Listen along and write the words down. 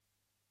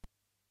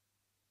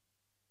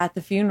at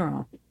the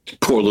funeral.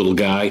 Poor little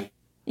guy.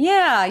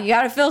 Yeah, you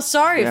got to feel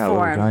sorry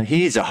for him. God. He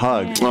needs a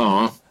hug.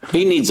 Aw,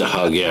 he needs a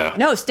hug, yeah.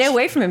 No, stay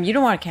away from him. You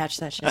don't want to catch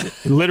that shit.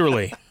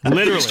 Literally.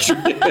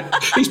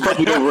 He's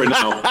probably over it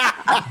now.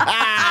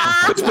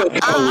 It's been a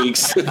couple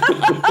weeks.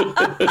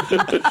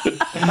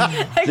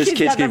 This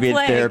kid's going to be in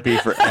therapy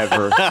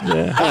forever.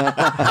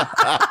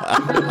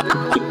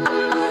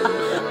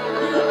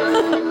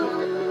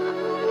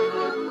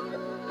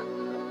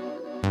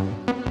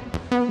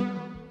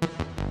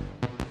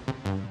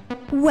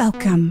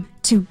 Welcome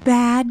to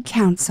Bad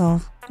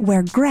Counsel,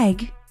 where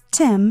Greg,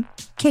 Tim,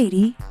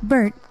 Katie,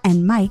 Bert,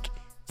 and Mike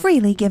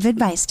freely give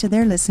advice to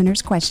their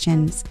listeners'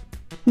 questions.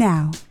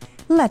 Now,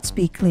 let's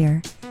be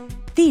clear.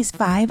 These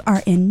five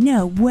are in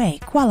no way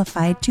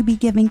qualified to be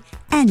giving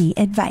any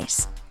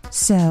advice.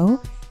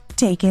 So,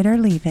 take it or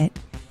leave it.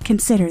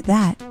 Consider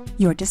that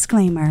your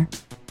disclaimer.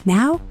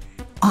 Now,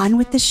 on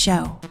with the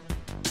show.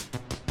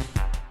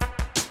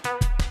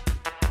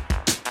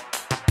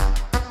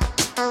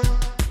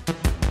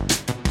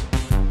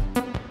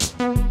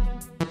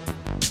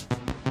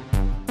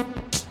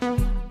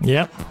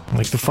 Yep,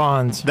 like the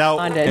Fonz. Now,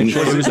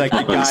 it was like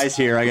the guys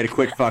here. I got a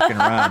quick fucking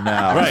round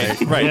now. Right.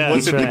 Yeah,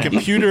 was it right. the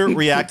computer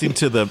reacting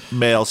to the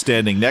male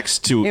standing next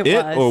to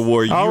it, or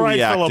were you All right,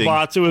 reacting?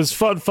 Philobots, it was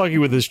fun fucking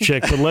with this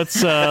chick, but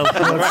let's get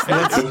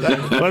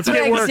Greg's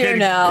working. here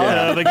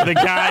now. The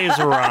guy has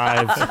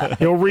arrived.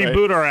 He'll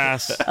reboot our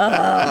ass.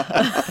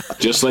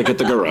 Just like at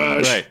the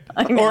garage. Right.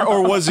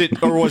 Or was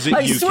it I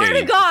you, swear Katie?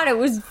 to God, it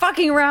was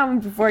fucking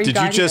around before you Did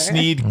got you just here.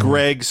 need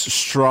Greg's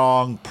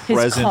strong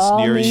presence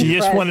calming near you? She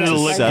just wanted to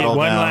look at Settle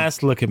one down.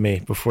 last look at me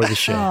before the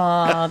show.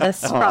 Oh,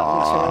 that's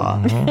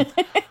probably true.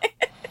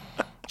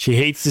 She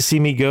hates to see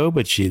me go,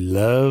 but she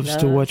loves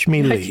to watch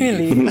me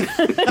leave.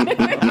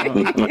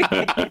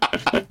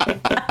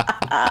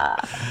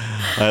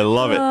 I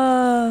love it.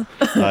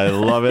 I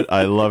love it.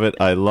 I love it.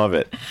 I love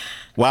it.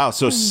 Wow.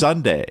 So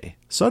Sunday,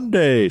 Yes.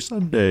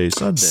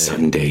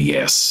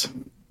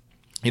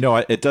 You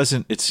know,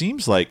 it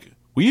seems like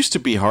we used to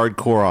be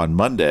hardcore on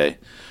Monday,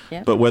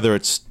 but whether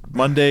it's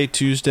Monday,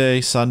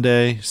 Tuesday,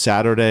 Sunday,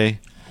 Saturday,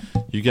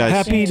 you guys.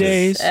 Happy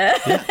days.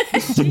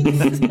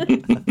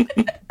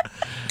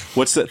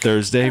 What's that?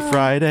 Thursday,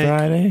 Friday?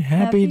 Friday,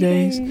 happy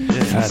days. Monday,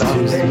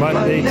 Tuesday,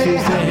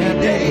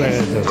 happy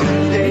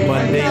days.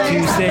 Monday,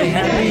 Tuesday,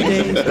 happy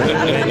days.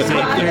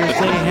 Wednesday,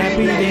 Thursday,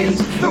 happy days.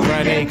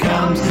 Friday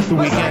comes, the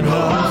weekend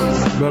comes.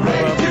 Blah, blah,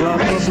 blah, blah, blah,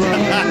 blah.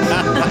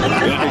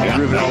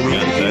 Grooving all week.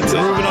 That's it.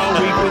 Moving all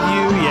week with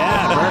you. Yeah,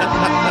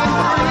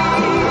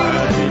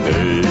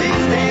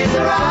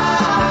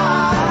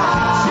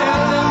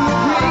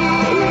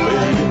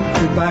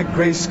 Goodbye,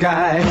 gray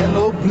sky,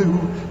 hello, blue.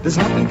 There's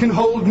nothing can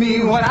hold me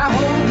when I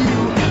hold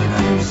you.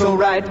 Feels so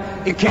right,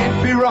 it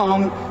can't be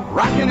wrong.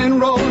 Rocking and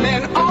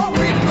rolling all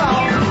week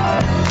long.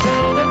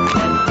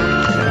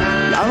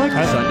 I like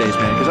the Sundays,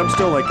 man, because I'm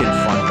still like in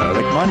fun mode.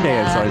 Like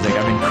Monday, it's always like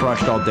I've been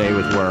crushed all day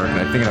with work, and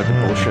I think about the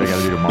bullshit I got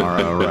to do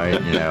tomorrow,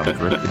 right? You know,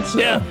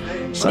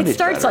 Sunday's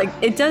better.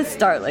 It does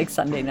start like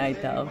Sunday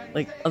night though,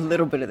 like a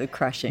little bit of the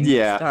crushing.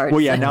 Yeah. starts. Well,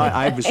 yeah. Now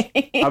I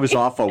was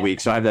off all week,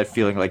 so I have that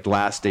feeling like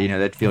last day. You know,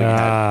 that feeling you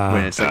had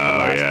when it's like the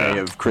last day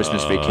of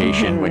Christmas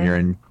vacation when you're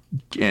in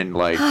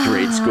like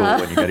grade school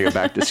when you got to go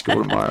back to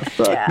school tomorrow.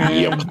 Fuck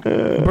me. Yep.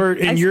 Bert,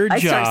 in your I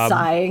start job,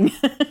 sighing.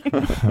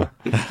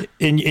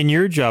 in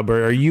your job,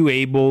 Bert, are you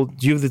able?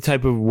 Do you have the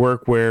type of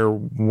work where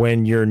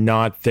when you're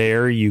not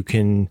there, you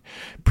can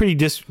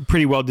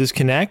pretty well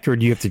disconnect, or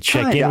do you have to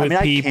check in with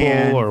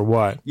people, or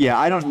what? Yeah,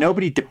 I don't.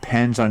 Nobody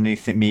depends on me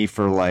for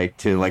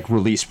to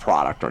release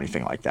product or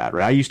anything like that.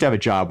 Right? I used to have a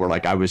job where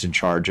I was in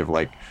charge of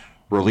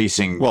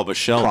releasing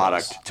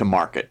product to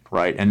market,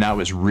 right? And that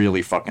was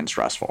really fucking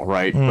stressful,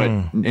 right? But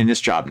in this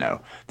job,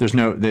 no.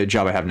 The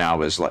job I have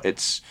now is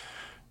there's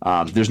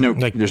no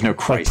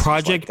crisis.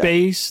 Project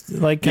based,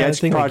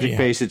 it's project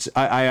based. It's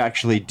I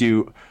actually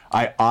do.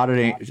 I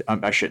audit.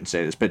 I shouldn't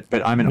say this, but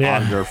I'm an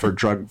auditor for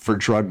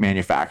drug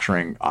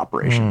manufacturing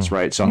operations,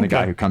 right? So I'm the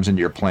guy who comes into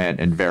your plant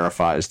and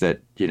verifies that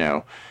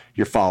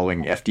you're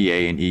following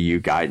FDA and EU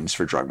guidance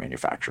for drug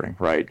manufacturing,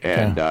 right?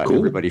 And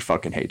everybody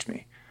fucking hates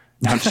me.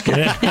 No, I'm just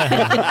kidding.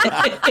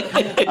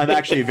 I'm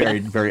actually very.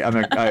 If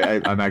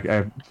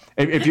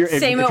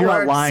you're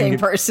not lying, same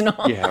personal.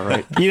 Yeah,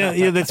 right.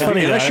 That's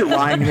funny. Unless you're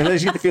lying,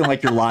 unless you get the feeling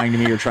like you're lying to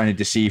me or trying to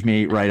deceive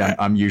me, right?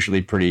 I'm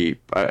usually pretty.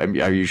 I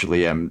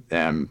usually am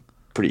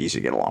pretty easy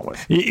to get along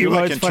with. You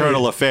like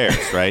internal affairs,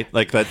 right?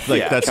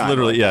 That's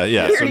literally,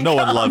 yeah. So no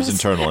one loves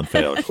internal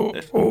affairs,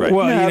 right?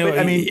 Well,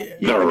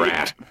 The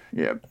rat.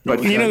 Yeah, but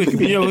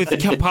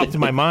it popped in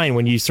my mind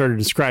when you started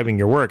describing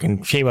your work,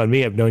 and shame on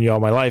me, I've known you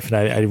all my life, and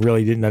I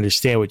really didn't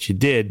understand what you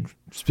did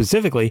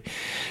specifically.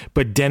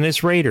 But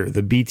Dennis Rader,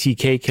 the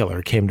BTK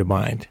killer, came to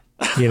mind.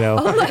 You know,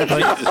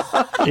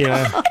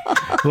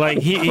 like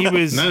he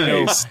was,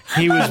 Nice.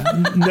 he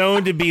was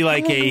known to be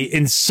like a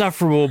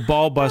insufferable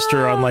ball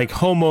buster on like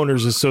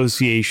homeowners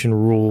association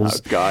rules.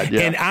 Oh, God,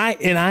 yeah.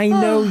 And I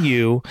know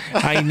you.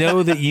 I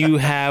know that you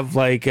have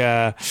like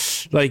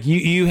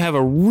you have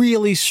a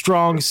really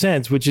strong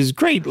sense, which is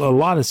great. A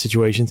lot of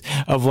situations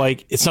of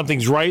like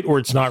something's right or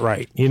it's not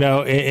right. You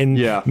know, and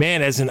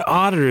man, as an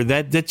auditor,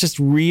 that just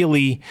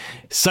really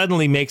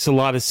suddenly makes a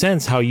lot of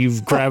sense how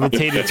you've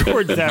gravitated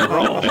towards that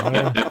role.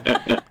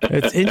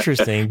 It's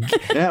interesting.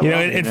 Yeah,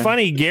 and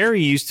funny,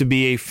 Gary used to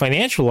be a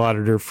financial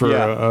auditor for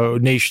a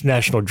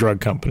national drug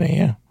company.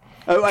 Yeah.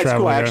 Oh, that's cool.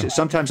 Traveling Actually,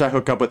 sometimes I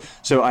hook up with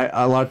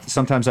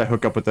sometimes I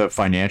hook up with the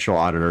financial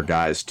auditor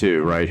guys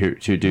too, right? Who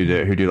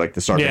do like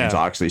the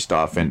Sarbanes-Oxley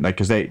stuff, and like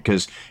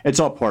because it's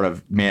all part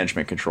of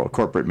management control,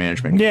 corporate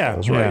management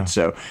controls, right? Yeah.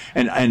 So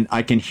and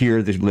I can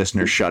hear the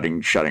listeners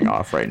shutting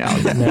off right now.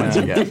 Once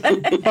again.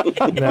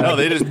 No,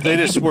 they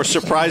just were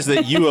surprised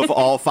that you of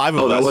all five of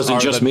us. Oh, that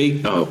wasn't just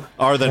me. Oh,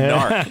 are the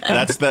narc.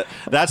 That's the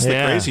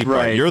crazy part.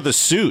 Right. You're the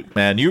suit,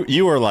 man.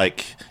 You are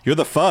like you're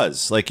the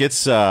fuzz. Like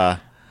it's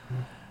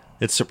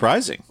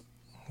surprising.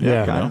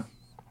 Yeah. Kind of.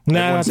 No,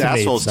 Everyone's to me,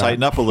 assholes it's not.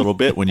 tighten up a little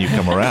bit when you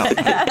come around.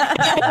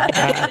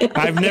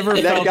 I've never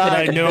felt that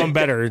I know him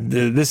better.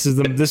 This is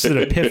an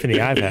epiphany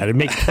I've had. It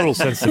makes total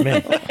sense to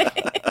me.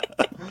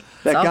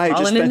 That all guy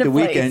just falling spent into the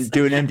weekend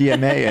place. doing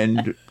MDMA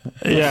and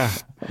Yeah.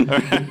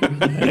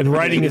 And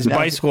riding his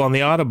bicycle on the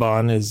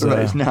Autobahn is.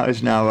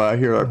 is now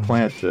here at our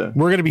plant. We're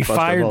going to be bust our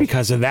fired balls.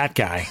 because of that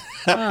guy.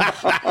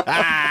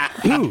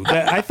 Ooh,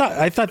 I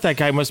thought that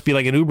guy must be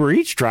like an Uber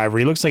Eats driver.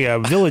 He looks like a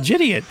village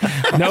idiot.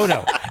 No,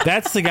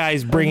 that's the guy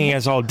who's bringing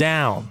us all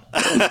down.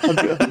 a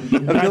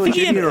village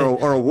he had idiot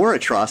or a war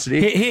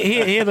atrocity.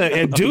 He had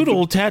a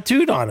doodle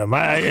tattooed on him.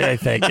 I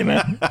think, you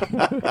know.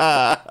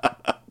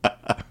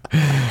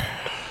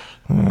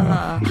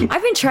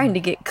 I've been trying to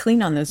get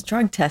clean on those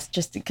drug tests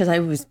just because I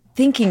was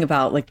thinking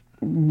about like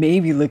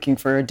maybe looking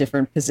for a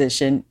different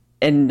position.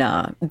 And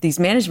these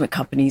management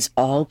companies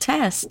all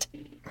test,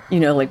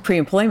 like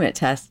pre-employment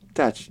tests.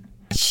 That's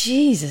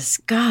Jesus,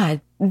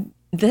 God,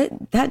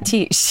 that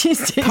she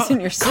stays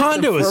in your system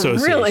Condo for a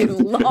association. really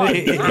long time.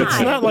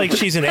 It's not like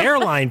she's an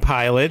airline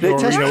pilot or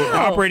test-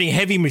 operating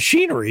heavy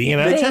machinery. You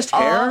know, they test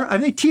hair. I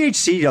think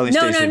THC only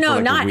stays in for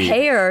like not a week.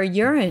 hair,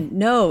 urine.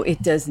 No,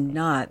 it does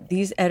not.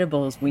 These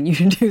edibles, when you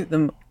do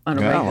them on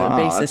a regular That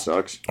basis.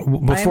 sucks.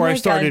 before I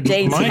started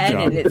day my 10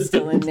 job. and it's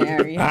still in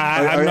there.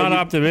 I'm not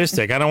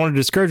optimistic. I don't want to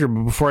discourage her,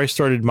 but before I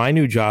started my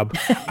new job,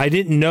 I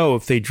didn't know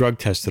if they drug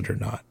tested or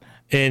not.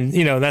 And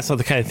that's not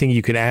the kind of thing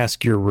you could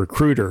ask your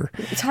recruiter.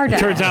 It's hard to It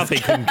turns ask. out they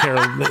couldn't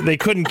care. They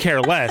couldn't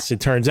care less.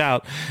 It turns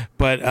out,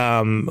 but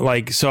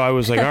so I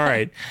was like, all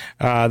right.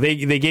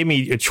 They gave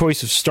me a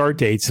choice of start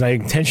dates, and I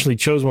intentionally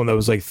chose one that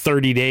was like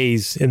 30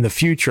 days in the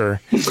future.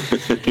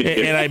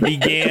 And I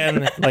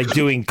began like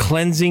doing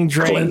cleansing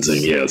drinks.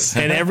 Cleansing, yes.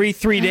 And every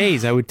 3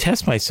 days I would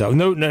test myself.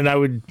 No,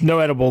 no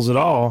edibles at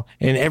all.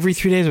 And every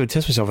 3 days I would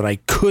test myself, and I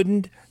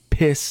couldn't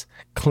piss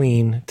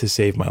clean to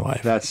save my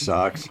life. That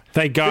sucks.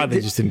 Thank God they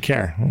just didn't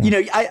care.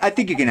 I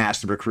think you can ask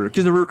the recruiter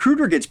because the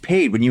recruiter gets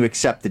paid when you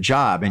accept the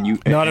job, and you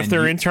Not if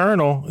they're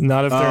internal.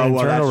 Not if they're internal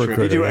that's true. If you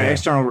recruiter. do an yeah.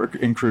 external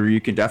recruiter,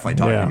 you can definitely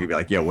talk to them. You'd be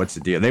like, "Yo, what's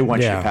the deal?" They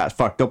want you to Yeah. pass.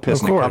 Fuck, they'll piss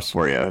Of in the cup course.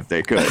 for you if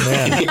they could.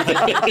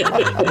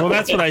 Well,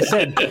 that's what I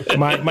said.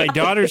 My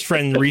daughter's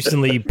friend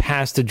recently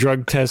passed a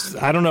drug test.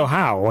 I don't know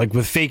how, like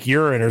with fake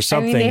urine or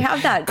something. they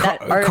have that Carly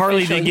artificial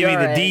didn't give me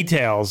the urine.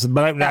 details,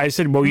 but I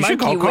said, "Well, you should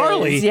call monkey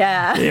Carly." whiz,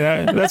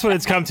 yeah. That's what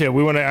it's come to. I'm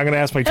going to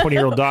ask my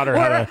 20-year-old daughter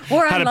how to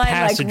Online,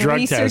 pass like a drug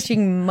test.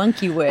 researching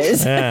monkey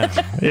whiz.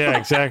 Yeah,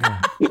 exactly.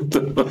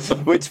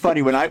 Well, it's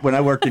funny when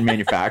I worked in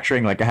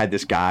manufacturing, like I had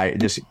this guy,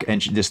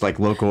 this like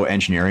local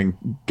engineering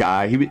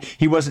guy.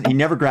 He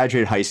never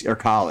graduated high school or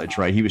college,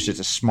 right? He was just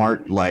a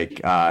smart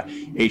like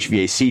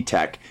HVAC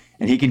tech.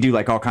 And he can do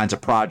like all kinds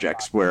of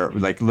projects where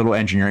like little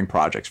engineering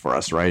projects for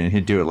us, right? And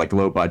he'd do it like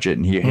low budget,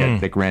 and he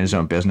had, like ran his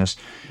own business.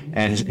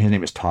 And his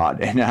name was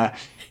Todd. And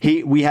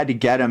we had to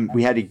get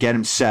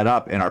him set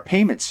up in our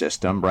payment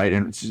system, right?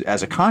 And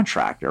as a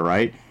contractor,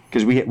 right?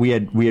 Because we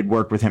had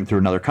worked with him through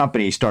another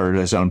company. He started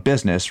his own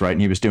business, right?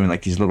 And he was doing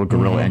like these little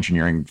guerrilla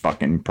engineering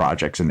fucking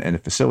projects in the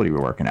facility we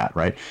were working at,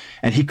 right?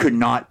 And he could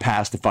not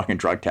pass the fucking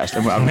drug test.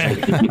 And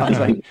I was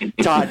like,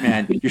 Todd,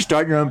 man, you're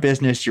starting your own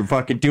business. You're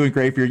fucking doing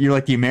great. You're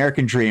like the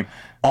American dream.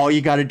 All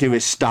you got to do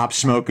is stop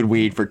smoking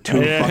weed for 2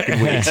 fucking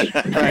weeks,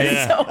 right?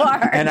 It's so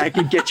hard. And I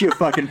could get you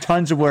fucking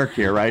tons of work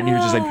here, right? And he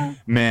was just like,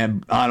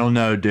 man, I don't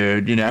know,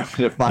 dude.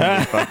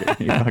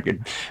 Finally,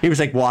 he was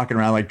like walking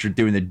around like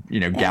doing the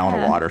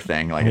gallon of water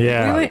thing. Like,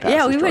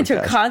 Yeah. We went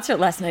to a concert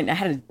last night and I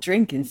had a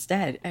drink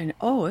instead. And it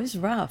was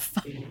rough.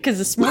 Because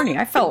this morning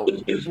I felt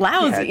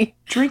lousy.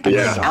 Drinking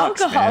Yeah.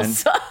 sucks, Alcohol man.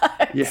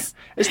 sucks. Yeah,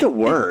 it's the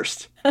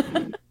worst.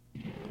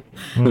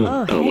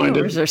 Oh, don't mind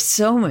it. hangovers are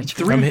so much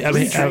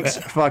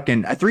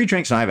fun. Three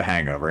drinks and I have a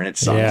hangover, and it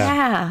sucks.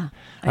 Yeah.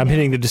 I'm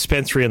hitting the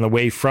dispensary on the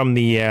way from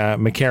the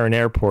McCarran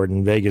Airport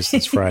in Vegas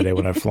this Friday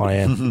when I fly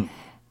in.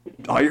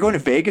 Oh, you're going to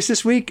Vegas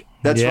this week?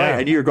 That's right.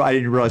 I knew you were. I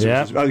didn't realize it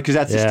was because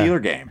that's the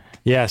Steeler game.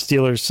 Yeah,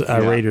 Steelers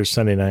Raiders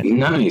Sunday night.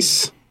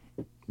 Nice.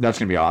 That's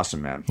gonna be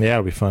awesome, man. Yeah,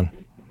 it'll be fun.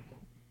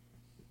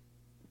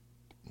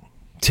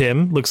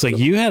 Tim, looks like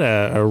you had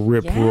a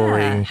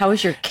rip-roaring How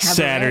was your cabaret?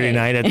 Saturday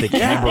night at the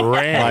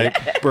cabaret.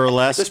 Like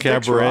burlesque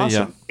cabaret.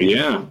 Awesome.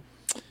 Yeah.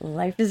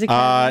 Life is a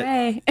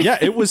cabaret. Yeah,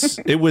 it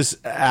was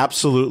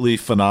absolutely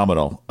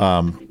phenomenal.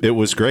 It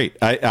was great.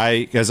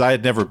 Because I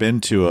had never been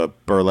to a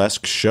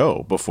burlesque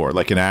show before,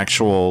 like an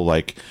actual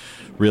like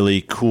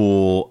really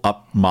cool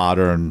up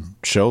modern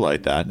show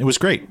like that. It was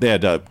great. They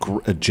had a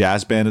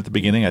jazz band at the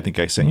beginning. I think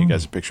I sent you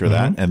guys a picture of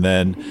that, and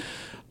then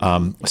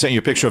I sent you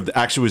a picture of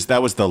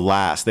that was the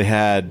last. They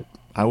had,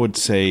 I would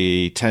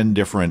say, 10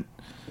 different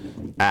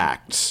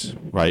acts,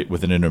 right,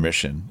 with an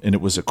intermission, and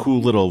it was a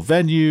cool little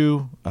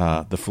venue,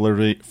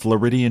 the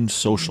Floridian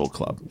Social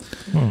Club.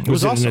 It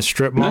was awesome. In a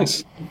strip mall.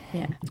 Nice.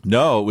 Yeah.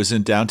 No, it was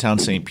in downtown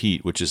St.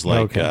 Pete, which is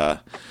like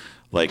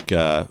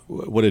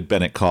what did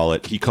Bennett call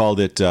it? He called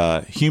it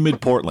humid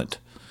Portland.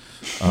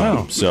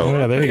 So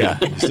there you go.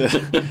 this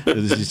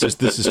is just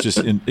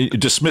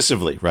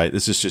dismissively, right?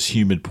 This is just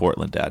humid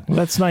Portland, Dad. Well,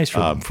 that's nice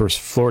for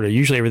Florida.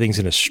 Usually everything's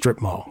in a strip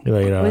mall. You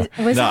know,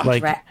 Was that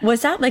like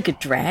was that like a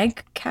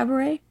drag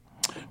cabaret?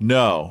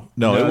 No,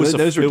 it was.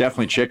 Those were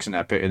definitely chicks in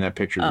that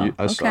picture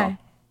I saw.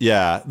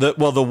 Yeah,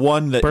 the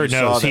one that Bert you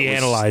saw knows. He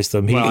analyzed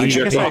them. He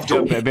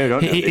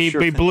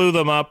blew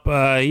them up.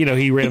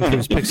 He ran through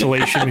his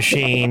pixelation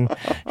machine.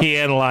 He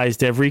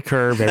analyzed every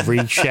curve,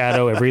 every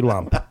shadow, every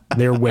lump.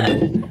 They're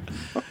women.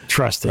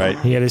 Trust it. Right.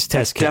 He had his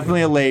test kit.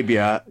 Definitely a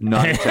labia,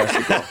 not a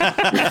testicle.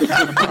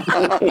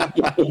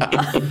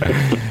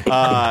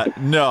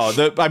 No,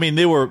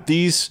 they were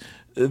these.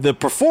 The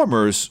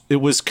performers. It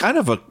was kind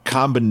of a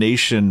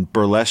combination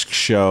burlesque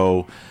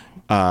show.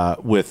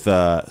 With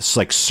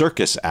like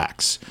circus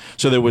acts.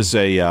 So there was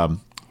a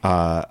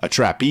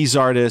trapeze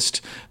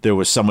artist. There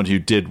was someone who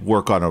did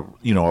work on a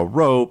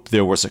rope.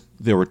 There were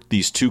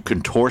these two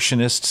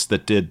contortionists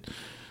that did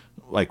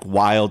like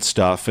wild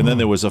stuff, and then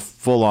there was a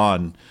full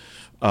on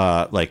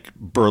like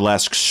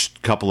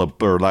couple of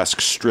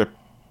burlesque strip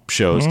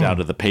shows down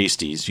to the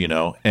pasties,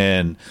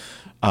 and.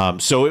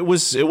 So it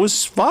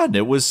was fun.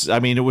 It was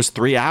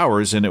 3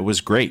 hours and it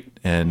was great.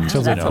 And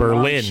sounds like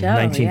Berlin, show,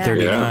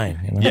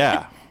 1939.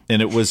 Yeah. And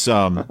it was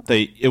Tammy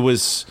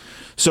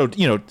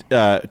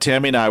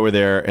and I were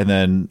there, and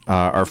then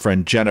our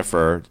friend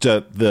Jennifer,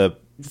 the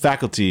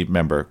faculty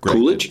member,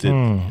 Coolidge.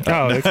 no,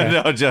 and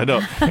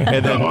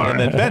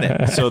then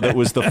Bennett. So that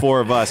was the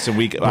four of us,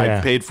 and I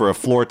paid for a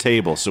floor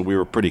table, so we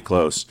were pretty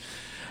close.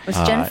 Was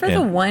Jennifer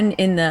the one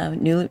in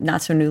the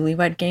not so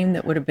newlywed game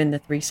that would have been the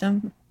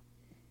threesome?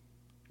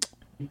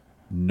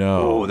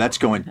 No, that's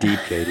going deep,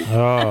 Katie.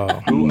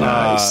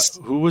 Nice.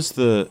 Who was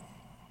the?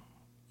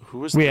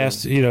 We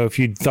asked, if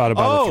you'd thought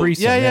about a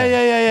threesome. Yeah. That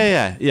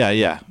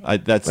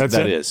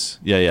is.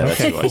 Yeah,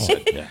 that's who I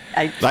said. Yeah.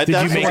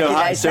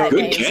 So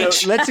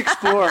let's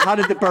explore. How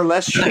did the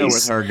burlesque show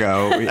with her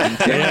go?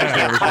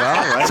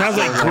 Sounds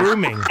like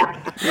grooming.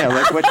 Yeah,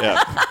 like what?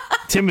 Yeah.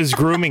 Tim is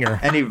grooming her.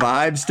 Any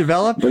vibes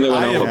developed? And they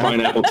went over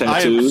pineapple tattoos.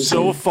 I am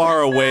so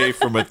far away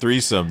from a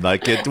threesome.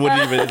 Like it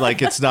wouldn't even.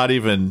 Like it's not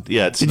even.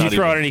 Yeah. It's Did not you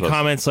throw out even any close.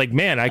 comments like,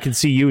 "Man, I can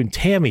see you and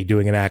Tammy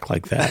doing an act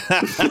like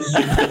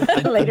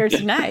that"? Later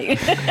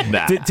tonight.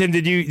 Nah. Tim,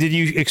 did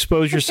you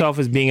expose yourself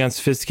as being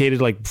unsophisticated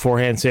like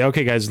beforehand? And say,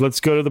 okay, guys, let's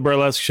go to the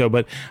burlesque show,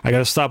 but I got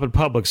to stop at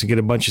Publix and get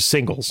a bunch of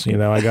singles.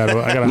 I got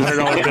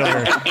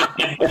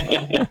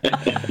 $100 bill.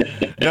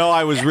 No,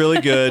 I was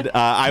really good.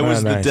 I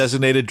was nice. the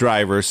designated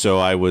driver, so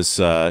I was,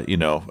 I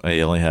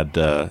only had,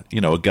 a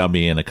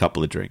gummy and a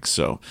couple of drinks.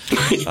 So,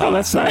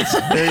 that's nice.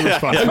 Very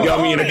responsible. A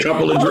gummy and a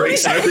couple of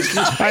drinks.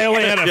 I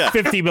only had a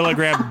 50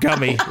 milligram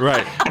gummy,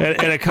 right,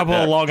 and a couple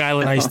of Long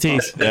Island iced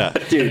teas. Yeah,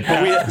 dude.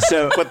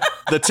 But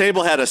the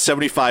table had a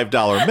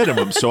 $75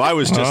 minimum, so I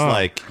was just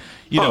like.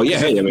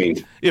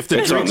 If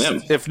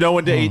no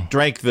one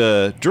drank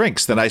the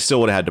drinks, then I still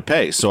would have had to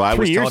pay. So I 3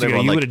 was years telling ago,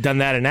 everyone, you would have done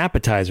that in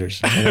appetizers.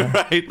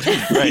 right,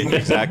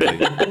 exactly.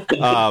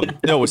 No,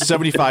 it was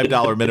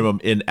 $75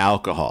 minimum in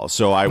alcohol.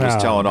 So I was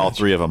telling all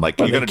three of them, like,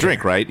 you're going to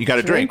drink, right? You got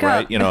to drink,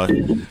 right?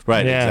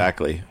 Right,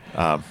 exactly.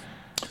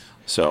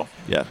 So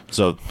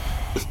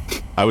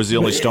I was the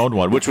only stoned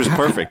one, which was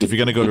perfect if you're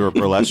going to go to a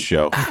burlesque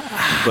show.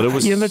 But it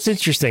was, that's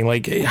interesting.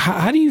 Like,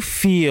 how do you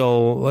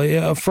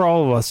feel for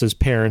all of us as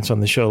parents on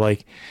the show?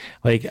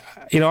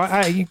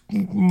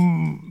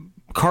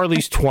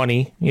 Carly's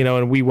 20,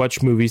 and we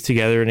watch movies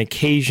together, and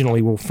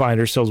occasionally we'll find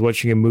ourselves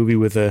watching a movie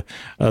with a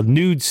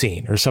nude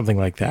scene or something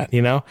like that,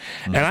 And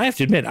I have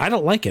to admit, I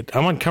don't like it.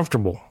 I'm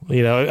uncomfortable.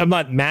 I'm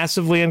not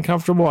massively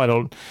uncomfortable. I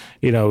don't,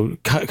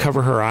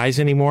 cover her eyes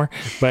anymore,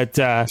 but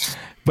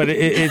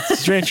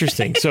it's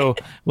interesting. So,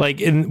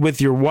 like,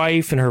 with your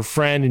wife and her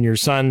friend and your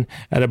son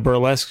at a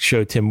burlesque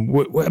show, Tim,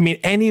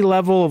 any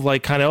level of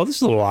like kind of, this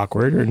is a little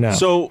awkward or no?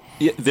 So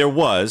there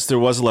was a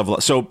level.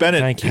 So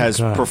Bennett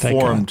has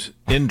performed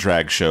in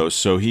drag shows,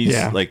 so he's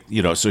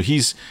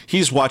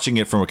he's watching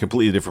it from a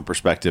completely different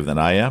perspective than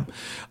I am.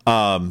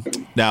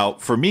 Now,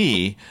 for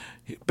me,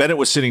 Bennett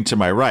was sitting to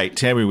my right.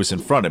 Tammy was in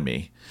front of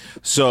me.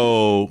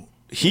 So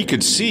he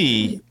could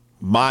see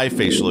my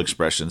facial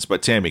expressions,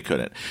 but Tammy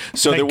couldn't.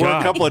 So there were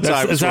a couple of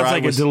times it sounds where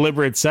like a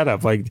deliberate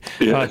setup. Like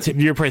you're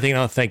probably thinking,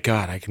 "Oh, thank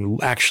God, I can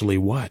actually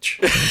watch."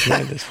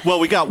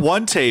 Well, we got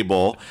one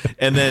table,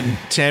 and then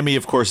Tammy,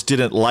 of course,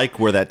 didn't like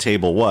where that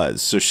table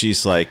was, so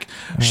she's like,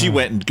 she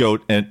went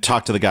and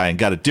talked to the guy and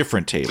got a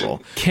different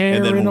table.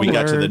 And then when we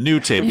got to the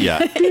new table,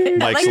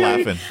 Mike's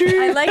laughing.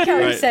 I like how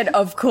he said,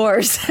 "Of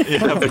course."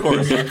 Yeah, of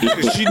course.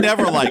 She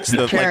never likes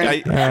the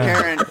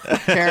Karen.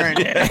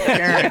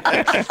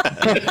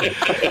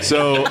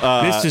 So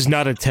this is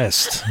not a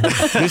test.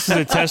 This is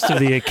a test of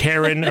the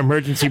Karen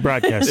emergency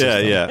broadcast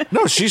system. Yeah.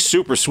 No, she's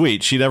super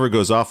sweet. She never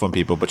goes off on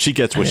people, but she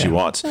gets what she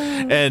wants.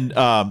 And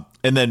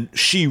then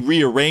she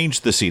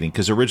rearranged the seating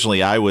because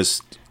originally I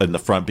was in the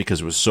front because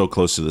it was so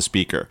close to the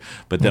speaker,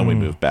 but then we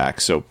moved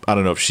back. So I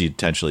don't know if she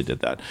intentionally did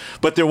that.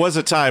 But there was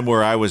a time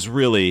where I was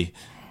really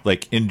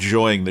like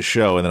enjoying the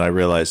show, and then I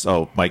realized,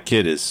 oh, my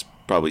kid is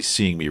probably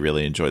seeing me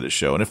really enjoy the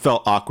show, and it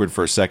felt awkward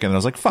for a second. And I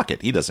was like, "Fuck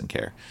it, he doesn't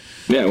care."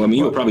 Yeah, well, I mean,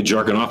 you were probably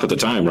jerking off at the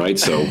time, right?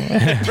 So,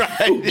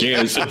 who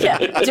cares? Yeah,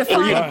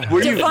 define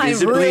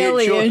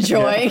really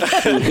enjoying.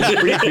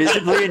 Were you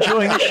visibly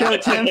enjoying the show,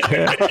 Tim?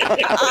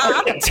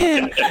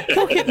 Tim,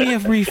 go get me a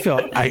refill.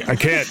 I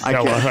can't.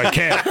 I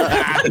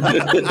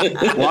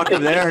can't. Walk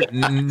over there?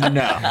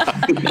 No.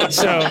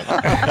 So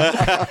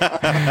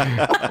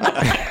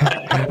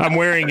I'm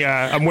wearing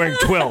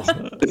twill.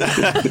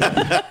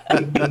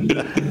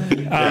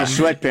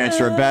 Sweatpants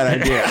are a bad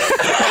idea.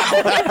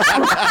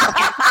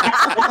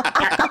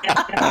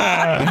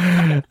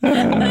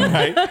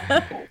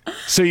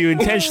 So you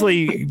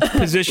intentionally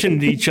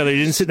positioned each other.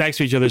 You didn't sit next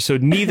to each other, so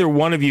neither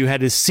one of you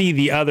had to see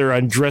the other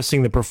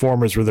undressing the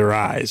performers with their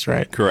eyes,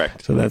 right?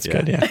 Correct. So that's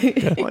good. Yeah.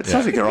 Good. Well, it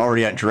sounds like they're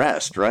already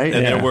undressed, right?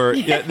 And there were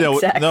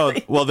exactly.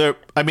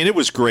 I mean, it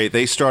was great.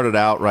 They started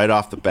out right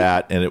off the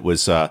bat, and it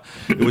was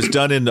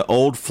done in the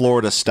old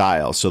Florida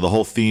style. So the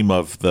whole theme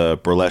of the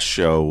burlesque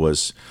show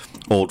was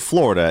old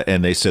Florida,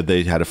 and they said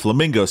they had a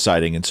flamingo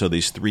sighting, and so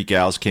these three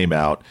gals came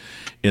out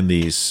in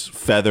these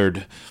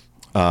feathered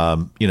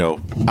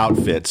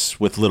outfits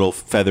with little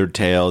feathered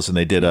tails, and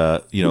they did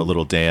a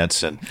little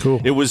dance, and cool.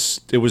 It was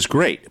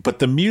great. But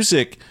the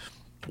music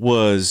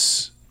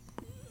was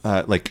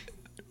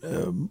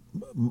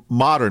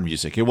modern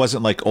music. It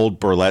wasn't like old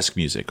burlesque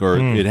music, or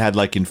it had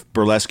like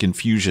burlesque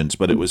infusions,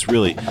 but it was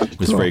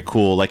very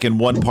cool. Like in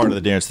one part of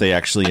the dance, they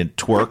actually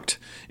twerked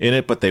in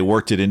it, but they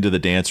worked it into the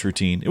dance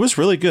routine. It was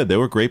really good. They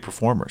were great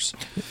performers.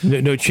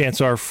 No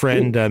chance our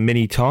friend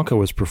Minnie Tonka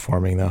was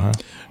performing, though, huh?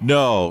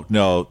 No.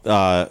 No.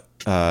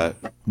 I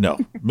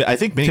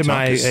think Minnie Tim,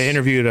 Tonka's... I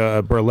interviewed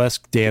a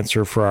burlesque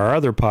dancer for our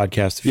other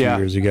podcast a few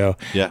years ago.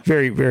 Yeah.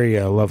 Very, very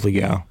lovely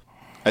gal.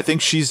 I think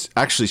she's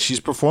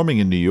performing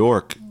in New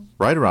York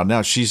right around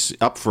now. She's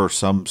up for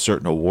some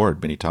certain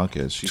award. Minnie Tonka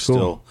is. She's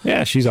cool.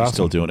 She's awesome.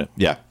 Still doing it.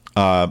 Yeah.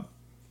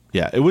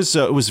 It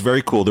was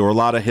very cool. There were a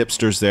lot of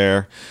hipsters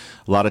there,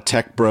 a lot of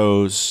tech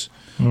bros.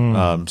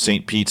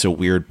 St. Pete's a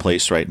weird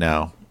place right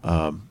now.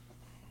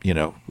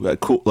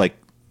 Cool, like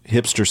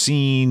hipster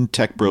scene,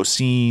 tech bro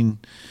scene,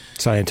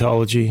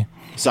 Scientology.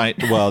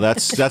 Well,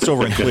 that's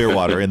over in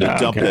Clearwater, in the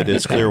dump that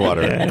is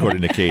Clearwater,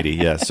 according to Katie.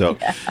 Yeah. So,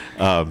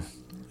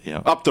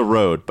 up the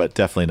road, but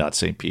definitely not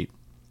St. Pete.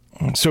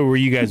 So were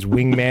you guys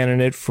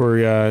wingmanning it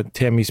for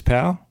Tammy's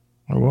pal,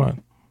 or what?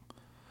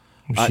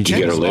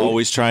 Tammy's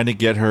always trying to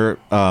get her.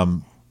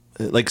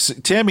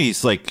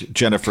 Tammy's like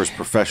Jennifer's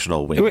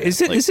professional wingman.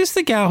 Is this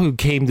the gal who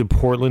came to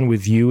Portland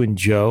with you and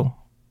Joe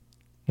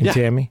and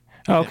Tammy?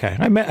 Oh, okay.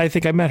 I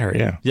think I met her.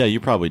 Yeah. Yeah, you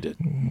probably did.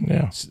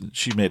 Yeah.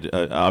 She made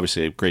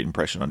obviously a great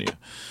impression on you.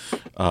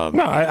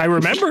 No, I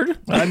remembered.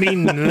 I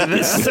mean,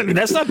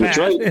 that's not bad.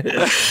 Right.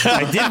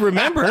 I did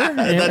remember.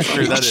 That's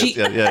true. That is.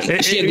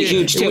 She had the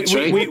huge tits,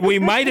 right? We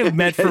might have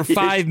met for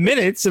 5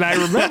 minutes, and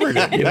I remembered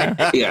it. You know?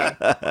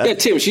 Yeah,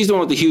 Tim. She's the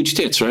one with the huge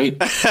tits, right?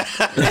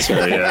 That's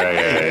her.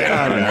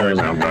 Yeah. I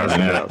remember.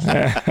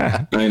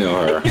 I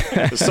know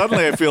her.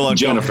 Suddenly, I feel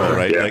uncomfortable. Jennifer,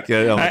 right?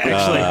 Yeah.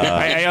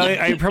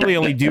 I probably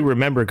only do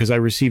remember because I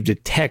received a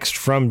text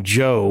from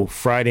Joe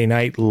Friday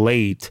night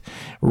late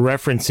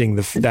referencing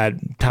that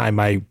time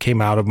I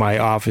came out of my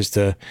office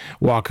to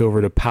walk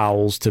over to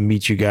Powell's to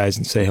meet you guys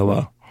and say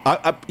hello.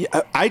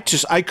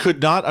 I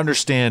could not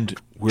understand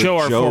where Joe,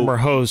 our former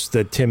host,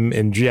 that Tim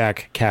and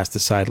Jack cast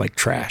aside like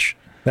trash.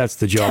 That's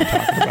the Joe I'm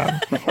talking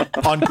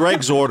about. On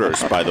Greg's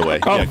orders, by the way.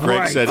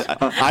 Greg said,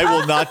 I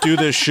will not do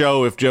this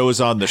show if Joe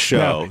is on the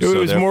show. No, it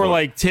was more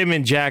like Tim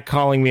and Jack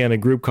calling me on a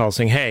group call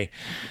saying, hey,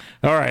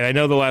 all right, I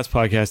know the last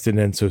podcast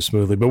didn't end so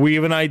smoothly, but we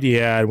have an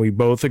idea, and we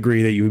both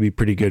agree that you would be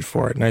pretty good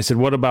for it. And I said,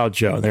 what about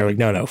Joe? And they were like,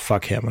 no,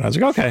 fuck him. And I was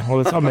like, okay,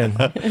 well, I'm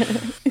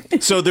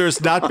in. So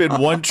there's not been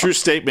one true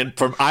statement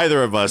from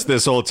either of us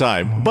this whole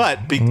time.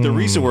 But the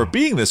reason we're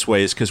being this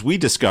way is because we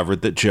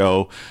discovered that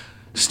Joe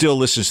still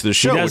listens to the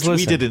show, which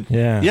we didn't.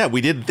 Yeah,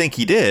 we didn't think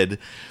he did.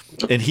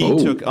 And he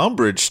took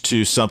umbrage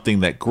to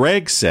something that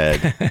Greg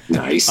said.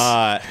 Nice.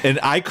 And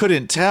I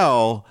couldn't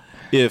tell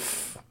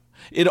if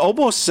it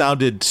almost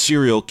sounded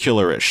serial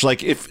killerish.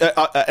 Like if,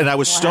 and I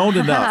was stoned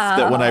enough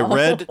that when I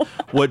read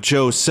what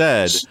Joe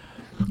said,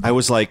 I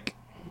was like,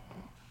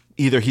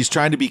 either he's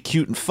trying to be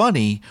cute and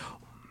funny,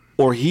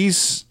 or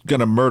he's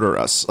gonna murder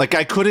us. Like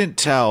I couldn't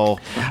tell.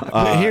 But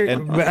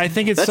I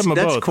think it's some of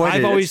both.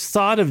 I've always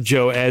thought of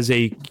Joe as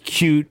a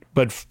cute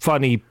but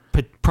funny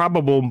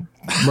probable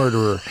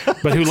murderer,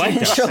 but who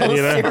liked us.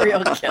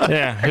 Serial killer.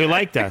 Yeah, who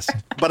liked us.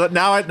 But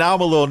now I'm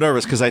a little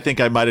nervous because I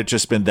think I might have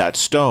just been that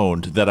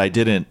stoned that I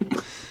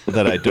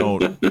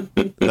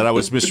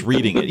was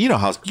misreading it. You know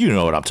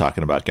what I'm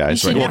talking about,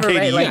 guys. You should right? never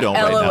Katie, write you don't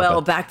LOL right now,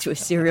 back to a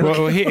serial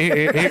killer. Well,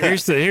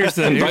 here's the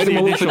Invite him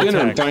over for initial dinner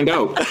and text. find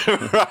out.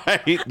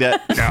 right?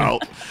 No.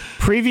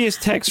 Previous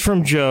text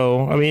from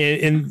Joe. I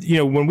mean, and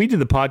when we did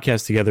the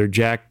podcast together,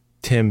 Jack,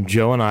 Tim,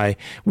 Joe, and I,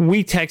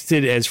 we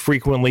texted as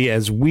frequently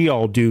as we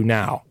all do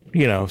now.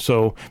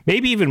 So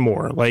maybe even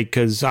more, like,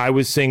 because I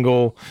was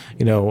single,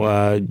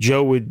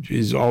 Joe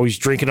is always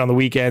drinking on the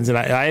weekends, and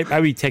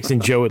I'd be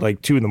texting Joe at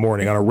like 2 a.m.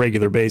 on a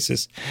regular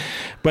basis.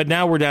 But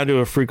now we're down to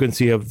a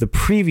frequency of the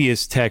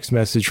previous text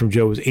message from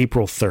Joe was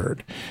April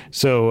 3rd.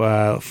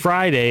 So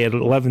Friday at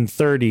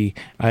 11:30,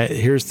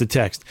 here's the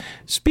text.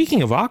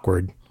 Speaking of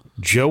awkward,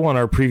 Joe on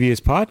our previous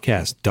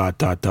podcast, ...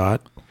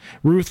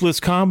 Ruthless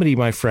comedy,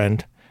 my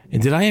friend.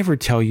 And did I ever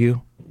tell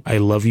you I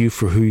love you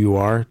for who you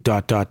are, ...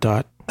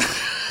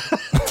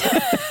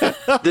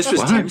 This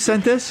was Tim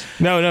sent this?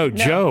 No,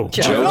 Joe.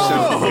 She's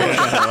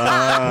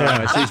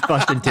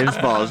busting Tim's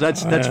balls.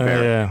 That's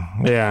fair.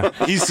 Yeah.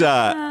 He's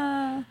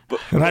and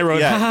I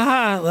wrote, ha ha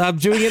ha, I'm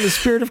doing it in the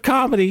spirit of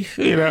comedy.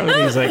 And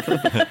he's like,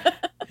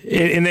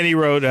 and then he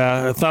wrote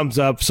thumbs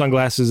up,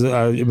 sunglasses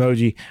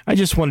emoji. I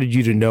just wanted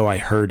you to know I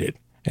heard it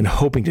and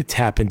hoping to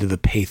tap into the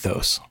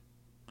pathos.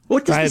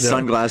 What does the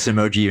sunglass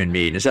emoji even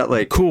mean? Is that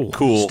like cool?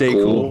 Stay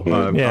cool.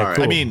 Yeah, right.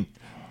 cool. I mean,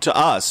 to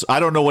us,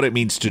 I don't know what it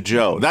means to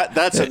Joe.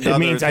 That's another it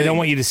means thing. I don't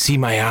want you to see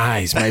my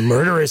eyes, my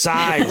murderous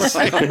eyes,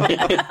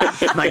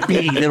 my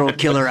big little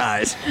killer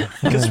eyes.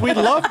 Because we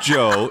love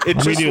Joe. It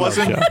just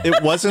wasn't.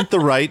 It wasn't the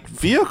right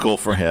vehicle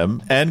for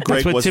him. And Greg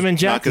That's what was Tim and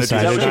Jack not going to do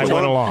decided. that. I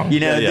went along.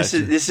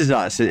 This is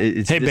us.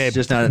 Hey, babe,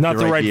 just not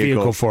the right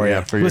vehicle for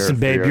you. Listen,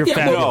 babe, you're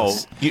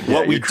fabulous.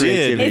 What we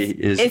did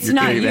is it's your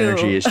not creative you.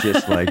 energy is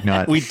just like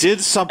not. We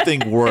did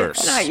something worse.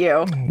 It's not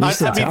you.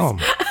 Tell him.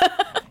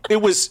 It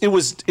was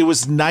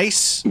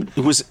nice.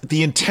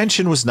 The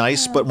intention was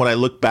nice, but when I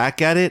look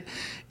back at it,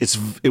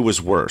 it was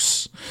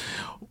worse.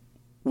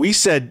 We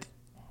said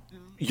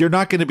you're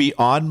not going to be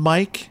on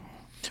mic,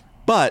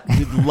 but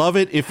we'd love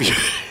it if you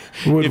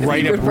would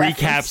write up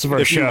recaps of our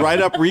show. If you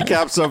write up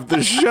recaps of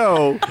the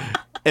show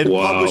and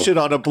publish it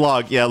on a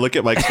blog. Yeah, look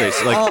at Mike's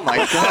face. Like, oh my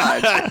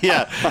god.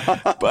 Yeah,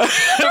 but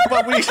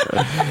we.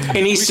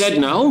 And he said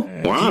no.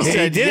 Wow. He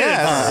said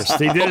yes.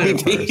 He did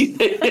it first.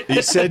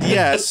 He said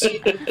yes,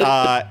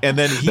 and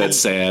then That's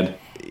sad.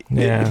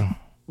 Yeah.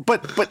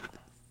 But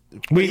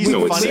he's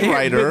a funny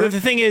writer.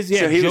 The thing is,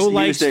 Joe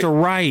likes to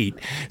write.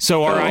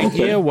 So our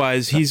idea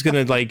was he's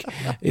going to like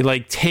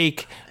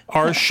take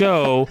our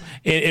show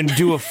and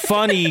do a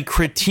funny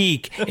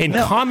critique and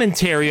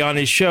commentary on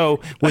his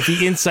show with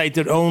the insight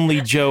that only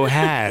Joe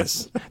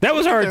has. That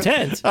was our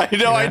intent. I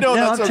know. No,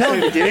 That's I'm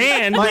telling you, dude.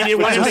 And we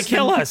didn't want him to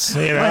kill us.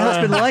 My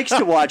husband likes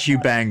to watch you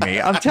bang me.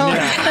 I'm telling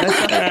you.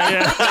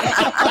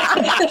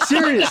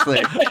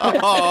 Seriously.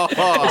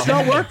 It's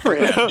not work for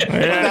him.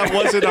 That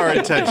wasn't our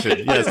intention.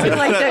 Yes. You're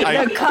like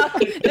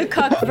the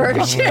cuck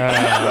version. Just a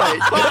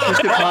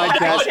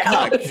podcast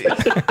cock.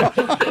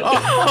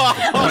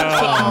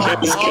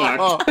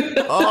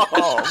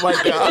 Oh my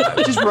god!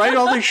 Just write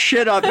all this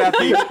shit up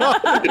after you.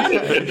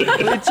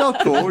 It's so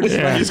cool.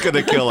 He's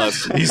gonna kill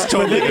us. He's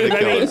totally gonna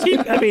kill us.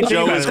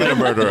 Joe is gonna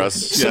murder us.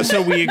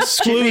 So we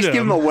exclude Just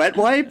give him a wet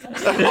wipe.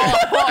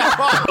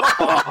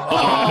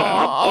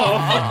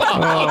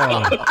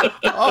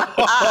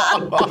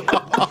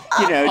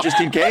 Just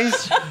in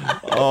case.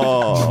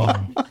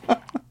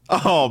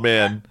 Oh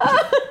man.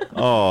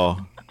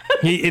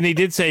 He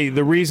did say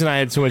the reason I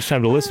had so much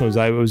time to listen was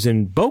I was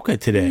in Boca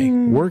today,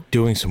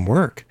 doing some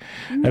work.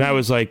 And I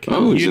was like, I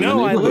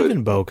live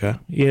in Boca.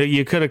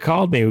 You could have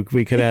called me.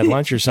 We could have had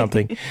lunch or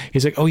something.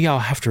 He's like, oh, yeah, I'll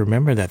have to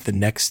remember that the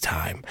next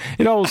time.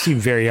 It all seemed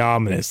very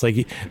ominous.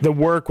 Like the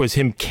work was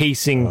him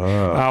casing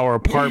our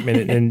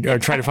apartment and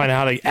trying to find out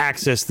how to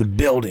access the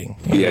building.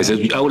 Yeah, I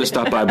said, I would have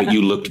stopped by, but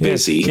you looked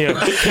busy.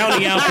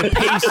 Counting out the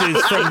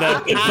paces from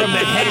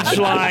the hedge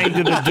line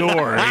to the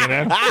door.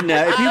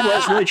 No, if he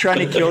was really trying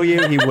to kill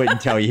you, he wouldn't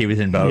tell you he was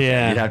in Boca.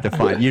 Yeah. You'd have to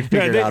you'd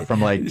figure it out from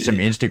like some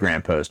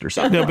Instagram post or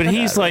something. No, but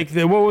he's like,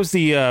 what was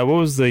the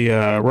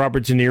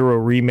Robert De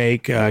Niro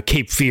remake,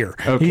 Cape Fear?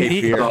 Oh,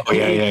 Cape Fear.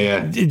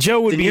 Yeah.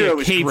 Joe would De be Niro a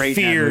was Cape great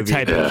in that Fear movie.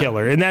 type of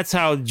killer, and that's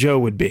how Joe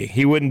would be.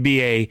 He wouldn't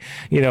be a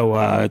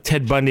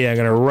Ted Bundy. I'm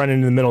going to run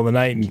into the middle of the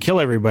night and kill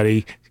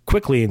everybody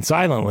quickly and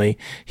silently.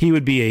 He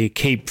would be a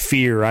Cape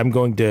Fear. I'm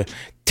going to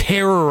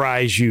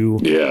terrorize you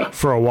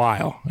for a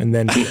while, and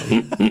then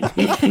in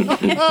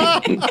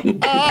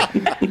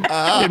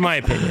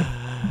my opinion.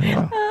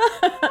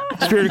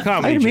 Spirit of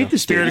comedy. I didn't meet the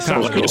Spirit of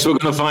comedy. I guess we're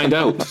going to find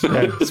out.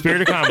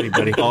 Spirit of comedy,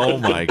 buddy. Oh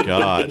my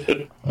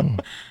God.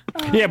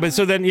 Yeah, but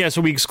so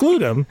we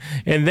exclude him,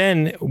 and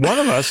then one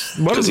of us,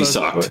 he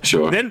sucked,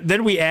 sure.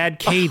 Then we add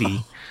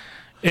Katie.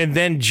 And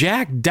then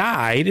Jack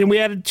died, and we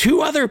added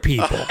 2 other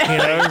people. You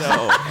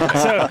know?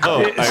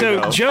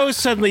 So Joe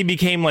suddenly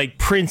became like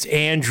Prince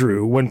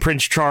Andrew when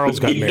Prince Charles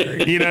got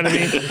married. You know what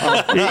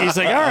I mean? He's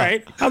like, all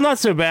right, I'm not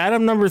so bad.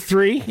 I'm number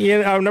 3.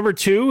 You know, I'm number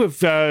 2.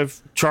 If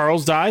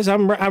Charles dies,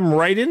 I'm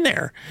right in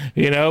there.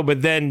 You know,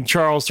 but then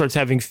Charles starts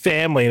having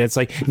family, and it's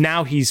like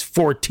now he's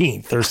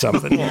 14th or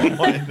something.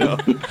 I know.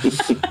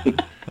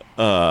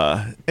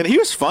 And he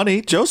was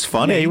funny. Joe's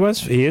funny. Yeah,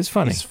 he is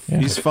funny.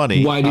 He's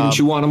funny. Why didn't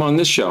you want him on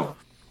this show?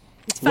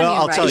 Well,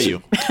 I'll tell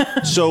you.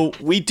 So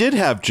we did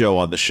have Joe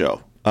on the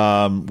show.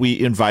 We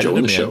invited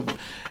him in.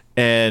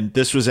 And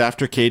this was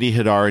after Katie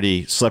had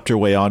already slept her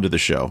way onto the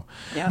show.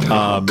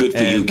 Yeah. Good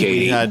for you,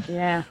 Katie. Thank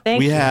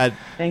you.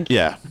 Thank you.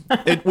 Yeah.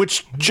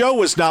 Which Joe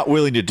was not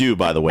willing to do,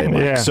 by the way,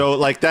 Mike. Yeah. So,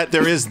 like, that,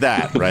 there is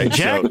that, right?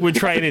 Jack would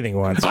try anything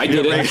once. I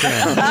did it.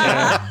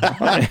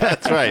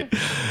 That's right.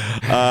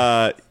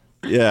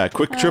 Yeah,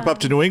 quick trip up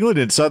to New England,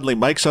 and suddenly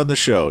Mike's on the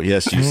show.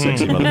 Yes, you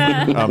sexy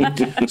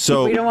motherfucker.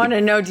 So we don't want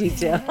to know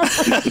detail.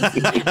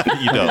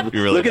 You don't.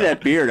 You really look don't. at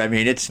that beard. I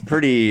mean, it's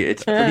pretty.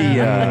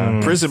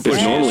 Prison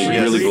push. Normally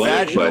really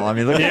black, vaginal. but I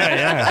mean, look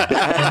at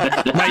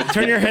Yeah. Mike,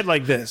 turn your head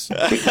like this.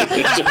 oh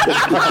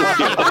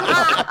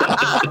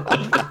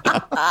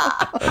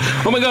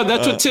my God,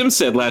 that's what Tim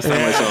said last time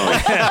I saw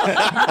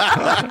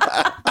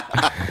him.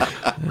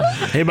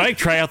 Hey, Mike,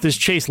 try out this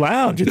Chase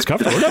Lounge. It's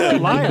comfortable. We're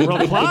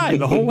not apply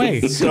the whole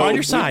way. So on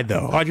your side,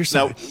 though. On your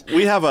side.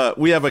 Now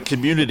we have a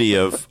community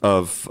of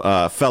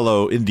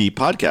fellow indie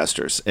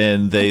podcasters,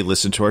 and they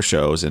listen to our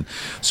shows, and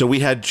so we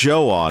had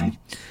Joe on,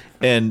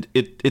 and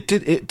it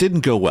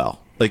didn't go well.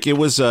 Like there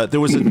was a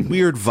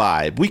weird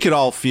vibe. We could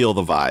all feel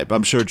the vibe.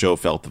 I'm sure Joe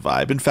felt the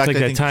vibe. In fact, it's like I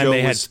that think time Joe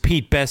they had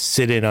Pete Best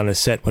sit in on a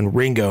set when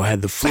Ringo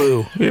had the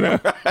flu. You know,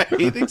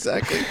 right,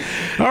 exactly.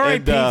 All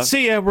right, Pete.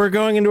 See ya. We're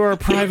going into our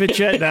private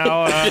jet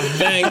now.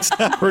 Thanks.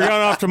 We're going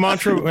off to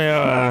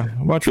Montreal.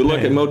 Good luck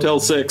at Motel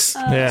 6.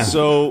 Yeah.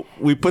 So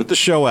we put the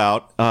show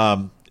out.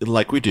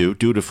 Like we do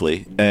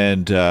dutifully,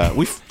 and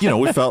we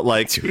felt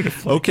like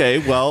okay,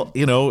 well,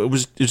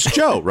 it's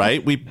Joe,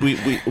 right? We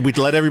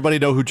let everybody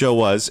know who Joe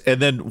was,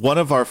 and then one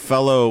of our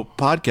fellow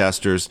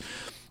podcasters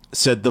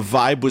said the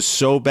vibe was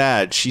so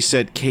bad. She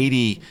sent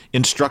Katie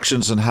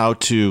instructions on how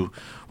to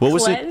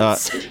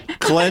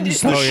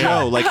cleanse the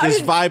show. Like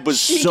this vibe was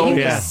so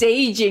bad.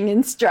 Saging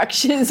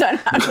instructions on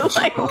how to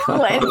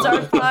cleanse our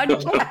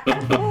podcast.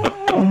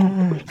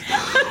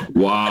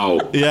 Wow.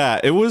 Yeah,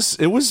 it was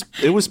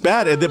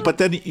bad. And but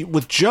then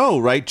with Joe,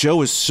 right?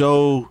 Joe is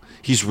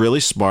he's really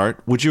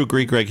smart. Would you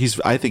agree, Greg?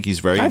 I think he's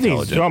very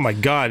intelligent. Oh my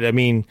God. I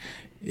mean,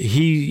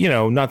 he,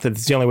 not that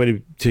it's the only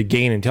way to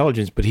gain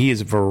intelligence, but he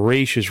is a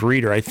voracious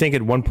reader. I think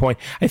at one point,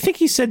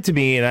 he said to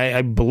me, and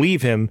I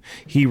believe him,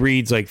 he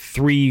reads like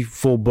 3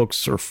 full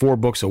books or 4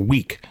 books a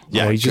week.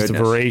 Yeah, he's just a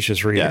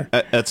voracious reader.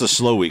 Yeah, that's a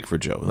slow week for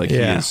Joe. Like he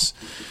is.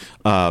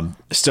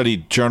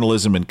 Studied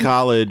journalism in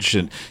college,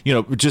 and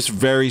just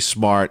very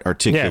smart,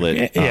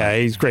 articulate. Yeah,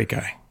 he's a great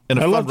guy and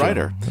a fun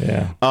writer.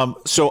 Yeah.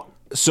 So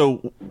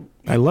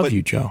I love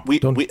you, Joe.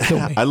 Don't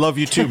kill me. I love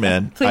you too,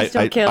 man. Please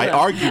don't kill him. I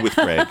argued with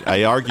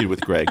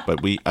Greg,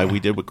 but we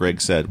did what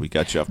Greg said. We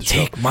got you off the show.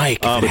 Take Mike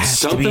if it has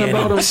to be Something about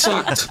anyone. him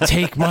sucked.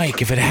 Take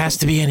Mike if it has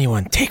to be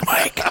anyone. Take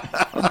Mike.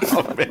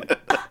 Oh man.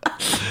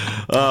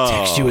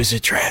 Text you his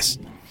address.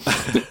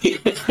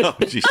 Oh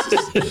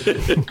Jesus.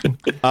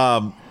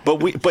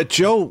 But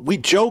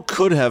Joe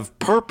could have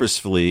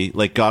purposefully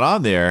got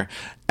on there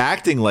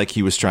acting like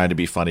he was trying to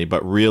be funny,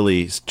 but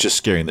really just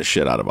scaring the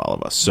shit out of all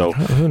of us. So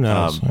who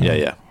knows?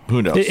 Yeah.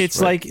 Who knows? It's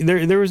right? Like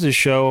there was a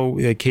show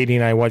that Katie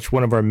and I watched,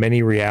 one of our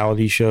many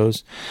reality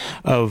shows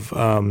of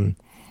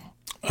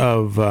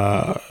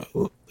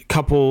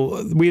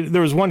couple.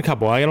 There was one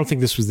couple. I don't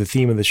think this was the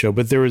theme of the show,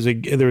 but there was a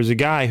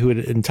guy who had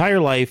entire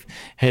life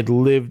had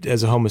lived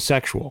as a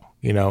homosexual.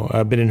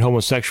 Been in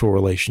homosexual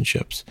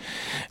relationships,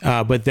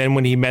 but then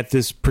when he met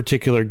this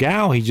particular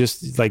gal, he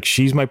just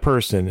she's my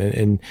person,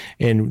 and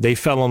they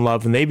fell in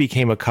love and they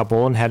became a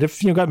couple and had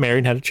got married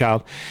and had a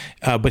child,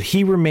 but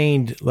he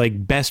remained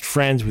best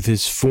friends with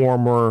his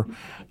former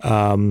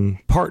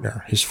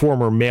partner, his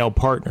former male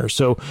partner.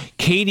 So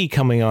Katie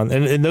coming on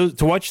and those,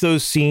 to watch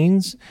those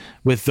scenes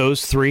with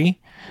those 3,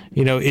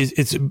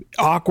 it's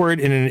awkward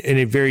in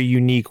a very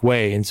unique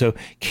way. And so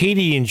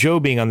Katie and Joe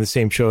being on the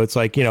same show, it's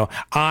like,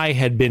 I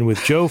had been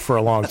with Joe for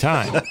a long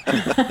time.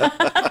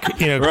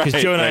 Because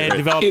Joe and I had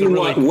developed in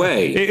what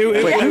way? Who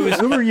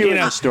were you in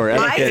the story?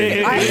 I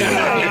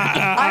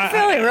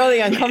feel feeling really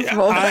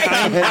uncomfortable.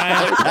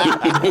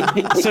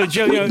 So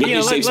Joe,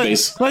 let's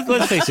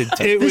face it.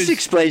 This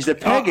explains the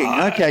pegging.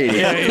 Okay.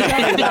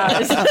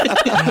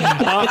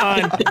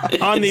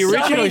 On the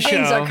original show,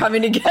 things are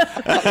coming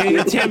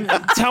together. Tim,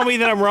 tell me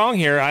that I'm wrong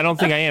here. I don't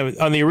think I am.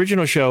 On the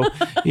original show,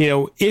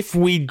 if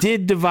we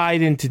did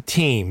divide into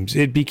teams,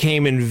 it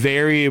became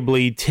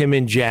invariably Tim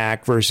and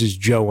Jack versus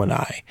Joe and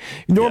I.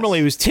 Normally,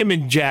 it was Tim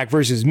and Jack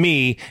versus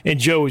me, and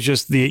Joe was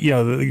just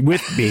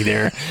with me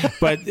there.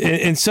 But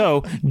and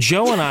so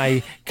Joe and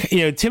I,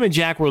 Tim and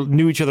Jack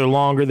knew each other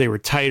longer. They were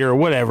tighter or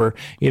whatever,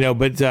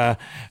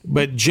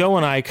 But Joe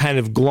and I kind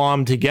of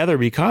glommed together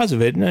because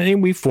of it,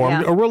 and we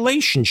formed a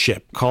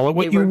relationship. Call it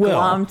what you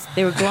will.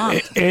 They were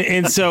glommed.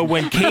 And so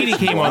when Katie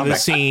came on the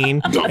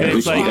scene, and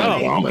it's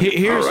like,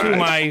 here's who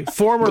my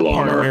former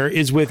partner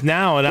is with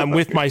now, and I'm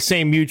with my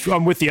same mutual.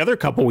 I'm with the other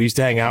couple we used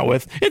to hang out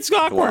with. It's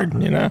awkward, So,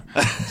 yeah.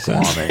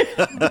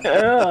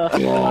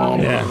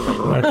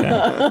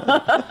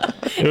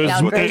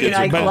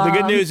 Okay. But the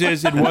good news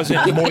is it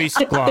wasn't moist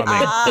glomming.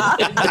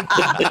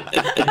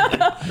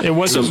 It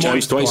wasn't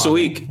sometimes twice a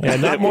week. Yeah,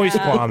 not moist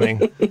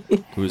glomming.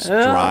 It was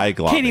dry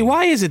glomming. Katie,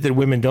 why is it that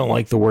women don't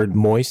like the word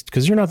moist?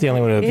 Because you're not the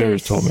only one who's ever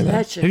told me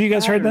that. Have you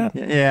guys heard that?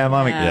 Yeah,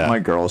 my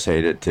girls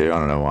hate it too. I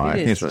don't know why. I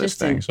think it's one of those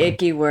things. An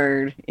icky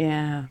word.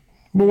 Yeah.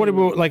 But what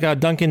about like a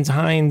Duncan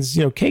Hines,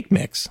 cake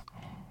mix?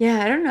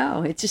 Yeah, I don't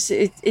know. It's just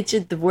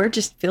the word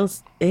just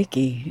feels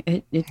icky.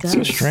 It does.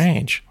 So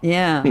strange.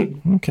 Yeah.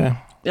 Okay.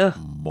 Ugh.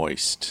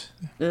 Moist.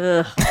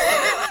 Ugh.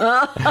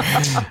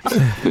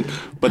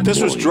 But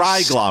this was dry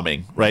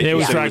glomming, right? It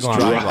was dry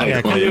glomming.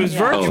 Yeah, it was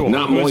virtual.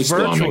 Not moist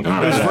glomming. It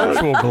was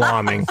virtual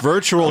glomming.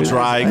 Virtual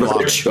dry glomming.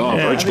 Virtual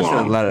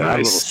glomming. Add a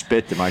little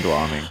spit to my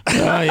glomming.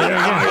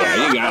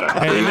 Yeah, you got it.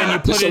 And then you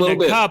put it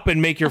in a cup and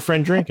make your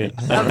friend drink it.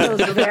 That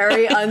feels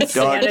very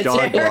unsanitary.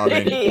 Dog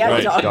glomming. Yeah,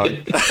 Right, dog.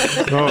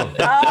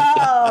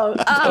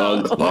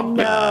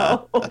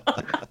 No.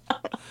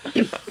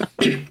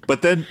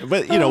 But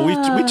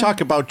we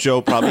talk about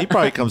Joe. He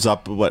probably comes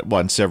up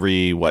once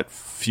every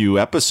few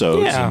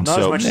episodes. Yeah, Not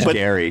as much as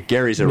Gary.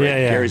 Gary's a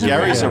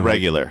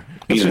regular.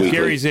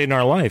 Gary's in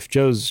our life.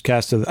 Joe's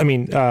cast of.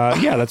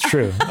 Yeah, that's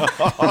true.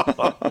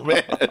 Oh,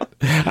 man.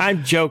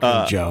 I'm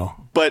joking, Joe.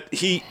 But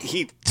he's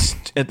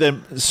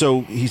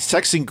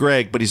texting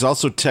Greg, but he's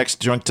also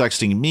drunk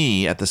texting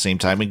me at the same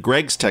time, and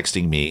Greg's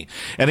texting me.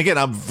 And again,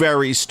 I'm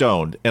very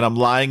stoned, and I'm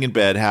lying in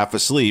bed, half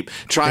asleep,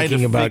 trying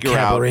Thinking to about figure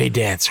cabaret out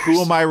dancers.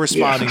 Who am I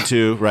responding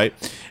to, right?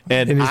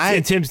 And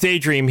in Tim's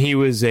daydream, he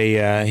was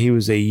a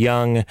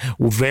young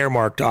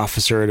Wehrmacht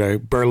officer at a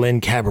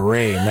Berlin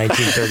cabaret in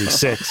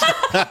 1936.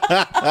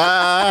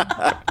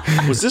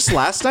 Was this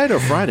last night or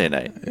Friday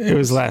night? It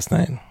was last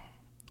night.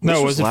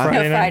 No, was it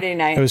Friday night? Friday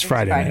night. It was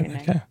Friday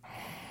night. Okay.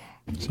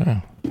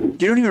 So. You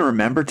don't even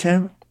remember,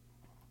 Tim?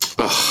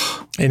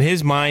 In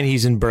his mind,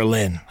 he's in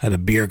Berlin at a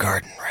beer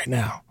garden right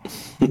now,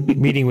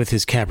 meeting with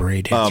his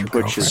cabaret dancer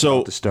girlfriend.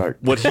 So to start.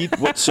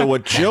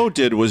 what Joe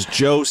did was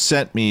Joe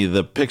sent me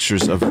the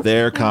pictures of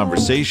their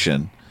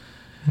conversation.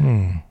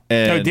 And,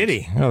 did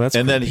he? Oh, that's.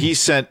 And then he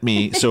sent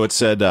me. So it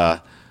said,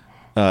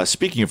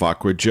 speaking of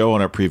awkward, Joe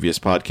on our previous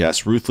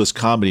podcast, ruthless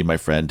comedy, my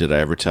friend. Did I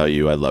ever tell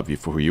you I love you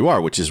for who you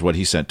are? Which is what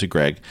he sent to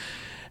Greg,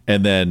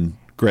 and then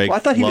Greg. Well, I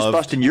thought he was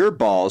busting your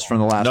balls from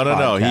the last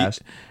podcast.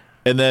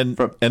 And then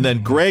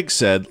Greg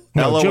said,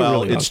 "LOL,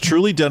 really it's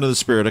truly done in the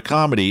spirit of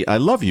comedy. I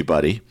love you,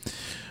 buddy."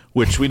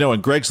 Which we know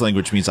in Greg's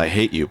language means I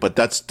hate you, but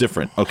that's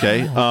different.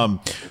 Okay,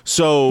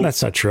 so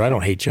that's not true. I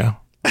don't hate Joe.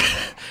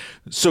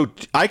 So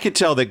I could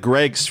tell that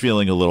Greg's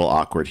feeling a little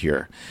awkward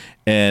here.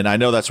 And I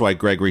know that's why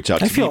Greg reached out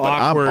to me. I feel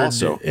awkward I'm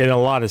also, in a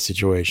lot of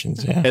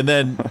situations. Yeah.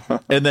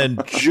 And then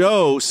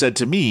Joe said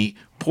to me,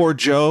 "Poor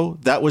Joe,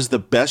 that was the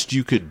best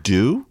you could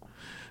do?"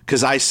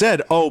 Because I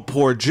said, "Oh,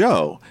 poor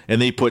Joe,"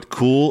 and they put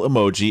cool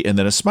emoji and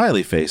then a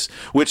smiley face.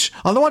 Which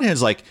on the one hand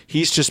is like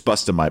he's just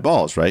busting my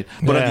balls, right?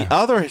 But on the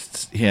other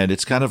hand,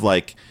 it's kind of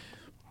like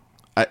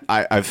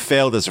I've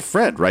failed as a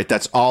friend, right?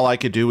 That's all I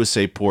could do was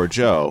say "poor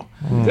Joe."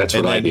 That's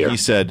what I hear. He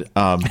said.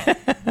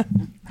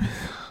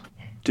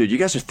 Dude, you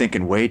guys are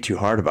thinking way too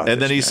hard about this.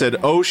 And then he said,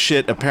 "Oh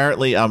shit,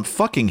 apparently I'm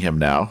fucking him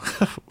now,"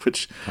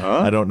 which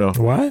I don't know.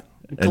 What?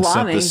 And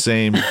sent the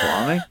same.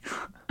 Glomming?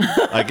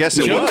 I guess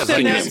it Joe was.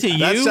 said that to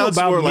you sounds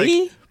about more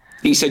me? like.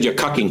 He said you're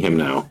cucking him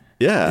now.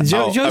 Yeah.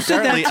 Joe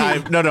said that apparently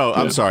to you. No,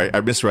 I'm sorry.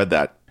 I misread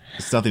that.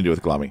 It's nothing to do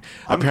with glomming.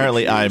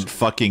 Apparently I'm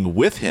fucking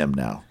with him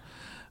now.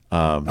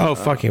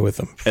 Fucking with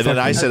him. And then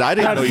I said, I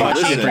didn't know you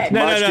listened.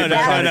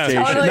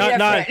 Totally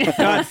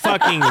Not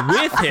fucking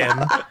with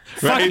him.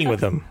 Fucking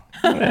with him.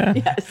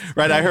 Yes.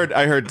 Right. I read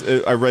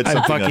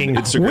something on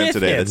Instagram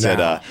today that said,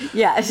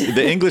 yes.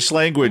 the English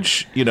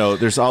language,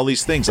 there's all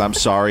these things. I'm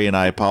sorry and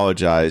I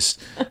apologize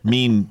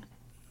mean,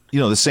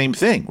 the same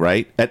thing,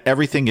 right? At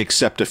everything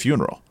except a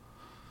funeral.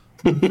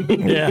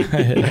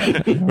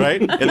 Yeah.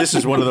 Right? And this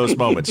is one of those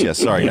moments. Yes.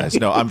 Sorry, guys.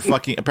 No,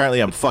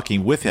 apparently I'm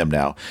fucking with him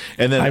now.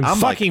 And then I'm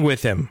fucking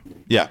with him.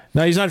 Yeah.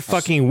 No, he's not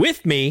fucking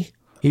with me.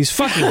 He's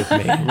fucking with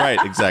me. Right,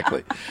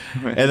 exactly.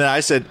 And then I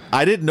said,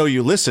 I didn't know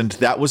you listened.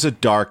 That was a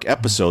dark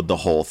episode, the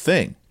whole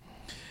thing.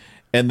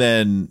 And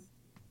then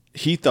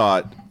he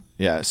thought,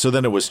 so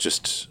then it was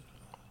just,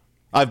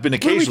 I've been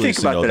occasionally. What do we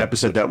think about that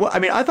episode? Well, I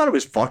mean, I thought it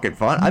was fucking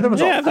fun. I thought it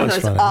was, it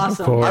was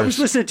awesome. I was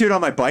listening to it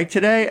on my bike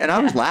today, and I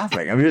was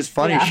laughing. I mean, it was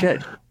funny as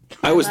shit.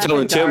 I was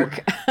telling Tim,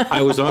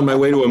 I was on my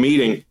way to a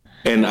meeting,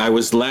 and I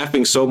was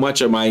laughing so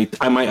much, my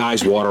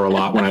eyes water a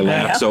lot when I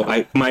laugh. So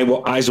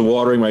my eyes are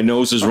watering, my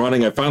nose is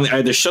running. I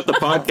had to shut the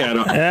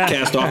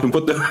podcast off and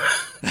put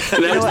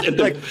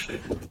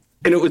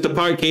and it was the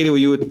part, Katie, where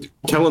you were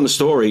telling the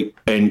story,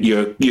 and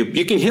you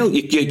can hear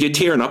you're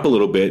tearing up a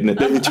little bit, and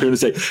then you turn and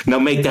say, "Now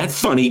make that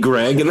funny,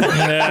 Greg." And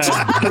okay,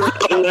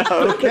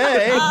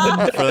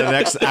 for the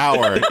next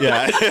hour,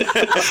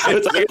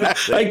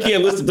 I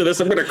can't listen to this.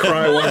 I'm going to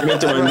cry walking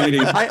into my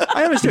meeting.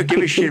 I almost don't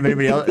give a shit of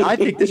anybody else. I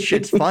think this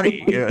shit's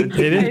funny. It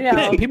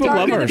is. People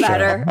love our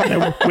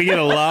show. We get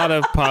a lot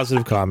of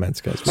positive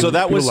comments, guys. So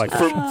that was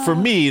for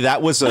me.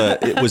 That was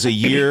it was a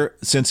year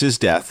since his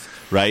death.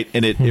 Right.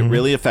 And it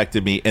really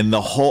affected me. And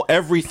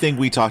everything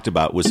we talked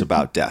about was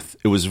about death.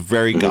 It was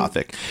very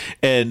gothic.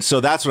 And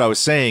so that's what I was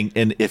saying.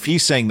 And if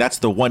he's saying that's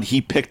the one he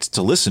picked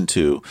to listen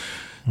to,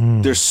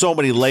 there's so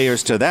many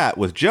layers to that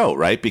with Joe,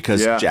 right?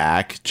 Because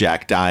Jack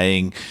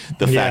dying,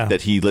 the fact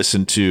that he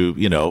listened to,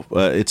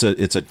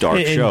 it's a dark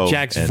show.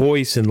 Jack's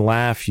voice and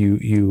laugh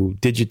you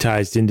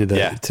digitized into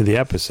the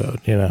episode,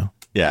 Yeah.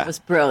 It was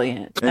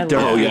brilliant. I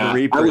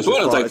was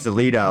like, the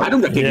lead out. I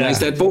don't recognize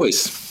that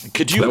voice.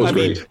 Could you,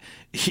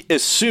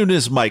 as soon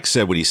as Mike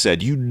said what he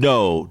said,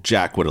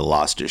 Jack would have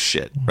lost his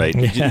shit, right?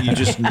 You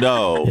just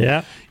know.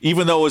 Yeah.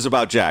 Even though it was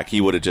about Jack, he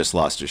would have just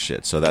lost his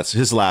shit. So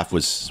his laugh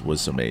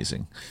was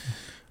amazing.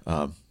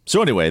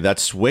 So anyway,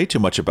 that's way too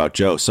much about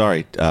Joe.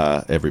 Sorry,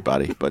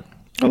 everybody, but.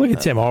 Oh, look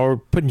at Tim. We're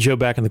putting Joe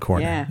back in the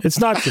corner. Yeah. It's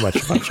not too much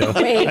about Joe.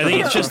 I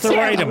think it's just the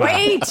right amount.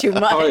 Way too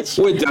much.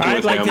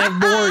 I'd like to have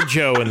more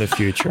Joe in the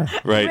future.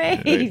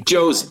 Right.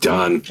 Joe's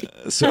done.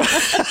 So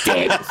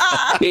dead.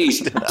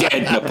 He's dead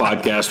in the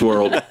podcast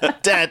world.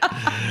 Dead.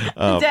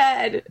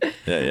 Dead.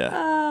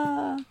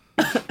 Yeah.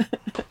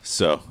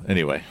 So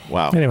anyway,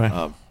 wow. Anyway.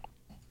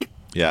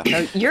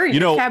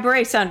 Your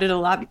cabaret sounded a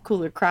lot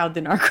cooler crowd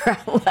than our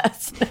crowd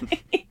last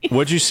night.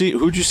 Who'd you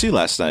see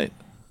last night?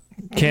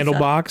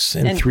 Candlebox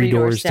and Three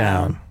Doors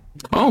Down.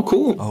 Oh,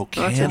 cool. Oh,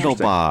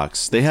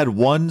 Candlebox. They had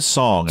one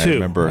song, I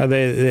remember.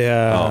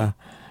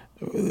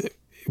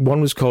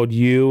 One was called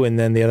You, and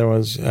then the other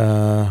was...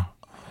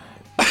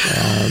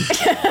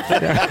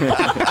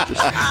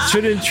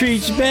 shouldn't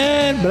treat you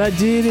bad, but I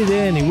did it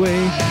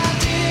anyway.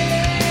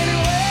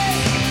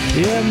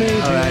 Yeah, maybe.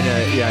 All right,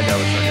 I know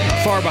what's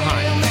right. Far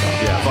Behind.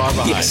 Yeah, Far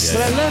Behind. Yes.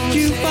 But I left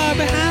you far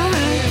behind.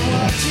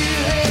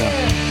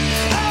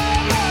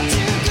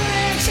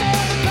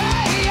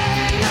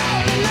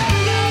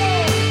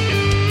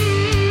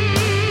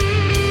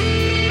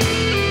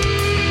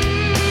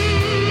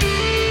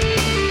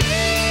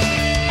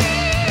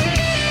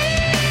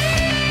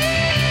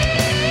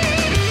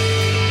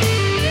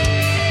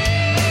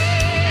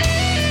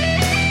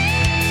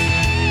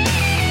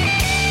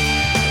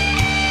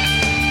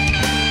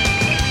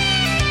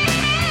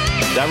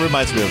 That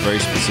reminds me of a very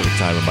specific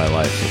time in my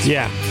life.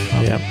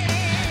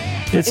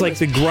 It's like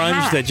the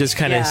grunge that just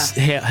kind of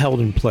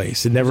held in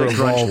place. It never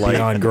evolved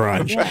beyond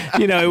grunge.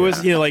 It was,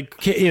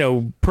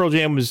 Pearl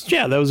Jam was,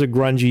 that was a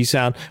grungy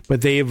sound,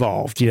 but they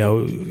evolved.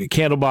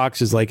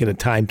 Candlebox is like in a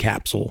time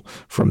capsule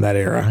from that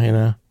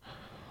era,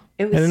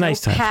 It was a nice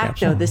time packed,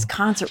 capsule. though. This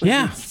concert was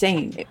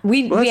insane.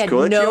 We had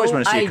cool. no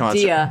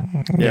idea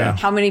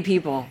how many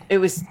people. It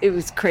was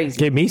crazy.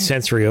 Gave me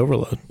sensory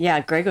overload. Yeah,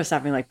 Greg was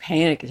having like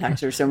panic attacks.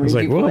 There were so many I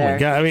was people there. My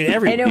God. I mean,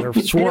 everywhere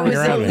swarming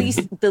around. It was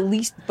the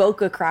least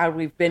Boca crowd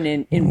we've been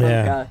in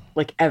Boca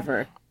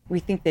ever.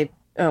 We think they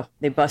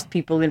bust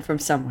people in from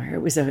somewhere.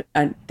 It was the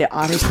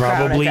oddest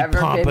crowd I've ever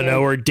Pompano been in.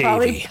 or Davie.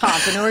 Probably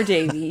Pompano or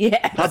Davie.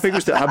 Yeah. How big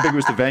was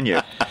the venue?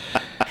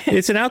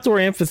 It's an outdoor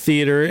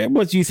amphitheater.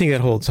 What do you think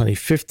that holds, honey?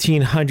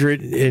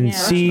 1,500 in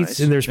seats,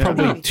 nice. And there's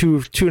probably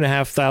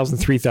 2,500,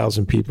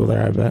 3,000 people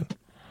there. I bet.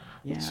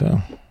 Yeah.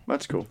 So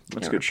that's cool.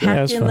 That's good shit.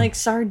 Packed in like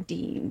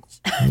sardines.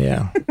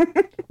 Yeah.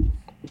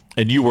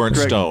 And you weren't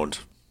stoned.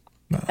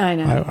 I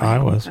know. I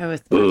was. I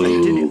was.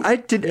 Did I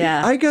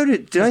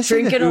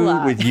sing The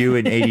Who with you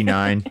in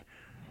 '89?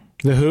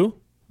 The Who?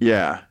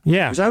 Yeah.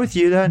 Yeah. Was I with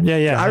you then?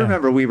 Yeah. I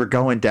remember we were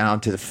going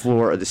down to the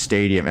floor of the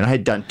stadium, and I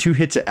had done 2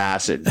 hits of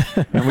acid,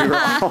 and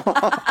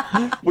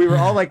we were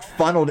all like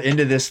funneled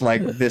into this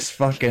funneled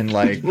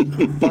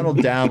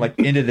down like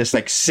into this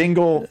like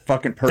single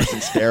fucking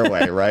person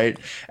stairway, right?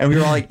 And we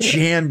were all like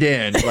jammed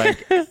in,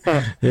 like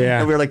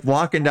and we were like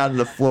walking down to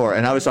the floor,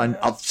 and I was on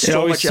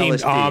so much seemed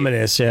LSD.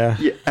 Ominous, yeah.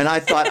 And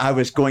I thought I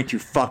was going to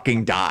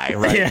fucking die,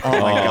 right? Yeah. Oh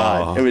my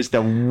God. It was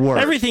the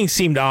worst. Everything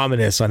seemed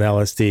ominous on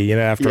LSD,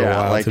 after a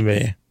while to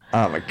me.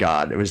 Oh my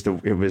God. It was,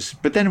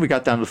 but then we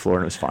got down to the floor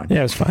and it was fine. Yeah,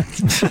 it was fine.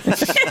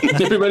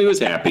 Everybody was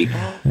happy.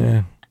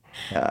 Yeah.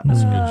 It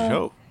was a good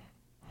show.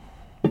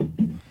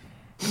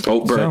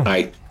 Oh, Bert,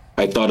 I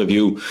thought of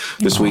you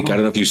this week. I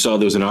don't know if you saw,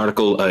 there was an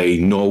article, a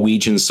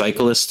Norwegian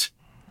cyclist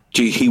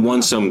he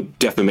won some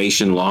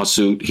defamation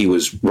lawsuit. He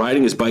was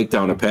riding his bike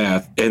down a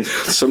path, and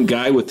some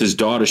guy with his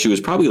daughter, she was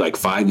probably like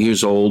 5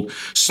 years old,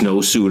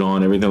 snowsuit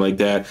on, everything like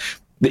that.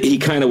 He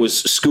kind of was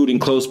scooting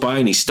close by,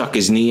 and he stuck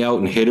his knee out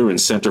and hit her and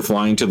sent her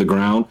flying to the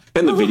ground.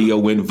 And the video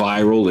went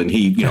viral, and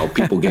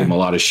people gave him a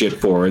lot of shit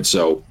for it.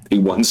 So he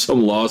won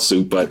some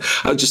lawsuit. But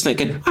I was just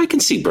thinking, I can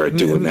see Bert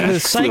doing that.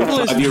 The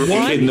cyclist won?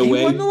 He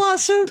won the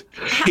lawsuit?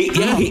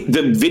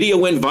 The video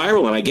went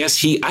viral, and I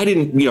guess I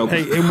didn't.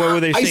 And what were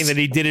they saying, that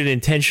he did it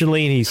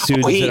intentionally and he sued?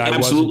 And He said,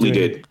 absolutely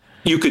did.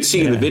 You could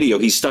see in the video,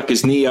 he stuck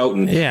his knee out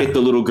and hit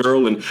the little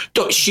girl, and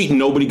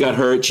nobody got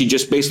hurt. She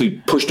just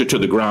basically pushed her to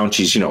the ground.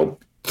 She's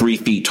 3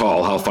 feet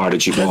tall. How far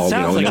did she fall?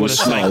 Sounds like it what was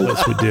a snow.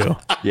 cyclist would do.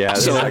 Yeah,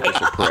 the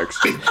cyclists are pricks.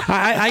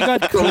 I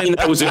got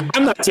clipped.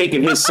 I'm not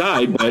taking his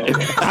side, but he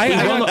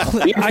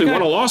actually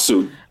won a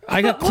lawsuit.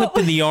 I got clipped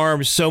in the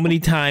arm so many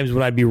times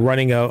when I'd be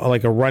running a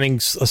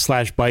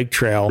running/bike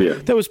trail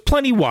that was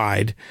plenty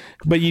wide,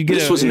 but you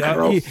get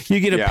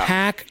a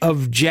pack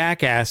of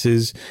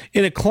jackasses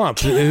in a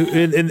clump.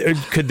 and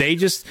could they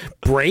just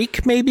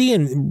brake maybe?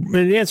 And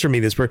answer me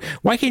this, Bert.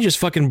 Why can't you just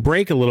fucking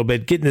brake a little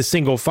bit, get in a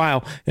single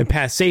file, and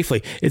pass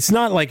safely? It's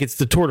not like it's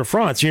the Tour de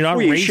France. You're not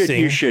racing.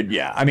 You should.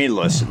 Yeah. I mean,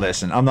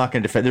 listen. I'm not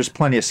going to defend. There's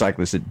plenty of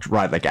cyclists that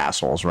ride like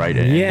assholes, right?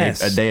 And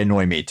yes, they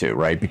annoy me too,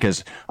 right?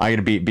 Because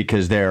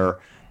they're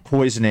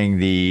poisoning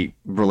the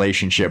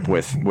relationship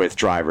with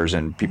drivers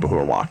and people who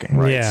are walking,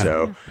 right? Yeah.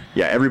 So,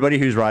 everybody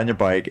who's riding their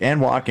bike and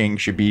walking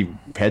should be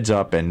heads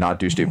up and not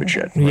do stupid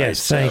shit. Right?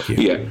 Yes, thank you.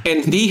 Yeah,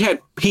 and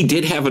he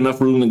did have enough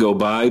room to go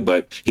by,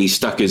 but he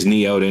stuck his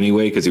knee out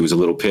anyway because he was a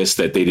little pissed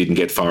that they didn't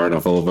get far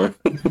enough over.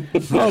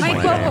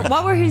 Mike,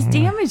 what were his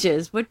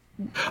damages? What?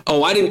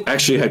 Oh, I didn't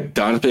actually.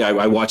 Honestly,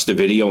 I watched the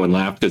video and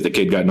laughed because the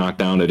kid got knocked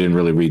down. I didn't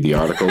really read the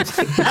article.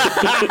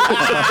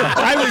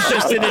 I was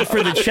just in it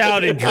for the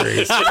child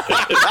injuries.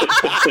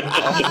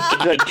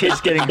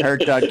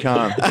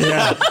 Kidsgettinghurt.com.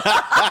 Yeah.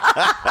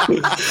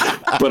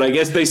 But I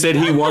guess they said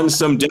he won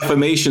some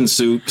defamation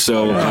suit,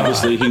 so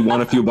obviously he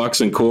won a few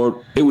bucks in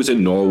court. It was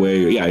in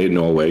Norway. Yeah, in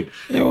Norway.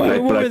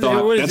 But I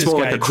thought that's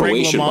more like a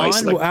Croatian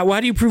license. How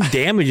do you prove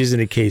damages in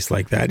a case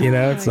like that?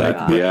 It's like,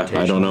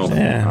 I don't know.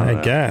 Yeah, I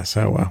guess.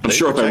 Oh well. I'm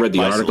sure if I read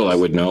the article, I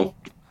would know.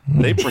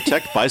 They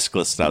protect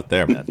bicyclists out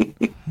there, man.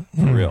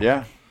 For real.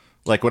 Yeah.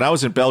 Like when I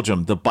was in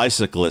Belgium, the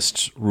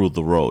bicyclists ruled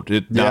the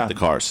road, not the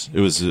cars. It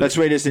was that's the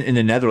way it is in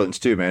the Netherlands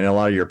too, man. In a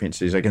lot of European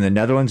cities, like in the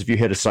Netherlands, if you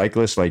hit a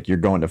cyclist, like you're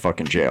going to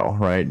fucking jail,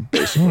 right?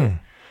 Basically,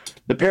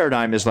 the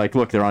paradigm is like,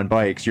 look, they're on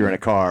bikes, you're in a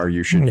car,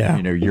 you should,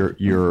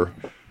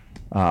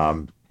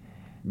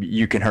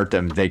 you can hurt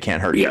them, they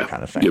can't hurt you,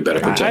 kind of thing. You're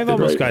better protected. I've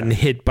almost gotten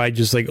hit by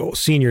just like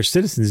senior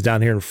citizens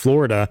down here in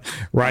Florida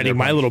riding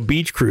my little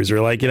beach cruiser.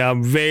 Like,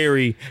 I'm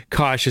very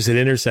cautious at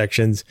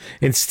intersections,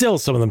 and still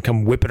some of them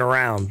come whipping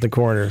around the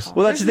corners.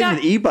 Well, that's the thing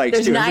with e-bikes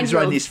too. There's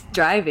 9-year-olds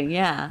driving,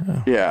 Yeah,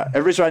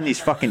 everybody's riding these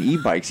fucking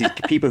e-bikes. These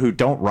people who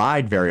don't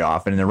ride very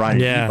often, and they're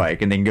riding an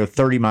e-bike, and they can go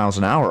 30 miles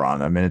an hour on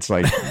them, and it's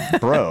like,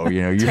 bro,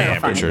 you're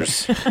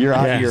temperatures. You're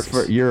out of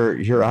your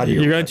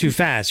you're going too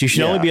fast. You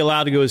should only be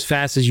allowed to go as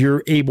fast as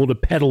you're able to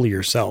pedal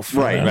yourself.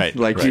 Right.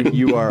 Like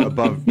you are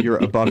above your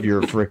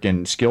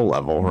freaking skill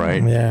level,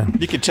 right? Yeah.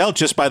 You can tell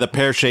just by the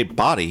pear-shaped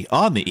body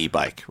on the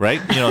e-bike,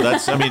 right?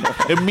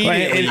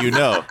 Immediately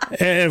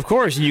And of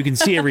course, you can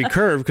see every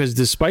curve because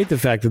despite the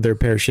fact that they're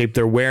pear-shaped,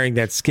 they're wearing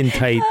that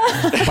skin-tight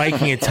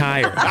biking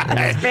attire.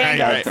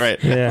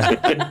 Right. Yeah.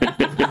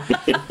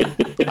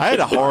 I had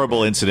a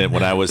horrible incident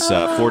when I was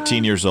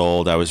 14 years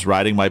old. I was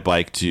riding my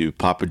bike to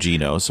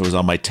Papagino's. So I was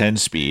on my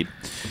 10-speed.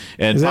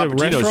 And is that a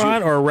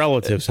restaurant or a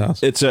relative's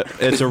house? It's a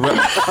It's your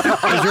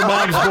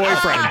mom's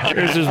boyfriend.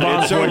 It's his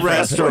mom's boyfriend.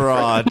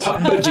 Restaurant.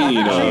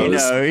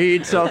 Papagino's. He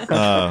eats all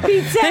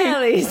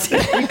Pizzelli's. He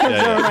comes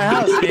over to my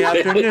house in the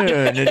afternoon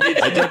and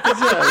eats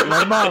pizza.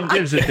 My mom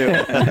gives it to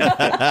him.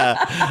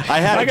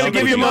 I gotta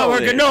give your mom her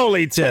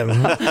cannoli, Tim.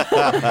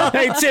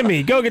 Hey,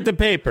 Timmy, go get the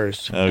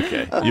papers.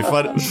 Okay, you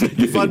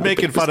fun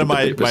making fun of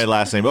my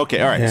last name.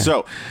 Okay, all right.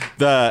 Yeah.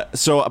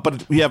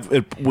 But we have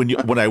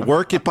when I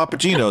work at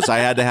Papagino's, I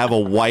had to have a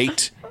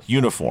white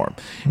uniform,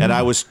 and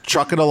I was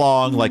trucking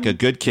along like a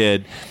good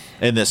kid,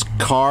 and this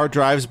car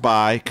drives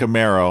by,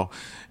 Camaro,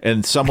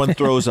 and someone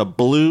throws a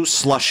blue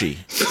slushy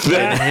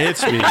and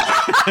hits me.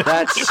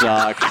 That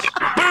sucks.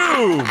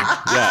 Boom!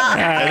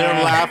 Yeah, and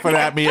they're laughing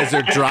at me as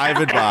they're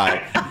driving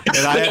by,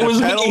 and I had to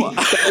pedal.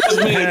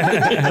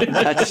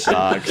 That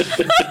sucks.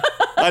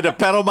 I had to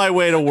pedal my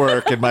way to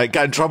work, and I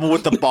got in trouble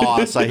with the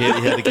boss. He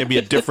had to give me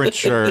a different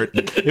shirt.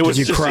 It was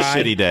just a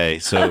shitty day.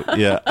 So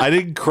yeah, I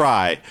didn't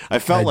cry. I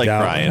felt like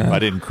crying, but I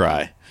didn't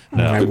cry.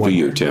 No, good for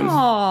you, Tim.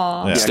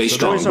 Yeah, Stay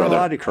strong, boys brother. aren't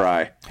allowed to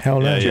cry. Hell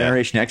no.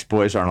 Generation X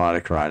boys aren't allowed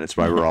to cry. That's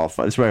why we're all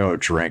fun. That's why we don't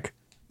drink.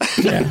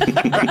 Yeah.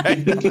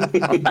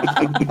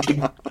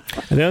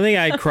 The only thing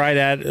I cried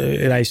at,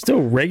 and I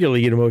still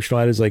regularly get emotional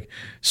at, is like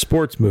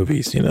sports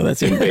movies.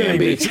 That's it.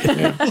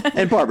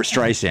 And Barbara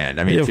Streisand.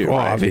 I mean, too,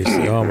 right?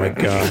 Obviously. Oh my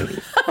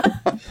god.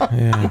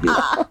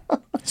 Yeah.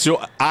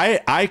 So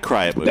I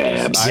cry at movies.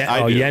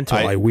 Yentl,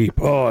 I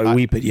weep. I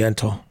weep at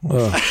Yentl.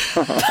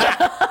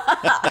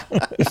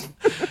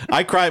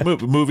 I cry at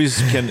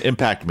movies can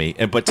impact me,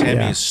 but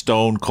Tammy is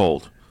stone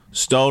cold.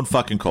 Stone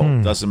fucking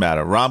cold. Doesn't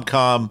matter.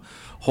 Rom-com,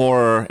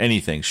 horror,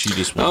 anything. She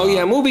just won't. Oh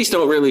yeah, movies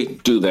don't really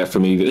do that for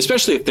me,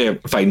 especially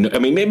if I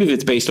mean, maybe if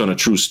it's based on a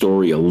true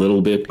story a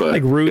little bit, but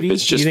Like Rudy? if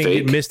it's just you didn't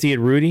fake. get misty at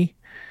Rudy?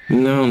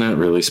 No, not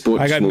really.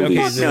 Sports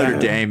movies. Notre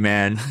Dame,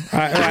 man.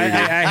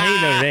 I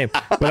hate Notre Dame,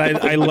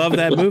 but I love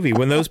that movie.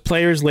 When those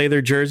players lay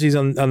their jerseys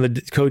on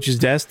the coach's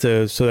desk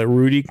so that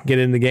Rudy can get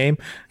in the game,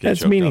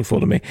 that's meaningful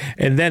to me.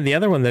 And then the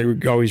other one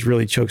that always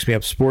really chokes me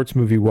up, sports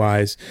movie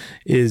wise,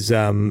 is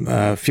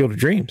Field of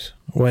Dreams.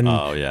 When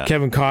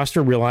Kevin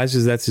Costner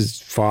realizes that's his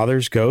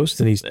father's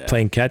ghost and he's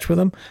playing catch with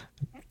him.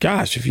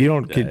 Gosh, if you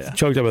don't get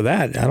choked up with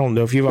that, I don't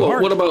know if you have a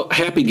heart. What about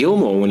Happy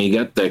Gilmore when he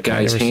got that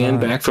guy's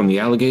hand back from the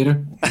alligator?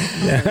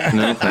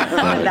 No?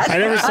 I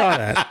never saw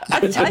that.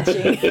 That's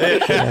touching.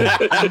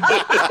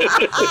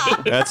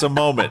 That's a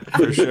moment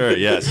for sure.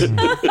 Yes.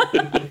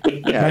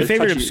 My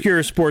favorite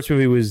obscure sports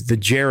movie was The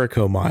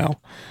Jericho Mile.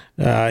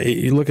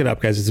 You look it up,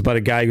 guys. It's about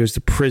a guy who goes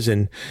to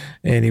prison,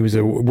 and he was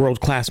a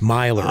world-class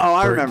miler. Oh,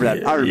 I remember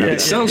that.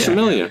 It sounds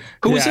familiar.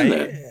 Who was in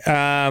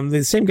that?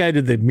 The same guy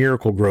did the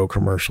Miracle Grow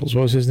commercials.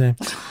 What was his name?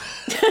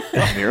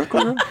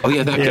 Miracle Grow? Oh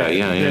yeah, that guy.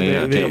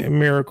 Yeah. The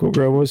Miracle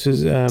Grow. What was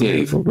his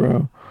Miracle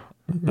Grow?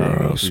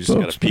 You just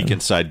got to peek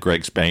inside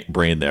Greg's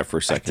brain there for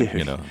a second. Dude.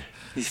 You know,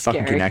 These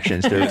fucking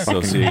connections, dude.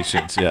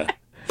 associations. Yeah.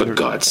 For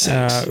God's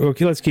sakes.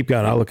 Okay, let's keep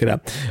going. I'll look it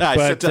up.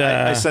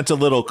 I sent a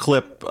little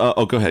clip.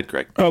 Go ahead,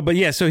 Greg. Oh, but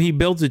yeah, so he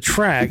builds a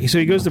track. So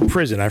he goes to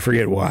prison. I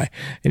forget why.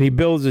 And he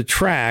builds a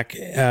track.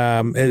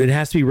 It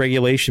has to be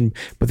regulation,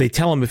 but they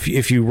tell him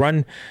if you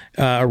run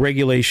a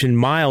regulation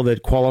mile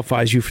that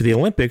qualifies you for the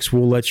Olympics,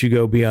 we'll let you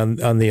go be on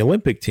the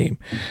Olympic team.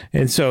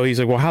 And so he's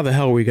like, well, how the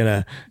hell are we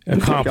going to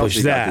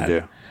accomplish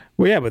that?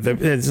 Well, yeah, but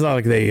it's not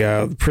like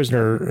the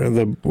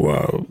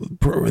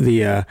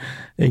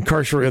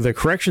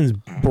corrections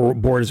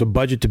board has a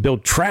budget to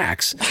build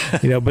tracks,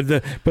 but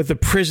the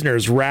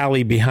prisoners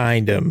rally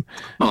behind him,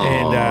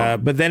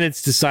 and but then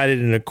it's decided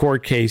in a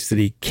court case that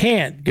he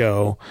can't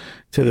go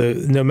to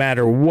no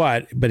matter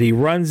what, but he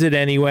runs it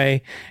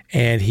anyway,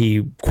 and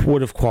he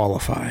would have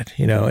qualified,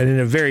 and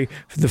in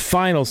the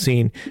final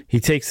scene, he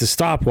takes the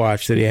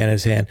stopwatch that he had in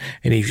his hand,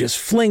 and he just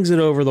flings it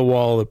over the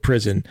wall of the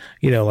prison,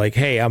 like,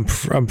 hey, I'm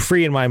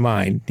free in my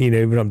mind,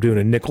 even though I'm doing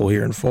a nickel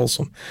here in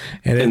Folsom.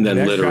 And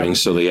then littering,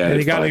 so they added 5 more years. And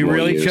he got me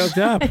really choked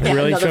up.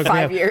 Really another choked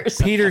 5 me up. years.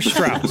 Peter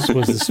Strauss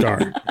was the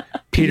star.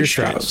 Peter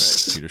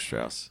Strauss. Peter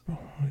Strauss.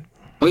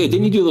 Oh yeah,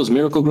 didn't you do those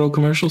Miracle Grow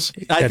commercials?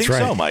 I That's think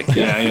so, right. Mike.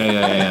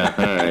 Yeah.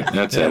 All right,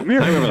 that's it. I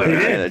remember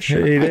that. He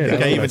did. I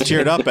think I even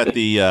teared up at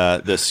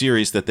the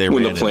series that they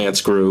When ran. the plants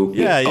grew.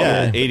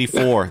 Yeah,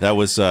 84. That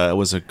was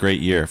a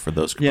great year for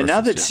those commercials. Yeah, now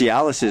that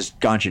Cialis has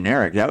gone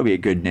generic, that would be a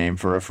good name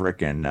for a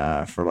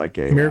frickin' for like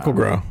a Miracle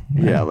Grow.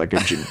 Yeah, like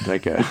a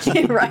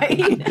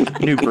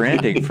Right? new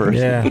branding for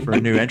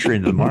a new entry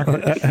into the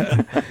market.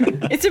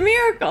 It's a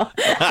miracle.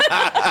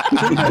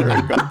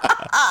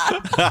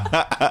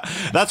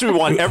 That's what we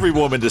want every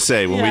woman to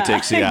say when we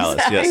take Cialis.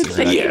 Exactly. Yes,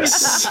 exactly.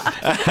 Yes.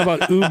 How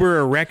about Uber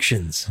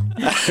erections?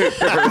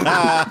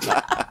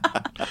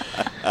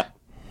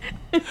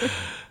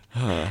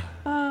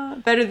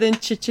 Better than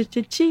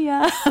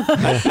chia.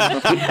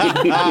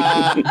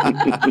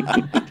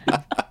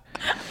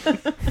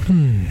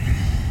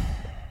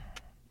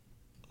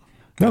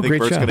 I think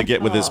Bert's going to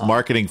get with his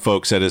marketing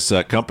folks at his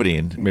company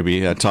and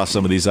maybe toss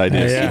some of these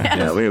ideas.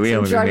 Yeah, we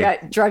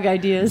Drug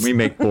ideas. we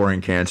make boring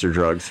cancer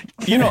drugs.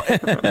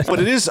 But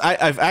it is.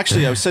 I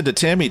said to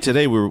Tammy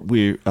today.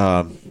 We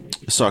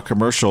saw a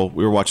commercial.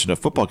 We were watching a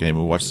football game.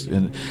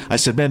 And I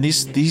said, "Man,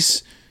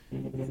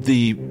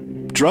 the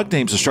drug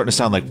names are starting to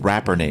sound like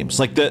rapper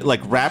names.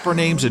 Like rapper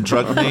names and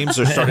drug names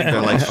are starting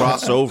to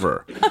cross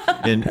over,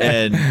 and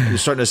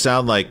it's starting to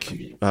sound like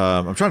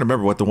I'm trying to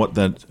remember what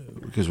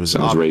because it was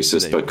Sounds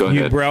racist, but go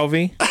ahead.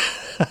 Ubrelvy?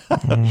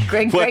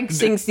 Greg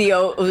sings the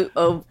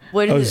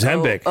what is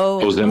Ozempic. it?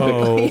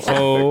 Ozempic.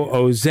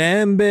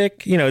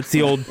 Ozempic.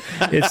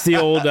 It's the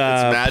old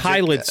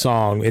pilot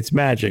song. It's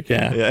magic.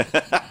 Yeah.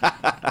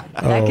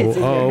 That gets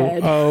in your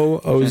head.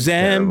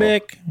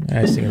 Ozempic.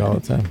 I sing it all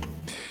the time.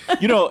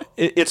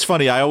 It's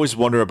funny. I always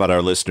wonder about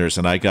our listeners,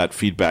 and I got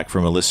feedback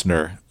from a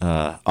listener,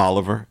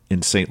 Oliver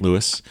in St.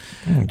 Louis.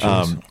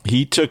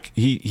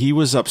 He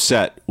was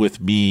upset with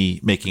me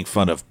making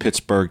fun of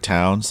Pittsburgh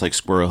towns like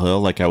Squirrel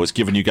Hill. Like I was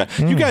giving you guys,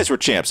 you guys were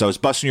champs. I was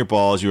busting your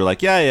balls. You were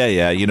like,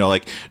 yeah.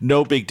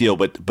 No big deal.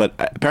 But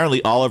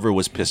apparently Oliver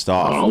was pissed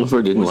off.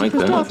 Oliver didn't like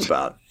that.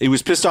 About He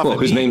was pissed off. Well,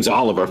 at his me. name's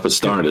Oliver for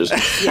starters.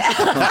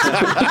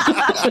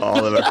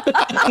 Oliver.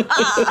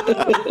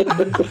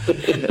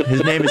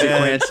 His name is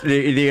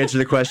the answer to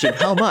the question,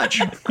 how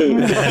much?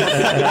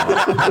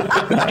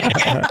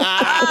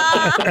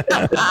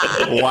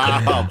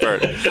 Wow,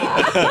 Bert.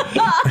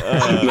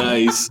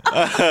 Nice.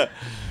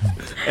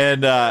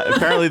 And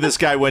apparently this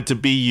guy went to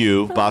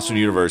BU, Boston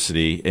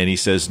University, and he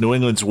says New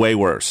England's way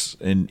worse.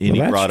 And he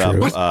brought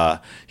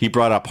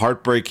up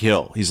Heartbreak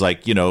Hill. He's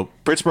like,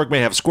 Pittsburgh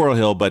may have Squirrel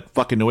Hill, but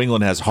fucking New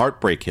England has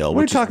Heartbreak Hill,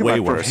 which is way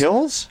worse. For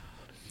hills?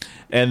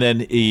 And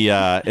then he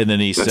That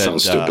said,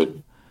 sounds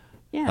stupid.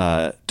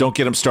 Yeah. don't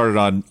get him started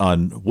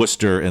on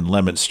Worcester and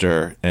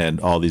Leominster and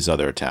all these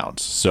other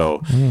towns.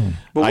 So,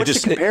 Well,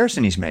 what's the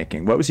comparison he's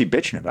making? What was he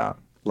bitching about?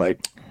 Like,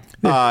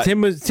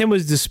 Tim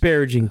was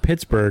disparaging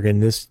Pittsburgh,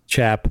 and this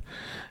chap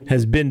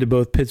has been to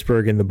both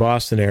Pittsburgh and the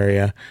Boston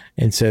area,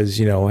 and says,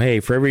 hey,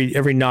 for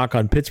every knock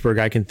on Pittsburgh,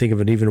 I can think of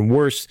an even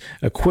worse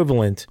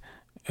equivalent.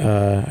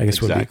 I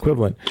guess would be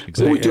equivalent.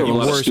 Exactly. We do have a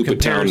lot of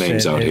stupid town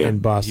names out here in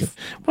Boston.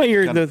 Well,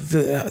 you're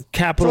the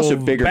capital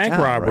of bank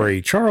robbery,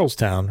 right?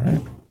 Charlestown,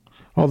 right?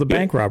 All the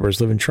bank robbers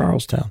live in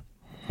Charlestown.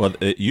 Well,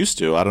 it used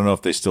to. I don't know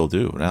if they still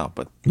do now,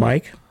 but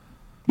Mike?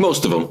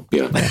 Most of them,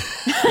 yeah.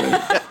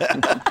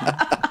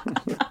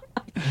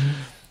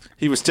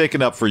 He was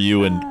taken up for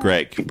you and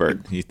Greg,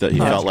 Bert. He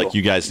felt like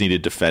you guys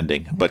needed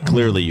defending, but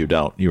clearly you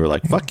don't. You were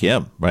like, fuck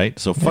him, right?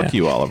 So fuck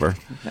you, Oliver.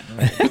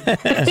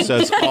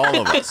 Says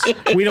all of us.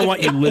 We don't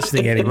want you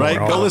listening anymore. Right?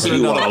 Go listen to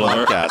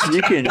another podcast.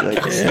 you can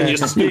Your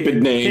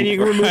stupid name. Can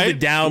you remove the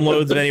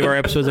downloads of any of our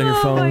episodes on your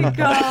phone? Oh my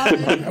God.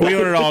 We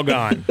want it all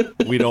gone.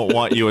 We don't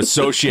want you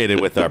associated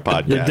with our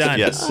podcast. You're done.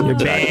 Yes. You're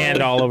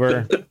banned,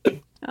 Oliver.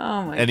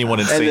 Oh my Anyone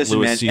in And St. listen,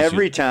 Louis man, sees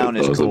every you. town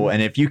is cool,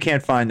 and if you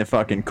can't find the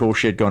fucking cool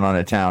shit going on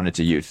in a town, it's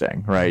a you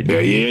thing, right? Yeah,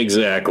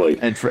 exactly.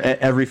 And for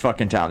every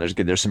fucking town,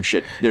 there's some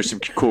shit, there's some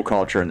cool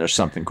culture, and there's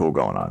something cool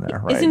going on there,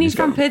 right? Isn't he He's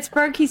from got-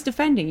 Pittsburgh? He's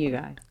defending you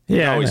guys.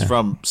 Yeah, No, he's I know.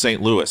 from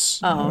St. Louis.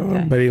 Oh,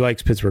 okay. But he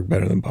likes Pittsburgh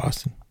better than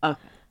Boston. Okay.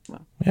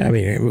 Well, Yeah,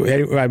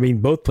 I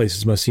mean, both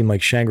places must seem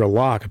like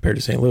Shangri-La compared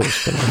to St.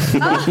 Louis.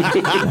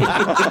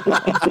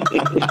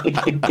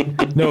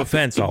 But no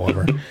offense,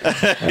 Oliver.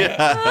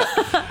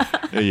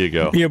 There you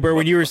go. Bert,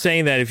 when you were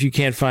saying that if you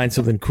can't find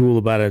something cool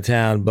about a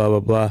town, blah,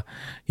 blah, blah,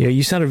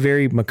 you sounded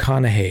very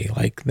McConaughey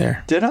like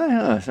there. Did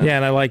I? Yeah,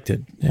 and I liked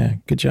it. Yeah,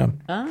 good job.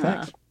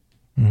 Thanks.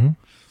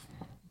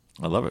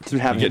 I love it. To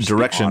You have get him just be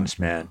direction. honest,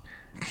 man.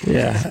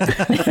 Yeah.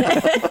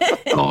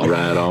 All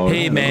right.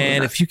 Hey,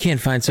 man, if you can't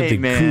find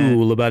something man.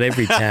 cool about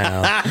every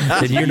town,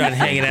 then you're not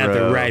hanging out at the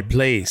Bro. right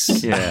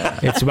place. Yeah.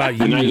 It's about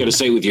you. And now you got to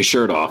say it with your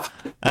shirt off.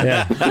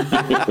 Yeah.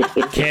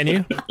 Can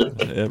you?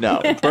 No.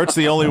 Bert's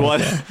the only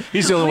one.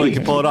 He's the only one who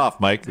can pull it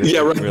off, Mike. Yeah,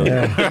 right.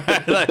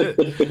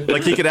 Really.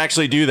 Like he could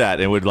actually do that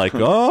and would like,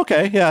 oh,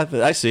 okay, yeah,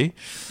 I see.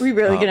 we're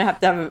really going to have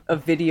to have a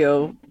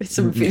video,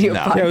 some video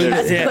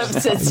podcast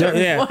clips at a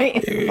certain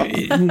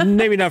point.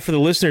 Maybe not for the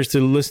listeners to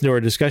listen to our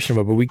discussion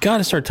about, but we got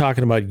to start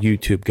talking about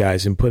YouTube,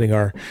 guys, and putting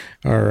our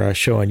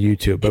show on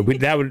YouTube. But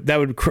that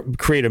would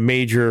create a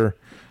major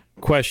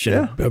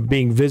question of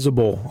being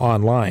visible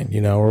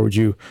online, or would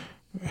you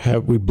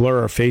have we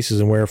blur our faces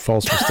and wear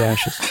false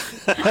mustaches?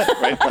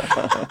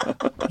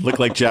 Look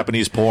like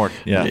Japanese porn.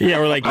 Yeah. Yeah,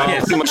 we're like I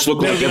pretty much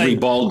look like every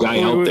bald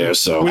guy out there.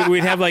 So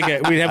we'd have like a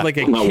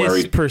I'm not Kiss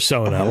worried.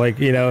 persona,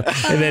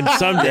 and then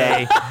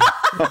someday,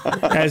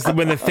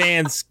 when the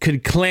fans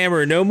could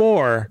clamor no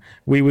more,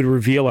 we would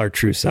reveal our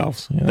true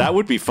selves. That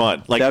would be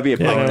fun. Like That'd be a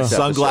bonus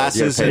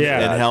sunglasses episode.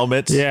 and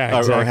helmets. Yeah, or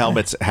exactly.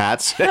 helmets,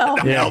 hats, Yeah.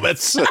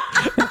 helmets.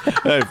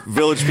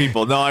 Village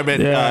people. No, I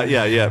meant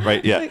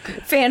right, yeah.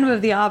 Phantom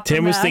of the Opera.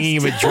 Tim was thinking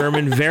of a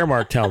German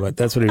Wehrmacht helmet.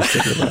 That's what he was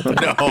thinking about.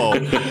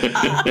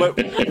 No,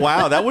 but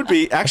wow, that would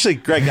be actually,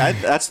 Greg.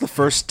 that's the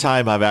first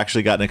time I've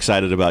actually gotten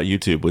excited about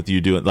YouTube with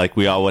you doing like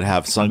we all would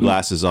have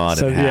sunglasses on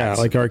So and hats.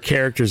 yeah, like our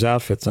characters'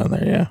 outfits on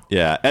there. Yeah.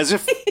 Yeah, as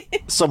if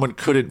someone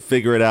couldn't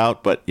figure it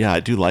out. But yeah, I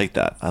do like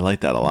that. I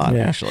like that a lot,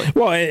 Yeah. actually.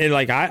 Well, and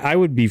like I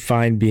would be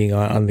fine being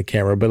on the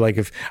camera, but like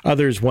if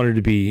others wanted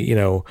to be,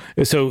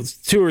 so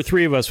 2 or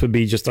 3 of us would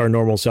be just our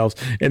normal selves,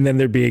 and then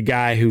there'd be a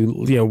guy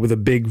who, with a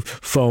big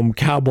foam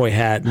cowboy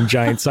hat and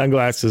giant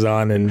sunglasses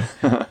on, and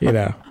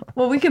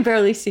Well, we can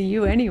barely see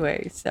you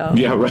anyway, so.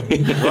 yeah, right.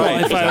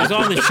 Well, if I was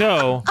on the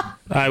show,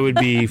 I would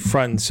be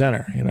front and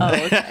center. Oh,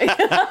 okay. Look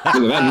at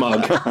that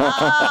mug.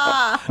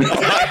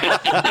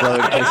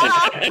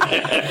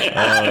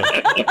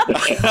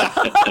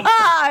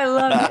 I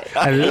love it.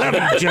 I love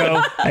you,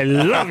 Joe. I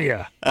love you.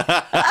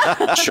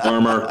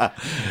 Charmer.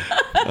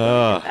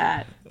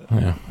 That.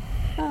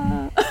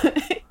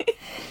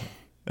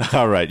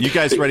 All right, you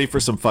guys ready for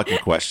some fucking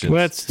questions?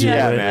 Let's do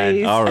Yeah, it. man.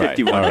 please. All right.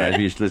 51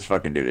 minutes. Let's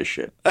fucking do this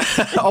shit.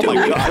 Oh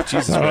my God,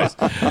 Jesus Christ.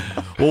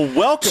 Well,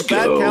 welcome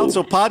Bad go.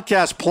 Council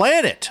Podcast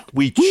Planet.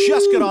 We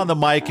just got on the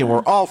mic and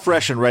we're all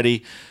fresh and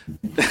ready.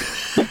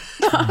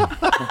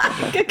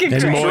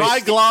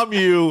 Try glom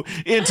you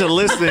into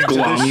listening to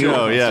Glom this you.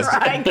 show. Yes.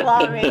 Try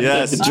glomming.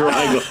 Yes.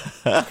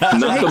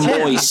 Not the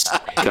moist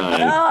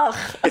kind.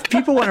 If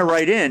people want to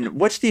write in,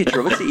 what's the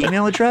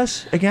email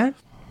address again?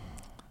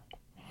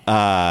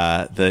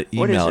 The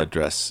What is email it?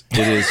 address.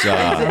 It is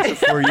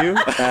For you?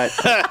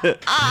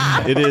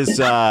 it is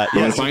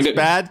yes, find it's it?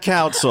 Bad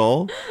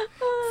Counsel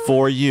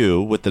for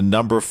you with the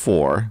number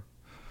 4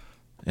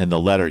 and the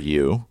letter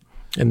U.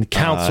 And the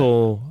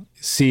council,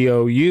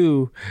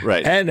 COU,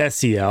 Right. and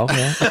SCL.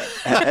 Yeah.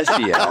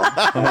 SDL.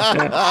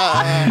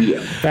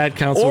 Bad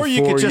council Or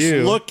you for can just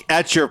you. look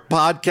at your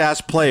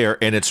podcast player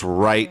and it's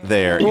right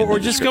there. in Or the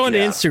just go into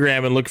description.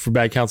 Instagram and look for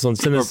Bad Counsel and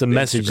send us a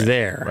message Instagram,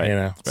 there. right.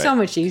 Right. So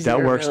much easier.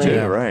 That works really.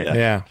 too, right?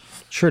 Yeah.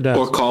 Sure does.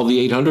 Or call the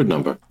 800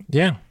 number.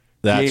 Yeah.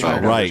 That's Yeah,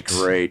 right. that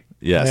was great.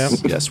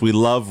 Yes, yes. We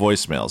love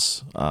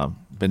voicemails.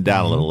 Been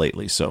down a little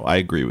lately, so I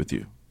agree with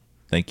you.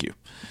 Thank you.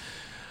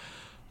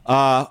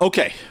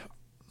 Okay.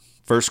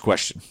 First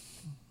question.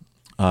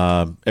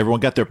 Everyone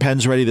got their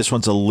pens ready? This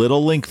one's a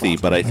little lengthy,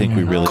 but I think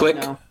we really... Quick.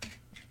 No.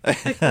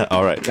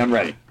 All right. I'm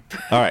ready.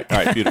 All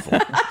right, beautiful.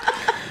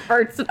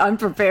 Bert's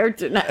unprepared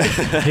tonight.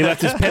 He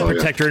left his pen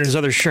protector in his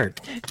other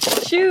shirt.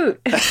 Shoot.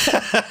 Nice.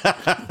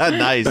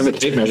 I have a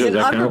tape measure. An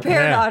Does that count?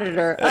 unprepared Yeah.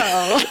 auditor.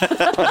 Oh.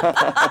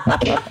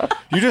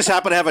 You just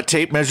happen to have a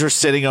tape measure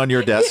sitting on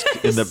your desk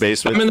in the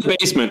basement? I'm in the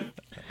basement.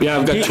 Yeah,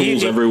 I've got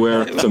tools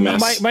everywhere. It's a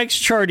mess. Mike's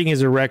charting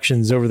his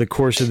erections over the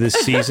course of this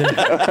season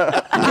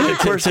to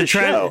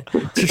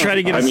try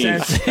to get a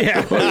sense.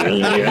 Yeah.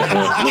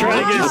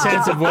 Trying to get a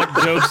sense of what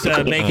jokes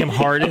make him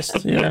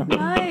hardest. You know.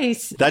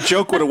 Nice. That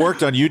joke would have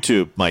worked on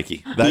YouTube,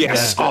 Mikey.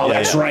 Yes.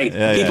 That's right.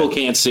 People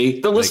can't see.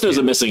 The listeners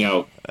are missing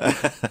out.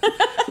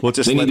 We'll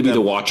just They let need to be them-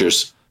 the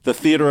watchers. the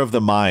theater of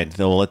the mind.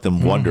 They'll let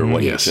them wonder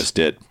what Yes. you just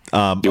did.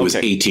 It was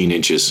 18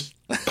 inches.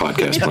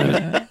 Podcast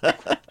planet.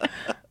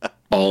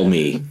 All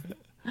me.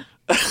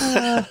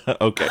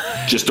 Okay.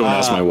 Just don't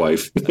ask my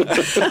wife.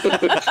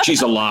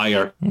 She's a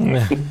liar.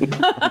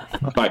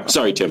 All right.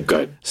 Sorry, Tim. Go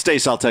ahead.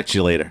 Stace, I'll text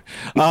you later.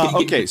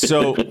 Okay,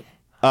 so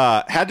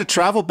had to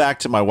travel back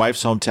to my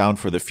wife's hometown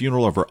for the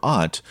funeral of her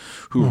aunt,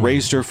 who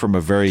raised her from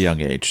a very young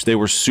age. They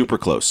were super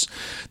close.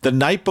 The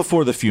night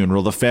before the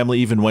funeral, the family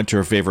even went to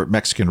her favorite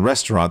Mexican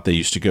restaurant they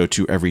used to go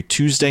to every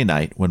Tuesday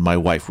night when my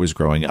wife was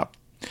growing up.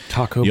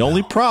 Taco The Bell.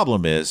 only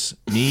problem is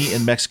me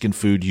and Mexican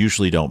food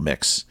usually don't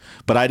mix.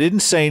 But I didn't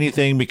say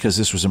anything because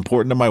this was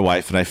important to my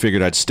wife, and I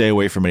figured I'd stay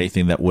away from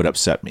anything that would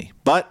upset me.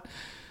 But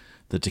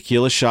the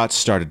tequila shots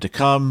started to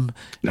come,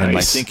 and my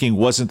Nice. thinking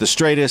wasn't the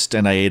straightest,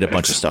 and I ate a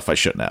bunch of stuff I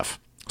shouldn't have.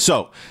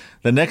 So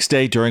the next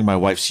day during my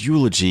wife's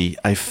eulogy,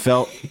 I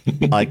felt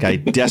like I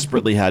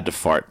desperately had to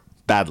fart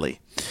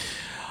badly.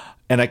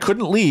 And I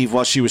couldn't leave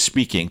while she was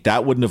speaking.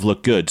 That wouldn't have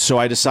looked good. So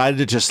I decided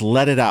to just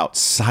let it out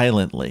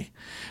silently.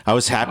 I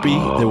was happy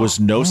there was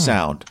no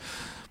sound.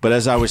 But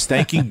as I was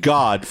thanking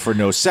God for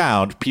no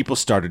sound, people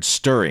started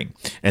stirring.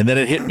 And then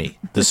it hit me.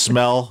 The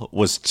smell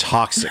was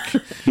toxic.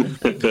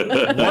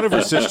 One of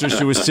her sisters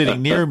who was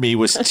sitting near me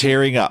was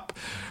tearing up.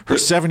 Her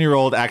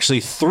 7-year-old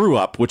actually threw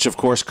up, which of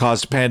course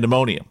caused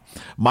pandemonium.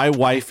 My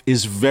wife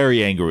is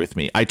very angry with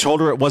me. I told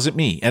her it wasn't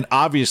me, and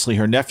obviously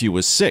her nephew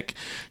was sick.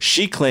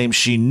 She claims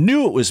she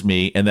knew it was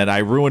me and that I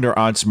ruined her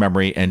aunt's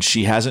memory, and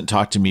she hasn't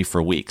talked to me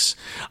for weeks.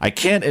 I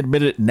can't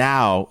admit it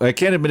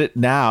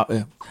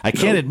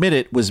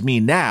was me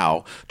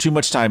now. Too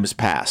much time has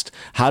passed.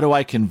 How do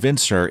I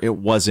convince her it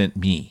wasn't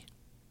me?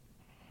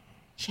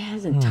 She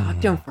hasn't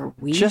talked to him for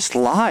weeks. Just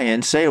lie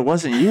and say it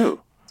wasn't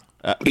you.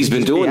 He's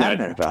been Be doing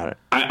adamant that. about it.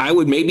 I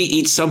would maybe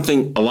eat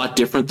something a lot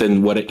different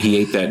than what he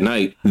ate that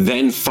night,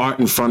 then fart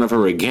in front of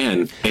her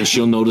again, and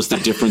she'll notice the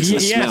difference in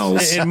Yes,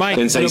 smells and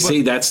Mike, say,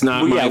 see, that's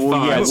not my fart.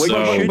 what you So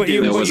should But do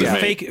you that is-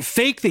 wasn't me.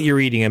 fake that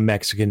you're eating a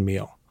Mexican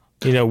meal,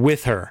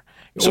 with her.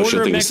 So she'll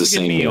Order a think it's the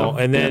Mexican same meal.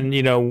 and then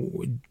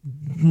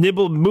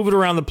move it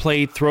around the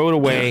plate, throw it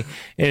away,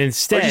 and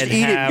instead just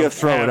eat it, go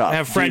throw it up.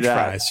 Have Do French that.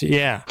 fries.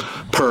 Yeah,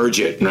 Purge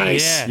it.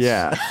 Nice. Yes.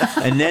 Yeah.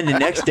 And then the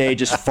next day,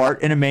 just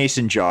fart in a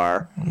mason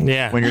jar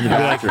yeah. when you're in the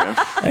Be like, bathroom.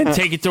 and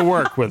take it to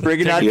work with. Bring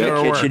it Take out to to the her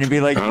kitchen work. and be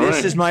like, All this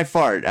right. is my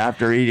fart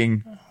after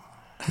eating.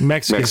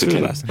 Mexican Mexican.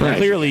 food last night. Right.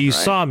 Clearly, you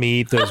saw me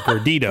eat those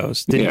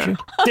gorditos, didn't Yeah. you?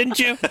 Didn't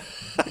you?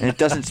 And it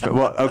doesn't smell.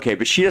 Well, okay,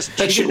 but she That should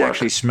didn't work.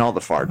 actually smell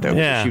the fart, though. because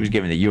Yeah. She was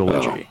giving the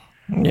eulogy.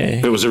 Yeah.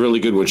 If it was a really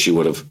good one, she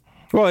would have.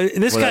 Well,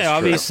 this guy that's true.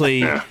 obviously,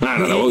 Yeah, I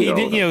don't know.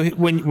 he did,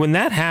 when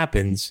that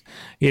happens,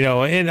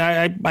 and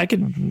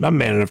I'm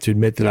man enough to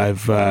admit that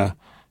I've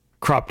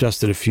crop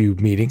dusted a few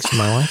meetings in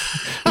my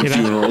life.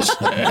 Funerals.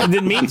 I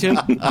didn't mean to,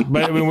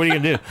 but I mean, what are you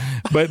gonna do?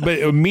 But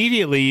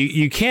immediately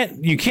you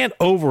can't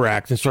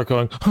overact and start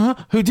going, huh?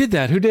 Who did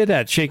that? Who did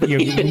that? Shaking,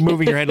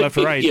 moving your head left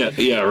or right.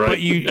 Yeah,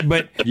 right.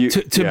 But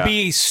to yeah.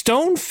 be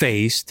stone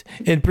faced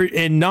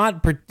and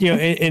not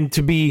and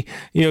to be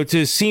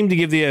to seem to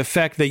give the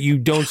effect that you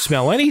don't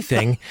smell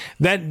anything,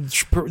 that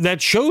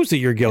shows that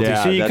you're guilty.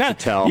 Yeah, So you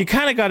that's a tell.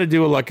 kind of got to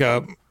do like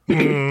a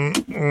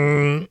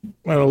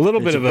little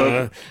bit of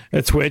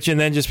a twitch, and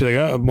then just be like,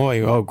 oh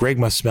boy, oh Greg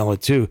must smell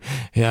it too.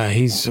 Yeah,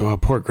 he's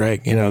poor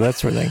Greg, that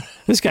sort of thing.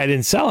 This guy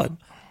didn't sell it,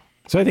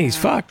 so I think he's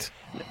fucked.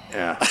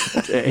 Yeah.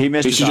 He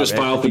missed He his should just op-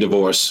 file for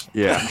divorce.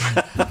 Yeah.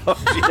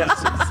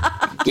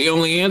 The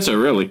only answer,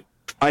 really.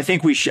 I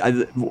think we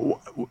should,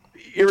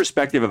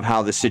 irrespective of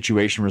how the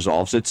situation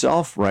resolves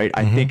itself, right?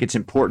 I think it's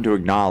important to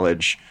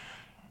acknowledge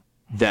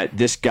that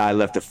this guy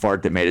left a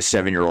fart that made a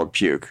 7-year-old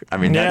puke. I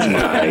mean, that's,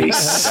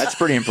 Nice. that's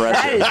pretty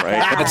impressive,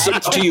 right? That's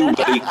up to you,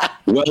 buddy.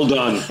 Well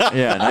done.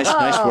 Yeah,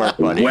 nice work,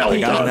 buddy. Well I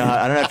don't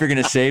done. know if you're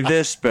going to save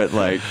this, but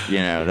that's...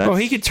 Well,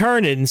 he could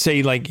turn it and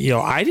say, I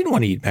didn't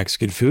want to eat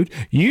Mexican food.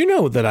 You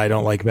know that I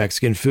don't like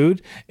Mexican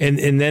food, and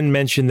then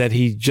mention that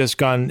he just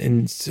gotten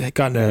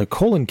a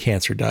colon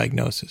cancer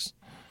diagnosis.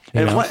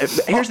 And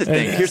here's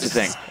the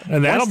thing.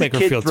 And that'll Once make the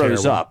her kid feel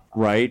throws terrible. up,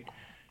 right?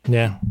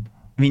 Yeah.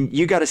 I mean,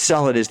 you got to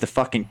sell it as the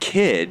fucking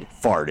kid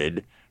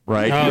farted,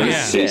 right? Oh,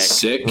 He's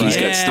sick. He's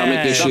got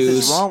stomach issues.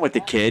 Something's wrong with the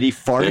kid. He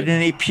farted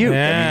and he puked.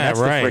 Yeah, that's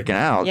right. the freaking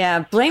out. Yeah,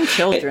 blame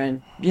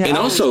children. Yeah. And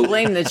also,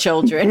 Blame the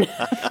children.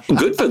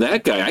 good for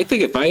that guy. I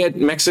think if I had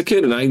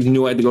Mexican and I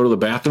knew I had to go to the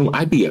bathroom,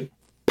 I'd be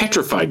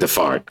petrified to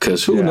fart,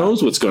 because who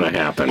knows what's going to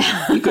happen.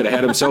 He could have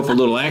had himself a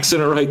little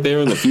accident right there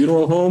in the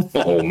funeral home.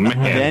 Oh, man.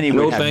 And then he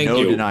would have no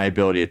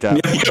deniability at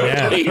that point.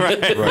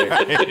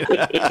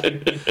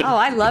 Yeah. Oh,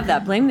 I love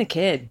that. Blame the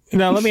kid.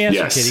 Now, let me ask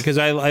Yes. you, Katie, because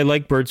I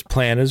like Bert's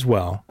plan as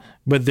well.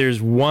 But there's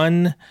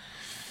one...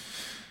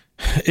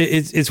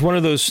 It's one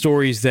of those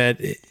stories that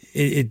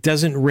it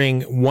doesn't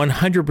ring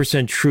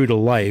 100% true to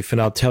life,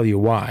 and I'll tell you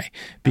why.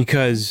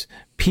 Because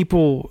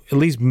people, at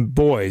least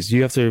boys,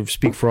 you have to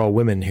speak for all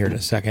women here in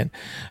a second.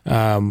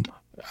 I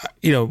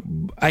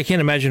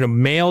can't imagine a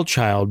male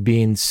child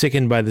being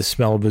sickened by the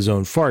smell of his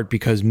own fart,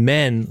 because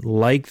men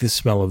like the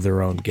smell of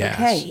their own gas.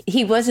 Okay,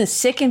 he wasn't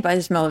sickened by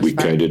the smell of his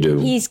fart. We kind of do.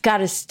 He's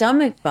got a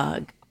stomach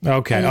bug.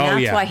 Okay. And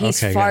that's why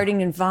he's Okay,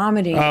 farting and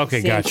vomiting. good. at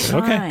Okay, the same gotcha.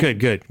 time. Okay,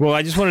 good. Well,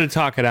 I just wanted to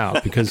talk it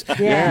out because No,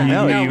 we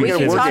gotta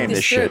can war talk game this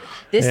this through. shit.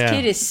 This Yeah.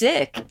 kid is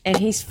sick, and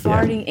he's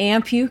farting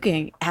and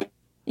puking.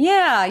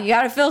 Yeah, you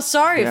got to feel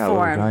sorry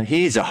for him.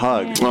 He needs a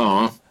hug.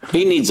 Aw,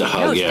 he needs a No,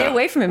 hug, stay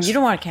away from him. You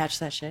don't want to catch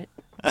that shit.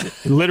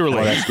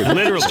 literally.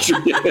 Literally.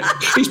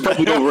 He's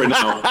probably over it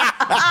now.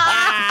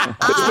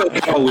 It's been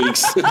a couple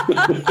weeks.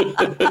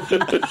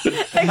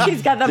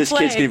 He's got the This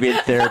kid's going to be in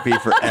therapy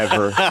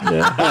forever.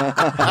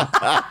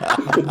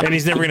 And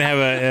he's never going to have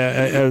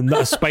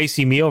a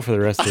spicy meal for the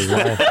rest of his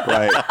life.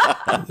 Right.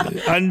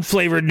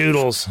 Unflavored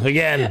noodles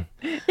again.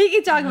 He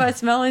can talk about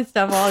smelling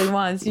stuff all he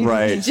wants. You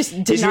Right. just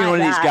He's deny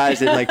one of these that. guys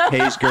that like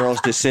pays girls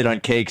to sit on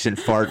cakes and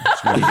fart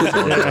when he gets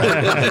older.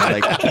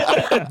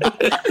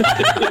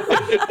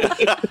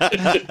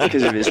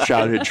 Because of his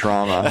childhood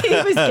trauma. He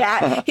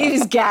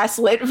was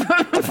gaslit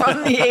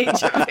from the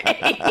age of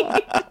 8.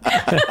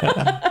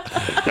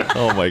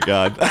 Oh my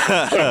God.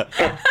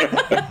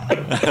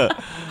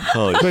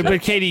 Holy shit.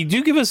 But Katie,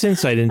 do give us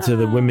insight into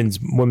the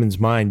women's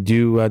mind.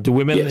 Do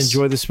women Yes.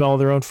 enjoy the smell of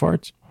their own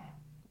farts?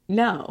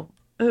 No.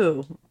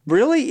 Ooh.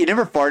 Really? You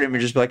never farted and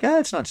just be like,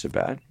 it's not so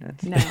bad.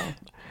 No.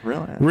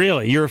 Really?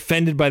 Really? You're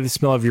offended by the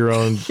smell of your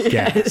own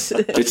gas?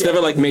 It's never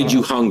like made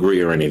you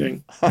hungry or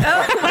anything. Oh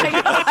my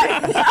God.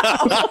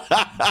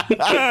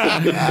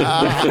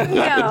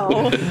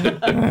 No.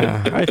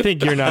 I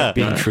think you're not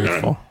being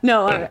truthful.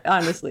 No,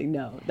 honestly,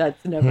 no.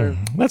 That's never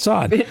That's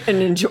odd. been an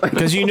enjoyment.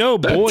 Because To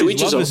boys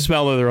each his love the own.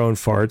 smell of their own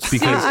farts.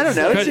 Because I don't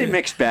know. It's a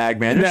mixed bag,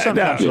 man. There's No,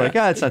 sometimes no. you're like,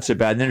 it's not so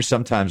bad. And there's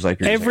sometimes like,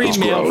 you're just every like,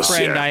 male gross,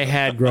 friend yeah. I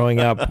had growing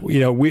up,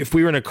 if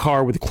we were in a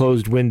car with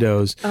closed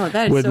windows, Oh,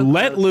 that is would so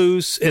let gross.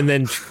 loose and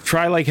then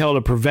try like hell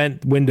to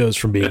prevent windows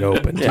from being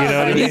opened. You know what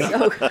I mean?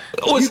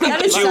 Oh, it's That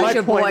not is you. such my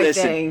a point, boy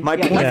listen, thing. my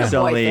Yeah, point that's is a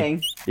boy only,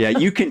 thing.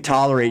 you can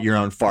tolerate your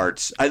own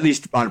farts, at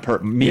least on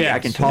me. Yes, I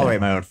can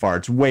tolerate my own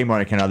farts way more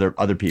than I can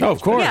other people. Oh,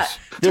 of course. Yeah,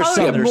 There's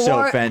some that are so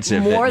more-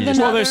 offensive. more that you than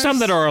just, Well, there's some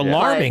that are others,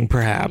 alarming, but-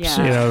 perhaps.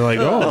 yeah. Like,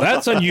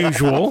 that's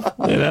unusual.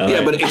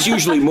 Yeah, but it's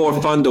usually more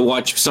fun to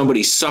watch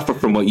somebody suffer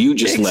from what you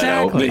just let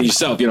out Exactly. than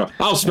yourself.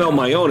 I'll smell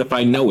my own if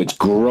I know it's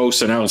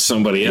grossing out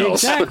somebody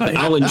else. Exactly.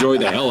 I'll enjoy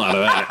the hell out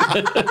of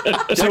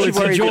that. So Don't you it's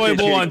worry that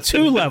enjoyable there's- on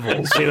two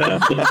levels.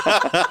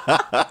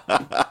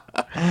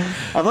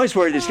 I'm always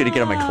worried it's going to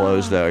get on my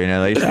clothes, though.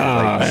 They used to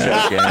like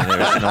soak in and it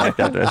was something like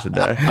that the rest of the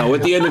day.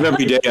 At the end of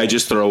every day, I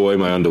just throw away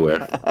my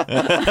underwear.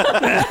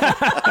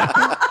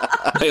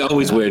 I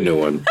always wear new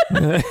one.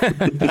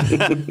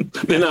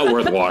 They're not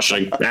worth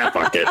washing.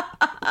 Fuck it.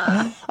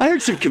 I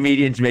heard some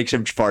comedians make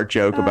some fart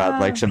joke about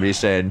like somebody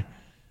saying,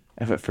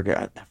 if I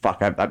forget,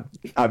 fuck,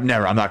 I'm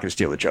not going to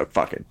steal the joke.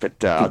 Fuck it.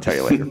 But I'll tell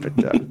you later. But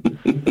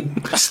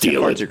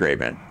Steal farts it. are great,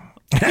 man.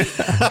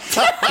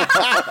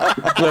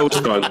 That was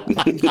fun.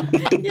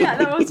 Yeah,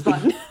 that was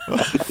fun.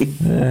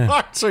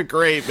 Farts are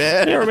great,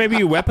 man. Or maybe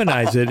you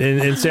weaponize it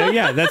and say,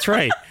 yeah, that's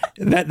right.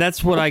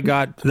 That's what I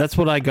got. That's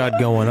what I got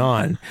going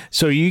on.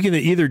 So you can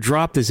either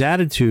drop this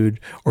attitude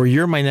or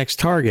you're my next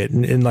target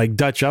in like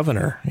Dutch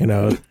ovener,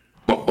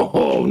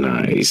 Oh,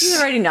 nice. He's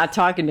already not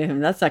talking to him.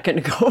 That's not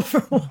going to go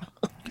over well.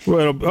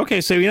 Well,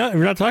 okay, so if you're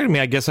not talking to me,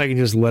 I guess I can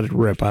just let it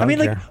rip. I don't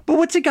care. But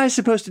what's a guy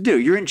supposed to do?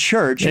 You're in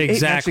church.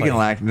 Exactly.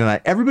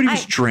 Everybody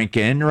was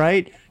drinking,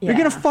 right? You're Yeah.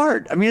 going to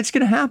fart. I mean, it's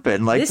going to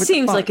happen. Like, This what the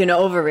seems fuck? like an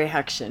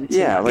overreaction. To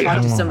Yeah, like-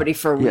 talk to somebody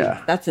for a week.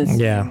 Yeah. That's insane.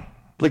 Yeah.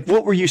 Like,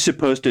 what were you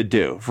supposed to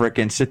do?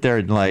 Frickin' sit there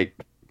and like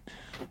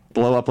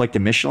blow up like the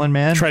Michelin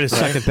Man? Try to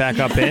suck it back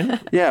up in.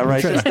 Yeah,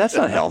 right. That's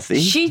not healthy.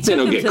 She took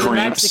don't him get to the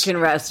cramps.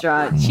 Mexican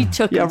restaurant. She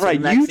took Yeah, him to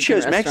right. the You Mexican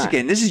chose restaurant.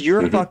 Mexican. This is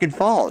your fucking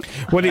fault.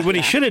 What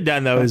he should have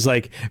done though is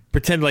like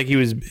pretend like he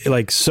was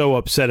like so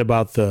upset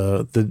about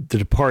the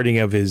departing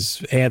of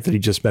his aunt that he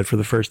just met for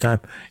the first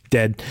time,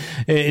 dead,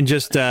 and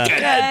just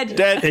Dead.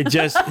 it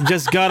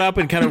just got up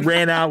and kind of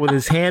ran out with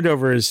his hand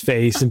over his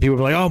face, and people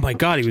were like, "Oh my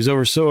god, he was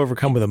so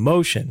overcome with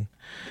emotion."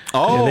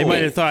 Oh, They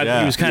might have thought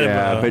he was kind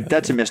Yeah, of. but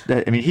that's a missed.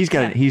 I mean, he's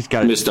got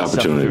Missed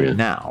opportunity, yeah.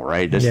 now,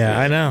 right? This Yeah,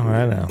 I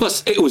know.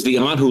 Plus, it was the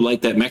aunt who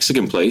liked that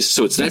Mexican place,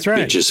 so it's that That's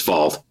right. bitch's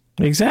fault.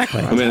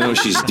 Exactly. I mean, I know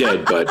she's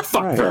dead, but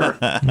fuck her.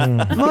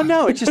 Well,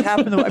 no, it just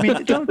happened. I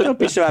mean, don't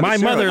be so. My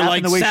mother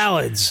liked the way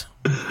salads.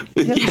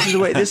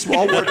 Yeah, this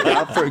all worked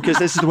out for because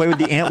this is the way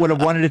the aunt would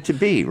have wanted it to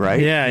be, right?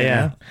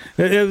 Yeah.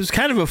 It was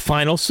kind of a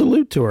final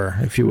salute to her,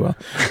 if you will.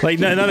 Like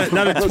not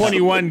a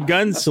 21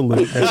 gun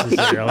salute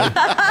necessarily,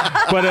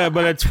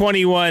 but a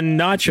 21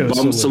 nacho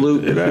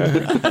salute.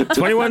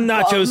 21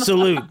 nacho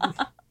salute.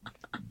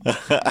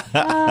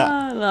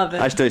 I love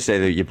it. I still say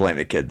that you blame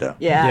the kid, though.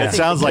 Yeah, It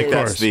sounds like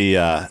that's the.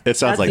 It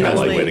sounds like that's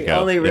the way to go.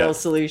 Only real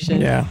solution.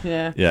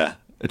 Yeah.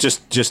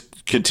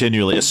 Just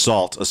continually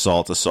assault.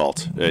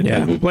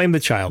 And blame the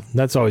child.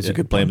 That's always a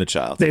good blame point. the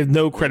child. They have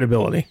no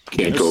credibility.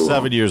 Can't go wrong.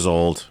 7 years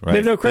old, right? They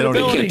have no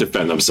credibility. They can't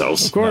defend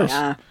themselves. Of course.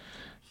 Yeah.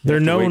 They're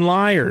known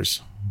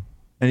liars.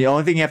 And the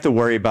only thing you have to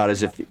worry about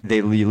is if you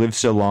live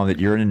so long that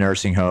you're in a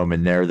nursing home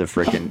and they're the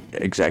freaking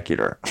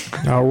executor.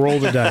 I'll roll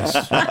the dice.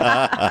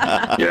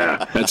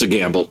 Yeah, that's a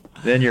gamble.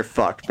 Then you're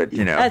fucked. But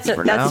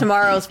That's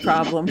tomorrow's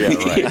problem. Yeah,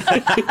 right.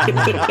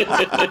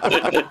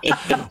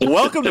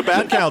 Welcome to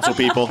Bad Counsel,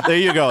 people. There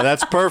you go.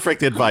 That's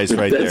perfect advice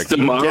right That's there.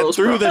 tomorrow's Get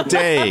through problem. the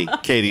day,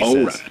 Katie All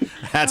says. right.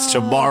 That's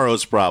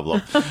tomorrow's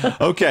problem.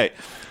 Okay.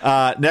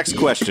 Next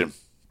question.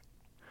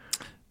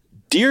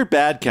 Dear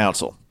Bad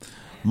Counsel,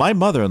 my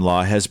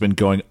mother-in-law has been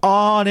going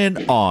on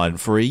and on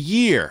for a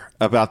year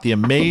about the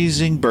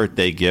amazing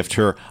birthday gift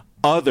her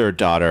other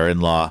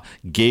daughter-in-law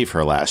gave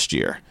her last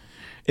year.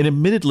 An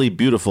admittedly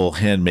beautiful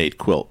handmade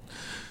quilt.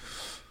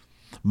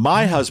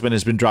 My husband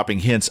has been dropping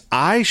hints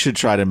I should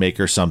try to make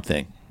her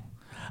something.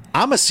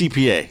 I'm a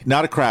CPA,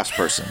 not a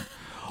craftsperson.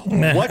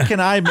 What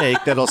can I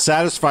make that'll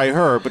satisfy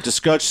her but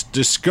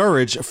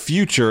discourage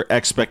future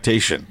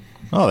expectation?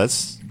 Oh,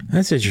 that's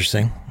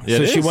interesting. It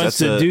so she is. wants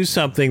to do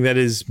something that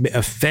is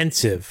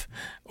offensive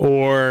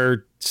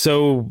or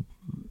so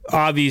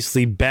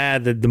obviously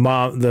bad that the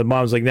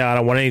mom's like, no, I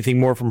don't want anything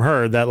more from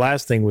her. That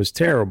last thing was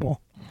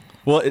terrible.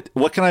 Well,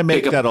 what can I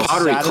make Take a that'll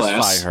pottery satisfy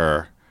class.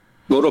 her?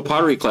 Go to a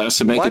pottery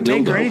class and make Why a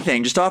make her dildo.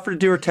 anything? Just offer to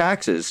do her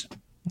taxes.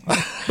 Well,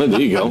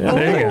 there you go.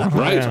 There you go.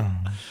 Right. Yeah.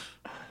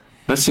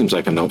 That seems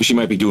like a no. She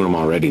might be doing them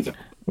already, though.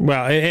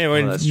 Well,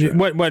 anyway, that's true.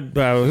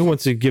 who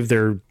wants to give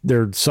their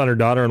son or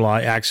daughter-in-law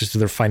access to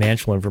their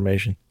financial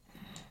information?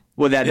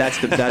 Well, that's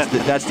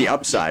the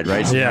upside,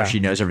 right? So Yeah. now she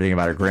knows everything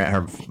about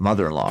her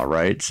mother-in-law,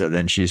 right? So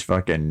then she's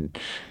fucking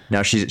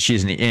now she's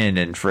in the inn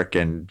and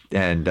frickin'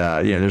 and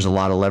there's a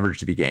lot of leverage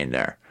to be gained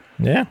there.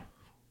 Yeah.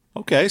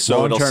 Okay, so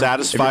Long it'll term-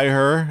 satisfy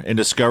her and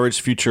discourage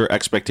future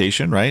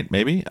expectation, right?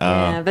 Maybe.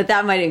 Yeah, but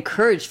that might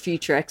encourage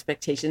future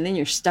expectation. Then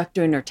you're stuck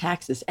doing her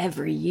taxes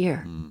every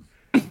year.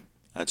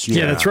 That's true.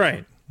 Yeah, that's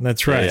right.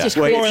 That's right. Yeah. Just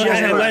Wait,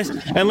 crazy.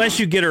 Unless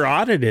you get her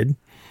audited.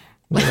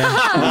 Oh,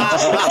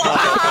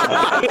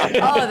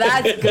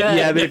 that's good.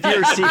 Yeah, but if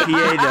you're a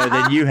CPA though,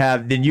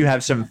 then you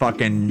have some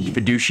fucking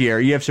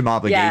fiduciary. You have some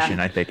obligation,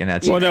 Yeah. I think, and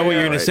that's Well, no, what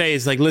you're going right. to say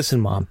is like, listen,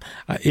 Mom,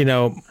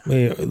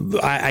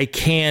 I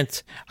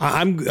can't.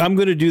 I'm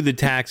going to do the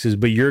taxes,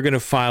 but you're going to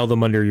file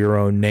them under your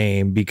own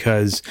name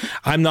because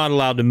I'm not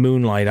allowed to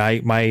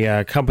moonlight.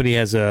 My company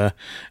has a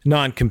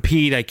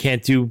non-compete. I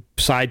can't do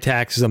side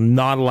taxes. I'm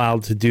not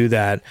allowed to do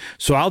that.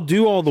 So I'll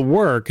do all the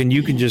work, and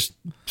you can just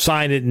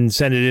sign it and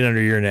send it in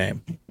under your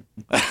name.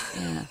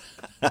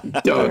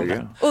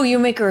 Oh, you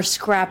make her a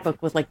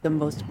scrapbook with like the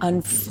most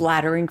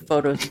unflattering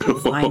photos you can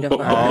find of her.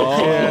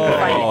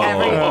 Find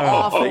every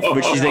awful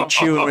But she's like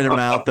chewing with her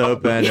mouth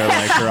open, or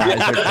like her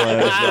eyes are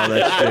closed, all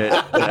that shit.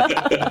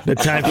 The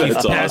time she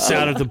That's passed awesome.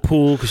 out at the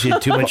pool because she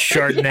had too much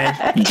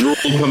Chardonnay. Drool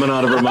coming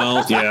out of her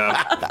mouth.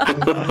 Yeah.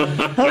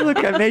 Oh,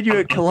 look, I made you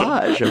a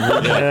collage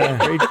of really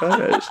great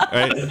photos.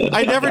 Right?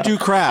 I never do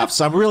crafts.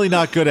 I'm really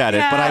not good at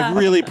it, but I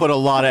really put a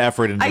lot of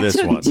effort into I this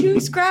took one. 2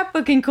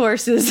 scrapbooking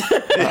courses.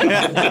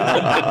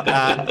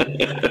 I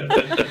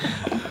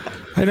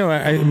know.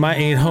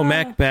 In home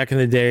ec back in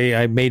the day,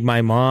 I made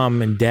my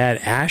mom and dad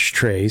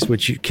ashtrays,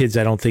 which kids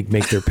I don't think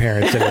make their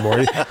parents anymore.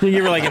 You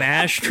give her like an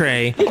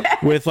ashtray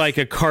with like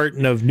a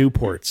carton of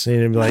Newports, and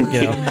it'd be like,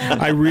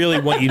 I really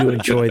want you to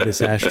enjoy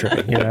this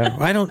ashtray.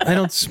 I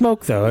don't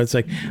smoke though. It's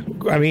like,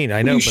 I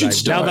know, should but now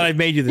start. that I've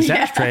made you this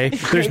ashtray,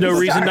 there's no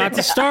reason not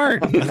to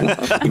start.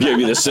 Give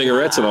you the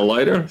cigarettes and a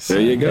lighter. There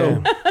you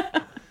go.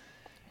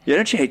 Yeah,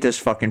 don't you hate those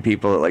fucking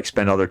people that like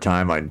spend all their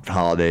time on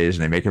holidays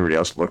and they make everybody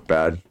else look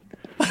bad?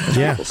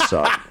 Yeah. People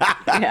suck,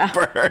 Yeah.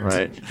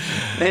 right?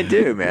 They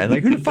do, man.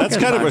 Like who the fuck That's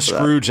has kind of time a for that?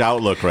 Scrooge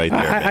outlook right there.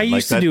 I man.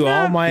 used to that- do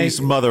all my. These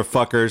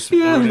motherfuckers a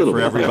ruin it little for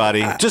bit.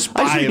 everybody. Just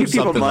I buy used to him give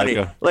people something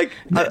money. like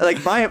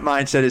Like my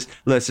mindset is,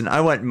 listen, I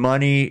want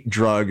money,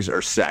 drugs,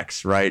 or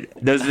sex, right?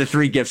 Those are the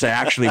 3 gifts I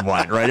actually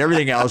want, right?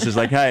 Everything else is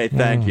like, hey,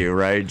 thank you,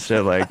 right?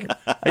 So like,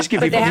 I just give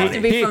But they people have money.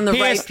 to be from the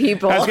He right has-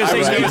 people. I was going to say,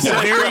 he Right. has to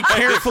very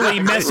carefully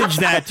message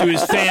that to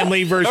his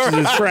family versus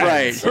his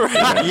friends.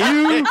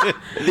 Right.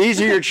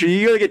 These are your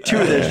you gotta get 2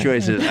 of those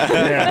choices.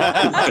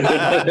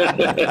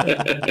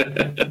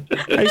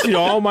 I used to do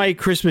all my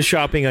Christmas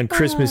shopping on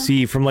Christmas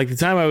Eve from like the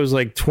time I was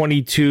like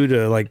 22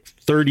 to like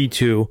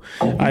 32.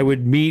 I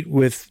would meet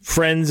with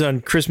friends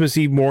on Christmas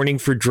Eve morning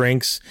for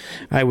drinks.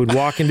 I would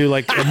walk into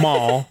like a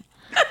mall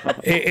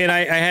and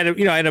I had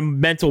I had a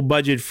mental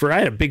budget I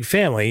had a big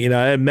family.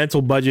 I had a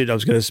mental budget. I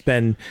was going to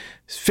spend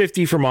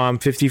 50 for mom,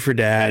 50 for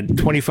dad,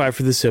 25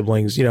 for the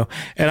siblings, and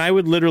I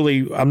would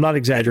literally, I'm not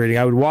exaggerating,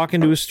 I would walk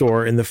into a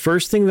store and the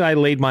first thing that I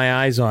laid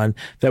my eyes on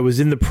that was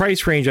in the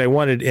price range I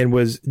wanted and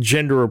was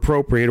gender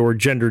appropriate or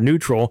gender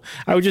neutral,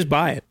 I would just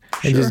buy it.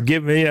 And just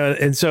give me,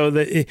 and so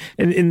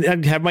and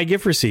I'd have my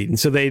gift receipt, and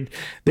so they'd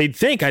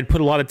think I'd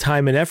put a lot of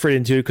time and effort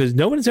into it because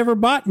no one's ever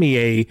bought me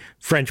a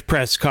French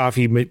press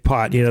coffee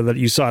pot, that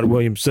you saw at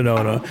Williams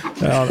Sonoma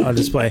on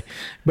display.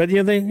 But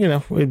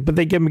but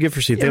they give them a gift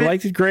receipt. They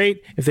liked it,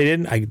 great. If they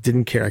didn't, I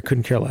didn't care. I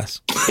couldn't care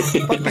less.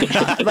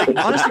 Like,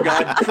 honest to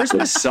God,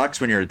 Christmas sucks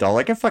when you're an adult.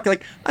 Like, I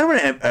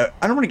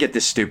don't want to get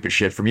this stupid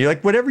shit from you.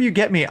 Like, whatever you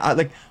get me,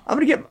 I'm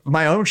gonna get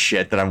my own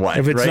shit that I want.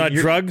 If it's not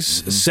drugs,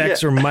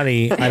 sex, or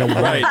money, I don't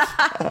want it.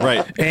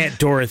 Right. Aunt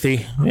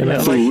Dorothy.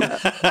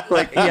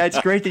 It's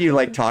great that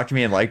you talk to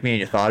me and like me and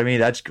you thought of me.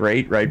 That's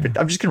great, right? But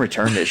I'm just gonna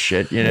return this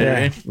shit. You know what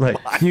I mean? Like,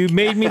 you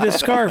made me the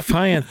scarf, huh,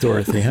 Aunt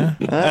Dorothy? Huh?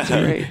 That's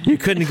great. You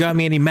couldn't have got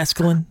me any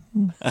mescaline.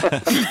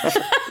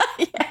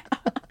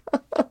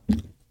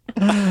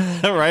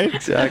 Right.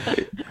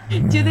 Exactly.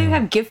 Do they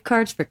have gift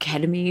cards for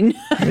ketamine?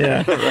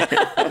 Yeah.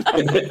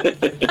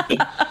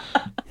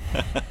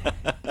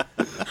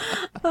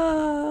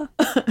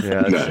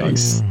 Yeah.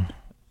 Nice.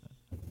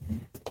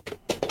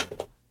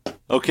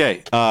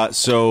 Okay,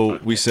 so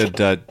we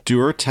said do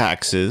her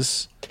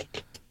taxes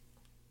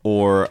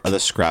or the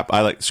scrap.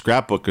 I like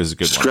scrapbook is a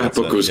good one.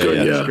 Scrapbook was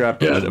good, yeah.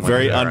 Scrapbook. A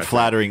very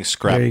unflattering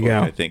scrapbook,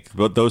 go. I think.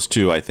 But those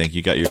two, I think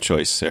you got your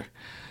choice there.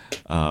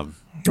 Or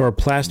a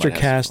plaster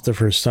cast of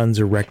her son's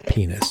erect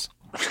penis.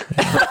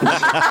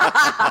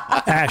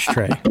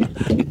 Ashtray.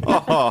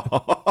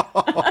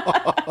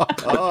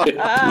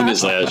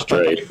 Penis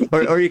ashtray.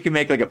 Or you can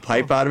make a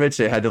pipe out of it,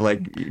 so you had to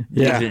use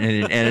it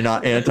in an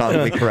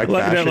anatomically correct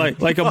fashion.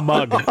 Like a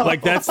mug.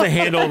 Like that's the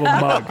handle of a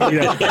mug. Mug.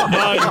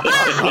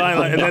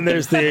 And then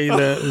there's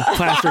the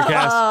plaster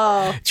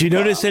cast. Do you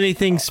notice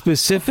anything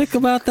specific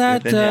about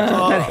that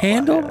that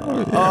handle?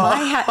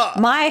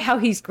 How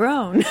he's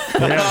grown.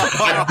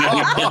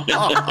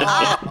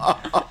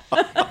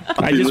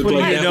 I just want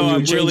you to know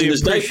I'm really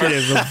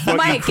appreciative of what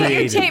Mike, you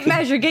created.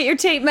 Get your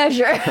tape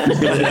measure. You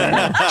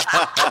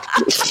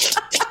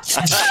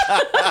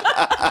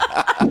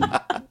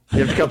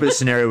have to come up with a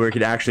scenario where you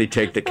could actually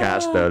take the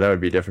cast, though. That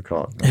would be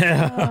difficult. Hey,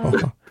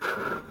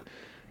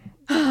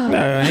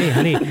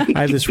 honey,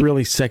 I have this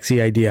really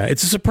sexy idea.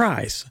 It's a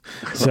surprise.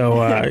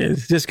 So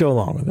just go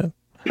along with it.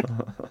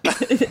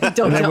 Don't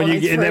tell him.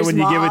 And then when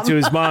you give it to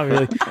his mom, you're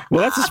like,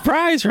 well, that's a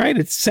surprise, right?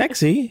 It's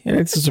sexy and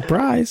it's a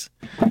surprise.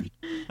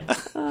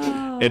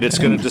 And it's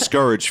going to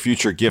discourage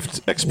future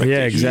gift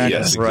expectations. Yeah, exactly.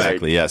 Yes,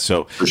 exactly. Right. Yeah.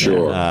 So For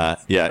sure.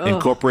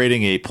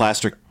 Incorporating a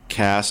plaster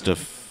cast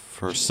of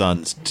her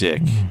son's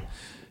dick.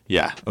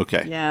 Yeah.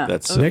 Okay. Yeah.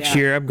 That's Next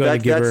year, I'm going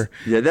to give her.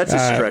 Yeah, that's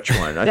a stretch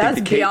one. That's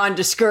beyond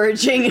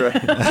discouraging.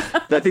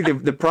 I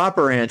think the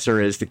proper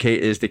answer is the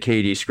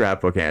KD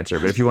scrapbook answer.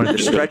 But if you wanted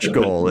the stretch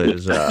goal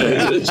is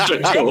right.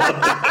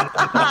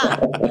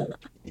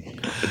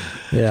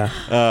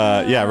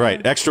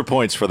 Extra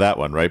points for that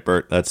one, right,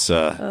 Bert? That's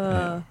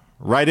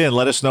write in.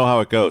 Let us know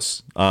how it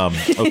goes.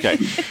 Okay.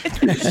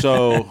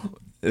 So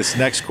this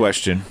next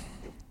question.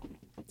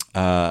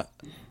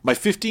 My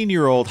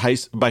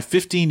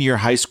 15-year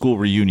high school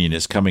reunion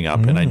is coming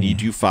up, and I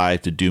need you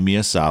five to do me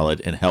a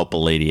solid and help a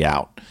lady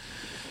out.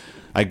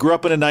 I grew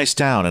up in a nice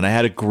town, and I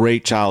had a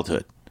great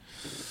childhood.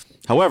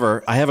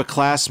 However, I have a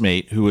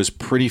classmate who is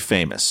pretty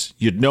famous.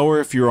 You'd know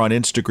her if you were on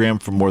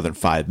Instagram for more than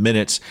 5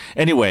 minutes.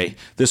 Anyway,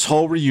 this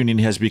whole reunion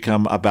has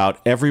become about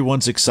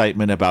everyone's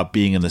excitement about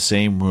being in the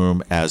same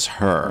room as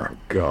her.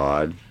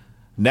 God.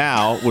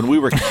 Now, when we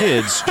were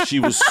kids, she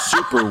was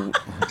super...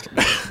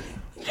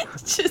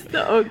 Just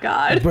oh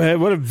God. But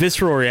what a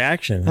visceral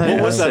reaction.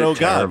 What was that? Oh,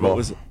 God. Terrible. What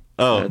was it?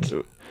 Oh.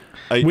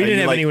 We didn't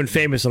have anyone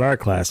famous in our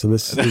class, so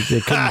this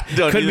they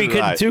couldn't be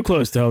too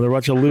close to home. They're a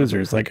bunch of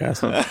losers like us.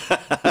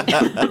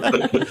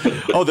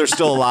 Oh, they're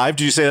still alive?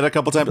 Did you say that a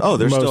couple times? Oh,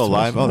 they're still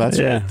alive? Oh, that's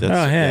yeah. Right.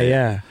 That's,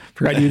 yeah.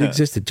 Forgot you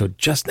existed till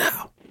just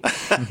now.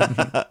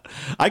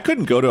 I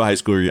couldn't go to a high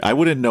school reunion. I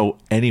wouldn't know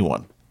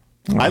anyone.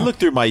 I looked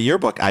through my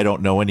yearbook. I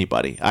don't know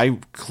anybody. I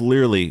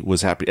clearly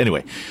was happy.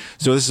 Anyway,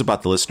 so this is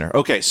about the listener.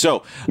 Okay,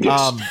 so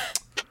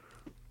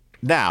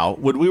now,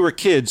 when we were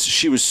kids,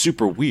 she was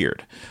super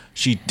weird.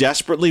 She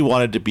desperately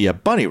wanted to be a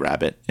bunny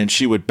rabbit, and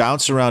she would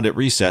bounce around at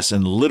recess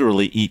and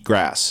literally eat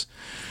grass.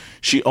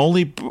 She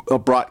only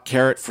brought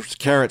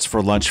carrots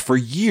for lunch for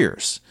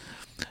years.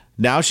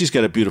 Now she's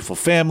got a beautiful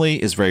family,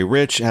 is very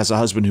rich, has a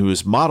husband who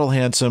is model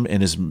handsome,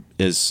 and is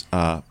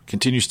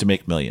continues to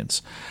make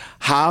millions.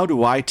 How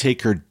do I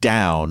take her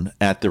down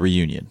at the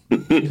reunion? So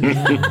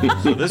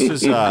this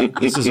is our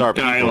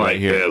people right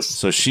here. This.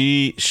 So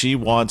she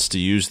wants to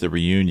use the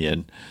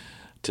reunion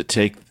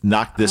to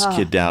knock this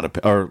kid down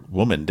or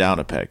woman down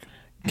a peg.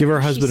 Give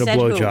her husband a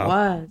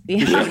blowjob.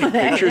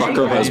 Pictures Fuck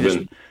her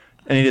husband.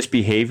 Any of this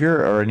behavior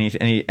or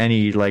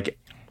any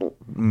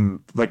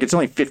like it's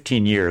only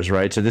 15 years,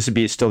 right? So this would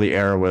be still the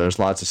era where there's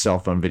lots of cell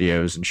phone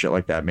videos and shit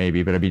like that,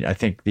 maybe. But I mean, I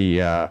think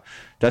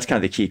that's kind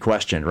of the key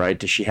question, right?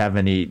 Does she have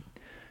any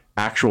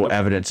actual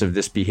evidence of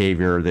this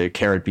behavior, the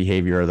carrot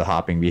behavior, or the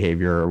hopping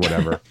behavior, or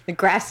whatever? The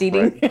grass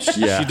eating. Right.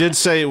 Yeah. She did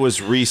say it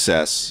was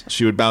recess.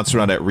 She would bounce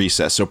around at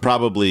recess, so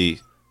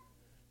probably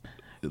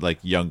like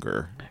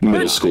younger.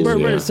 Middle school.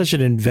 Bert is such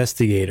an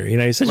investigator. You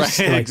know, he's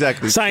such a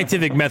exactly.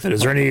 scientific method.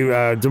 Is there any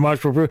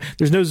demonstrable proof?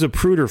 There's no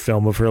Zapruder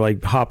film of her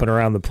like hopping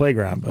around the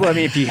playground. But. Well, I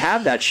mean, if you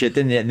have that shit,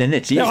 then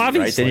it's easy,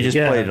 right? Then you just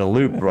play it a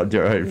loop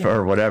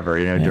or whatever,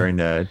 you know, during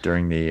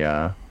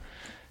the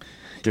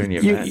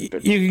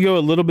event. You could go a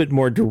little bit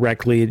more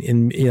directly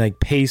and like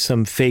pay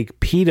some fake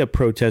PETA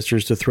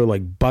protesters to throw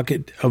like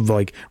bucket of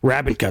like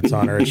rabbit guts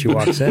on her as she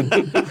walks in.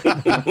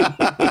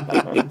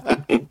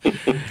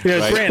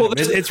 It's random.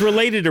 It's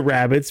related to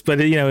rabbits, but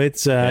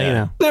it's you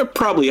know. There are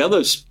probably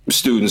other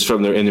students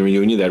in the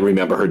reunion that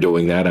remember her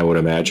doing that. I would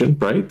imagine,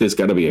 right? There's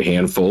got to be a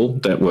handful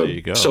that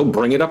would. So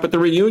bring it up at the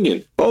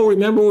reunion. Oh,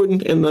 remember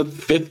when in the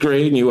 5th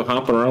grade and you were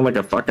hopping around like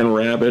a fucking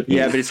rabbit?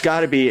 Yeah, but it's got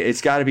to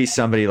be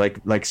somebody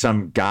like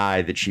some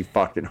guy that she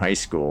fucked in high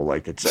school,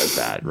 like that says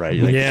that, right?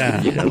 Like,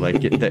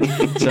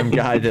 some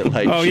guy that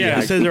like. Oh yeah,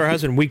 it says to her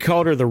husband, we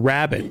called her the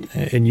rabbit,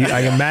 and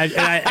I imagine,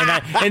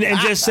 and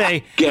just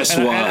say, guess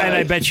why? And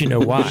I bet you know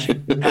why.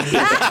 And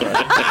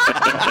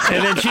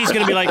then she's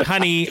gonna be like,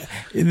 honey,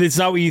 it's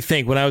not what you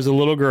think. When I was a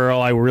little girl,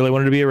 I really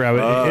wanted to be a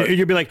rabbit. And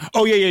you'd be like,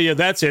 oh yeah,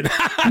 that's it.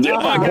 Come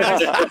on,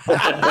 guys.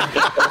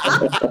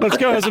 Let's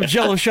go have some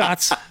Jello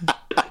shots.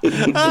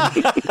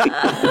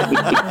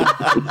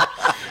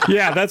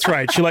 Yeah, that's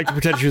right. She liked to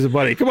pretend she was a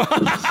bunny. Come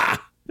on.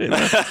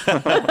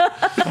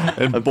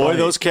 And boy,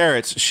 those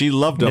carrots, she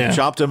loved them. Yeah.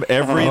 Chopped them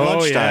every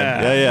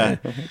lunchtime. Yeah.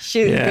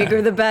 Shoot,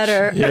 bigger the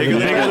better. Yeah, bigger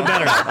the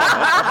better.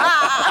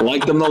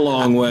 Like them the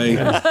long way.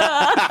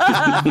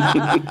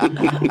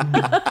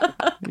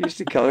 You used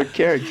to call her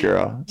Carrot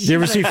Girl. Did you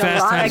ever see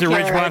Fast Times at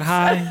Ridgemont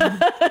High?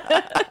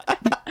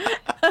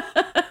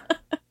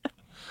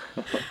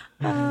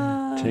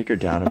 Take her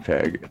down a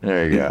peg.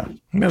 There you go.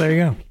 Yeah, there you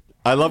go.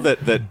 I love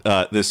that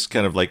this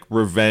kind of like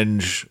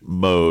revenge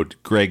mode.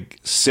 Greg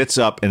sits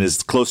up and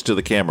is close to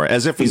the camera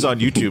as if he's on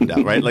YouTube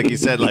now, right? Like he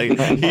said, like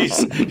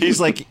he's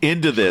like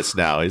into this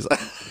now. He's like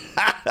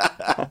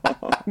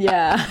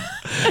yeah.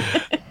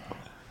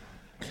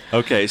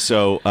 Okay,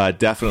 so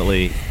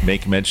definitely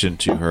make mention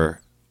to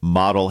her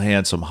model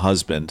handsome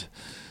husband,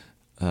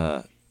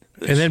 and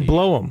then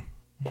blow him.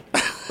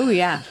 Oh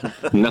yeah.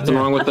 Nothing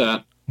wrong with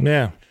that.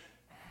 Yeah.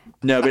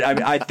 No, but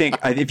I think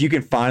if you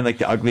can find like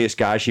the ugliest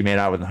guy she made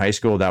out with in high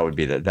school, that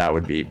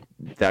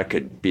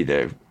could be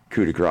the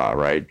coup de grace,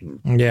 right?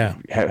 Yeah.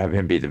 Have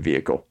him be the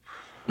vehicle.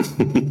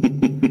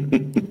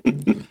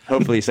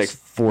 Hopefully he's like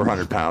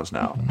 400 pounds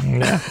now.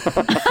 Yeah.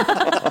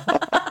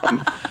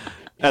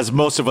 As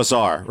most of us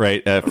are,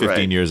 right?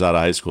 15 years out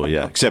of high school,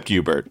 yeah. Except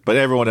you, Bert. But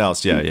everyone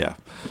else, yeah.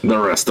 The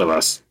rest of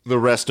us. The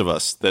rest of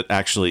us that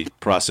actually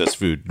process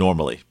food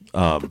normally.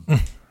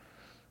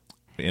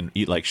 And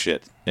eat like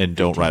shit and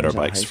don't ride our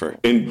bikes for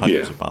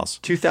hundreds of miles.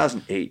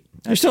 2008.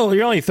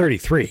 You're only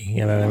 33.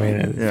 You know what I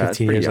mean?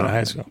 15 years out of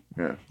high school.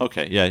 Yeah.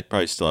 Okay. Yeah. You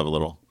probably still have a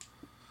little.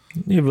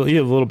 You have a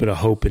little bit of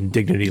hope and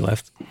dignity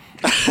left.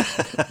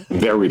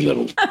 Very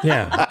little.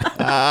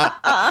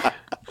 Yeah.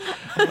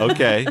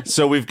 Okay.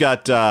 So we've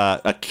got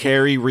a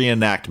Carrie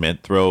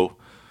reenactment. Throw.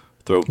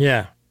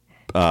 Yeah.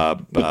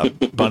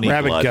 Bunny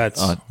rabbit blood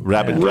guts.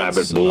 Rabbit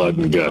blood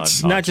and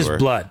guts. Not just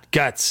blood,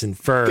 guts and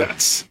fur.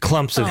 Guts.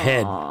 Clumps of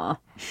head.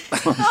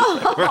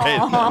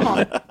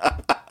 Right.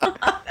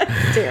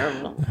 That's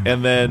terrible.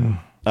 And then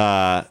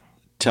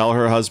tell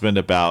her husband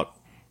about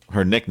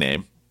her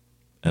nickname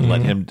and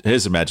let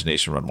his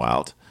imagination run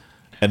wild.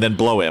 And then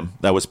blow him.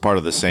 That was part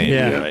of the same.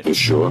 Yeah, right? For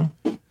sure.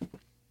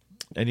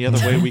 Any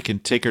other way we can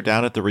take her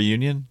down at the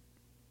reunion?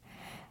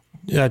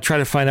 Try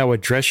to find out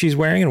what dress she's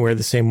wearing and wear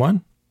the same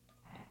one.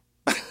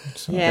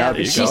 Yeah,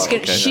 but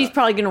she's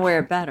probably going to wear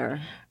it better.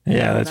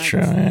 Yeah, that's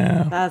true.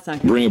 Yeah. That's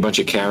not good. Bring a bunch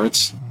of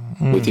carrots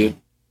with you.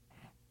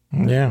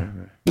 Yeah.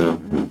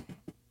 No.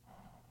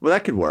 Well,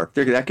 that could work.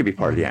 That could be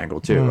part of the angle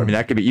too. I mean,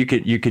 that could be. You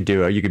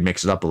could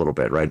mix it up a little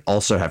bit, right?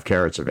 Also have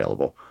carrots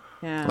available.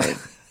 Yeah. Right.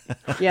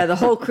 Yeah, the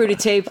whole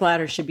crudité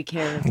platter should be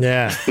carrots.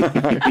 Yeah.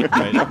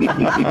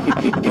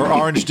 Right. Or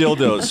orange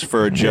dildos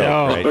for a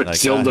joke, right? Like,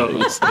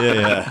 dildos.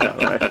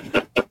 Yeah.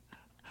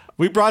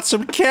 We brought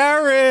some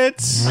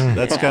carrots.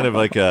 That's kind of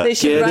like a. They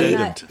should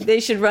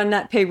run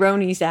that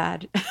Peyronie's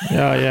ad. Oh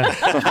yeah.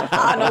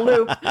 On a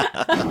loop.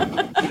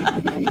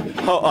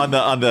 Oh, on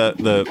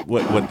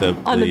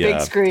the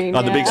big screen.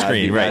 On the big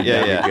screen, right?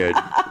 Yeah. Good.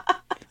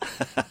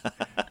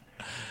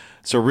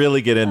 So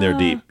really get in there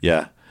deep,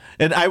 yeah.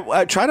 And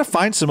I try to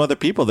find some other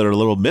people that are a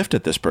little miffed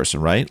at this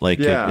person, right?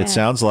 Like it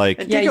sounds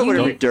like dig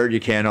whatever dirt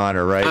you can on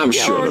her, right? I'm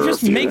sure. Or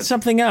just make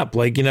something up,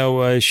 like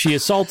she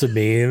assaulted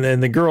me in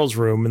the girls'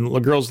 room, in the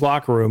girls'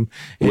 locker room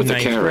in with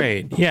 9th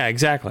grade. Yeah,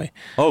 exactly.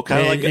 Oh,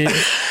 kind of like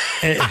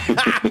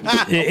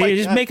you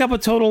just make up a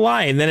total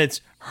lie, and then it's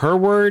her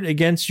word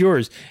against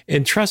yours.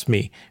 And trust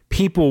me,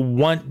 people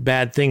want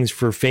bad things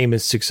for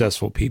famous,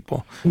 successful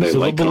people. They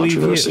like they'll believe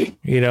controversy.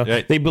 you know,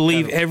 Right. they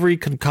believe every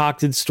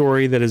concocted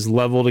story that is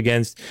leveled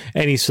against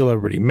any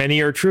celebrity.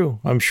 Many are true,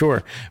 I'm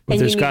sure, but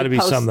And there's you got to need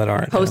be some that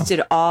aren't. Post it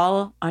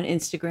all on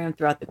Instagram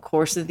throughout the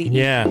course of the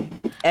Yeah.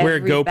 evening. Wear a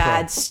Every GoPro.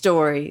 bad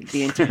story,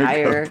 the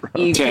entire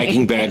evening.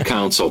 Tagging bad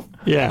counsel.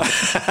 Yeah.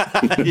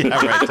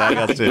 Yeah, right. Tag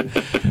us too.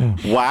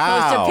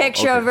 Wow. Post a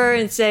picture of her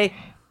and say,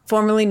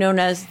 formerly known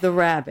as the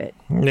rabbit.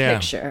 Yeah.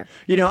 Picture.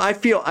 You know, I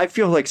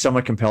feel like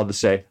somewhat compelled to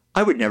say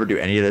I would never do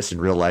any of this in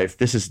real life.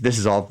 This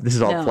is all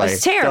No, play.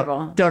 it's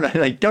terrible. Don't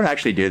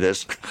actually do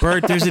this.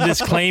 Bert, there's a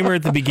disclaimer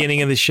at the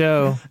beginning of the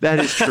show. That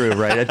is true,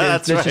 right?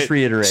 Let's just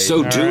reiterate.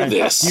 So do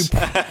this.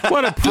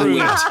 What a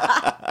prude.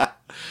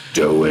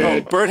 Do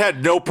it. Bert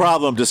had no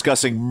problem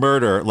discussing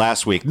murder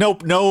last week.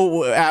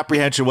 No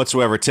apprehension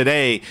whatsoever.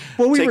 Today,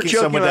 well, we were taking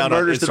joking someone about down on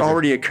murders that Instagram.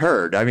 already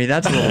occurred. I mean,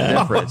 that's a little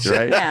different,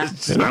 right? Yeah.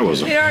 That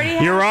was It already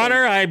happened. Your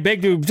Honor, I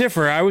beg to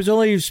differ. I was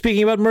only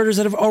speaking about murders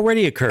that have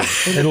already occurred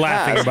and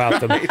laughing about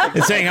them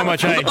and saying how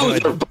much I those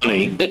enjoyed are them.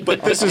 funny.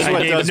 But this is I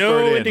what gave does no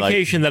Bert in.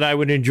 indication that I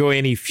would enjoy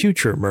any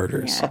future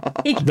murders.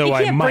 He Though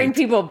I can't bring might.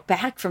 people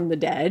back from the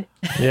dead.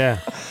 Yeah.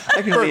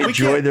 I can only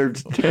enjoy their.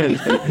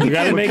 You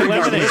got to make Our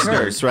lemonade.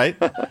 listeners, right?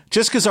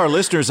 Just because our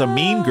listener's a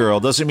mean girl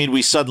doesn't mean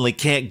we suddenly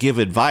can't give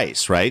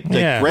advice, right? Like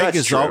Yeah. Greg That's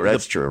is true, all,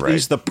 that's true, right.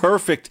 He's the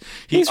perfect.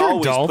 He These are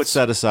always adults. puts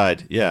that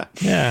aside. Yeah.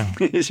 Yeah.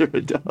 These are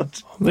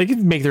adults. They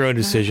can make their own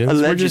decisions.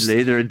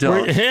 Allegedly, they're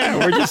adults.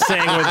 We're just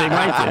saying what they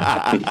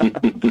might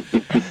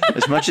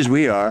As much as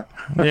we are.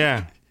 do.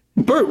 Yeah.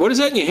 Bert, what is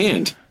that in your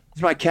hand?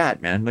 It's my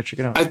cat, man. Let's check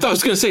it out. I thought I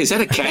was going to say, is that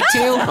a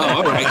cattail? Oh,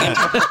 all right.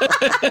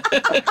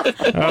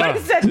 What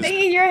is that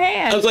thing in your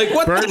hand? I was like,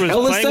 what Bert the was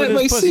hell is playing that in with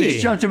my his pussy.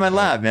 seat? Jumped in my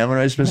lap, man. What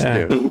am I supposed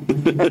to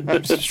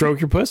do?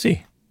 Stroke your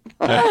pussy.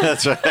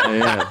 That's right.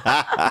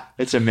 Yeah.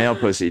 It's a male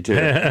pussy, too.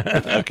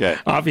 Okay.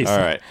 Obviously.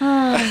 All right.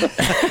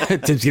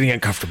 Tim's getting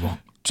uncomfortable.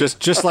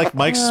 Just like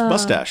Mike's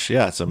mustache.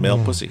 Yeah, it's a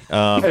male pussy.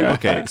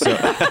 Okay. So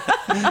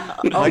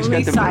Mike's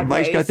Only got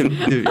sideways.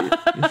 the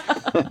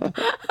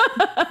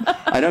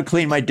I don't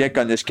clean my dick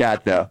on this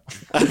cat, though.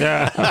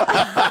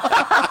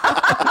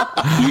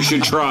 You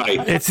should try.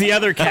 It's the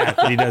other cat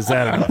that he does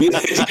that on.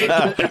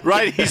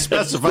 right, he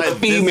specified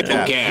Female this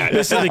cat. cat.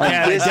 This is the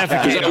cat I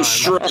defecate I'm on.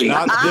 straight.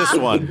 Not this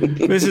one.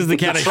 This is the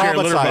cat I share a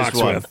litter Traumatized box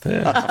one. with.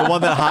 Yeah. The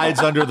one that hides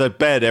under the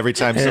bed every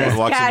time someone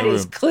walks Cat in the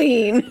is room.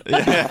 clean.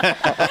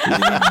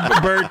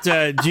 Bert,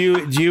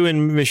 do you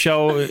and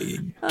Michelle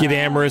get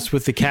amorous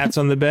with the cats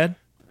on the bed?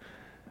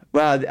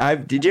 Well,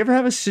 did you ever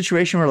have a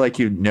situation where, like,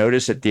 you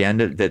notice at the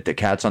end that the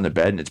cat's on the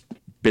bed and it's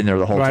been there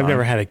the whole Well, time? I've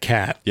never had a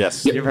cat.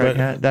 Yes. You ever had a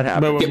cat? That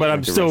happens. But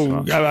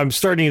I'm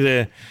starting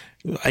to,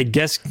 I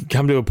guess,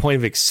 come to a point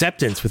of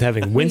acceptance with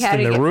having Winston had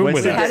to in the get room with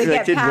Winston, We had us. to get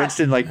like, did past-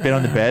 Winston like been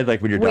on the bed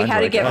like when you're We done? had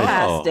to You're get like,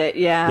 past it.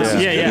 Yeah.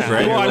 Yeah. Yeah.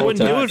 Right, Well, I all wouldn't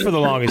the do time. it for the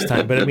longest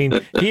time, but I mean,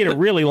 he had a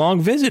really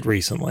long visit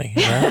recently.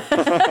 You know?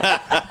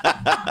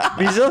 I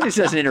mean, he always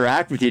doesn't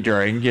interact with you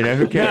during. You know,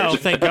 who cares? No,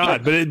 thank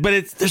God. But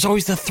it's there's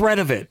always the threat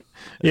of it.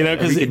 You know, You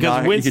could knock-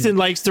 because you Winston could-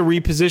 likes to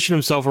reposition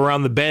himself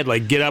around the bed,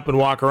 like get up and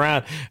walk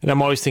around. And I'm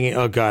always thinking,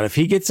 oh God, if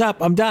he gets up,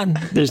 I'm done.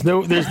 There's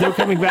no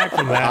coming back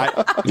from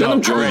that. No,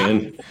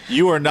 Joanne.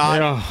 You are not.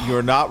 Yeah. You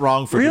are not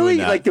wrong for Really, doing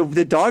that. like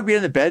the dog being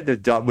in the bed, the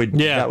dog would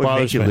that would make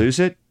bothers you me. lose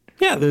it.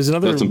 Yeah, there's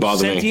another Doesn't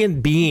bother me.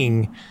 sentient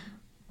being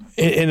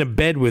in a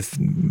bed with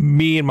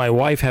me and my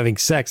wife having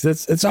sex.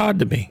 It's odd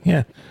to me.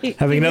 Yeah,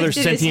 having another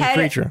lifted his sentient head-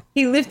 creature.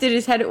 He lifted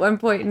his head at one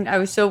point, and I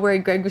was so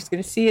worried Greg was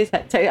going to see his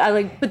head. So I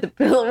like put the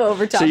pillow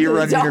over top. So you're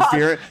of the running dog.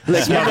 interference.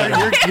 Like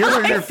you're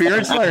running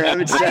interference while you're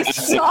having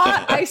sex.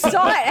 I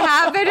saw it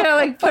happen, and I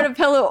like put a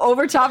pillow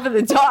over top of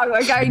the dog,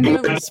 like I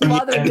nearly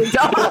smothered the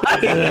dog.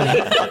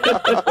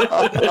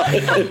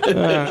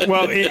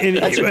 Well,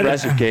 That's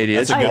impressive, Katie.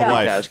 That's a good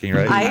I know. multitasking,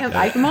 right?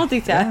 I can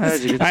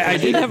multitask. I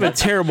did have a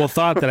terrible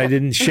thought that I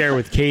didn't share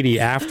with Katie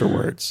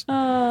afterwards, too.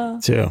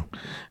 was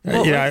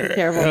the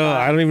terrible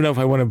thought? I don't even know if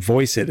I want to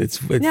voice it. It's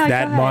go that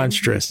ahead.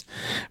 monstrous.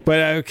 But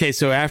okay,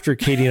 so after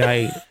Katie and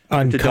I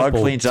uncoupled, The dog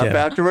cleans up Tim-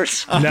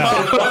 afterwards.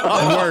 No,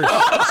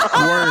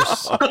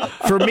 worse.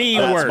 For me,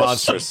 That's worse.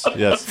 monstrous.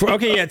 Yes.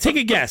 Okay, yeah. Take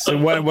a guess at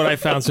what I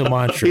found so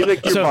monstrous. He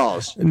licked your So-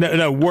 balls.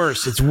 No,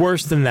 worse. It's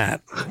worse than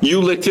that. You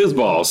licked his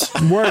balls.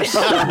 Worse.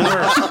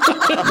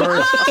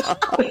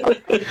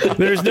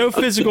 There's no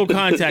physical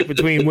contact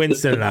between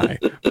Winston and I,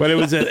 but it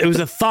was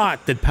a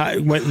thought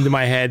that went into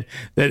my head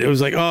that it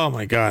was like, oh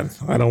my God,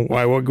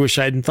 I wish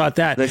I hadn't thought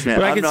that. Listen, man,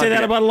 but I I'm could not say that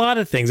gonna- about a lot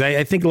of things.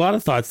 I think a lot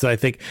of thoughts that I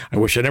think I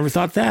wish I never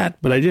thought that,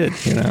 but I did.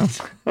 You know.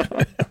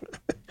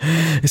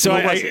 So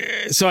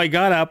I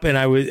got up and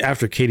I was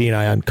after Katie and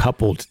I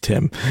uncoupled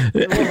Tim.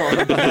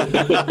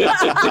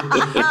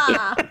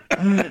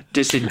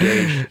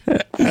 Disengaged.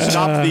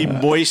 Stop the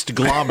moist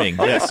glomming.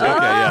 Yes.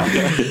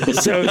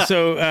 Okay. Yeah.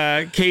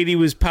 So Katie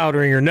was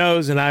powdering her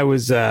nose, and I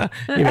was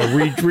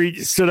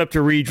stood up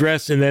to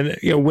redress, and then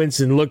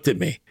Winston looked at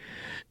me,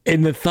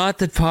 and the thought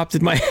that popped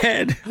in my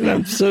head, and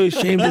I'm so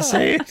ashamed to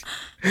say it,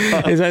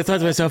 is I thought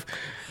to myself,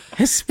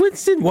 has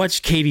Winston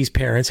watched Katie's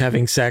parents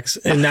having sex,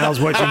 and now is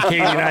watching Katie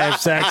and I have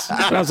sex?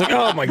 And I was like,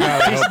 oh my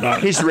God, I hope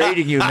not. He's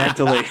rating you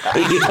mentally.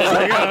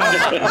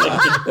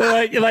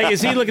 Like,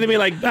 is he looking at me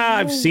like,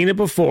 I've seen it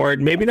before,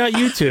 maybe not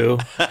you two,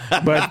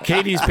 but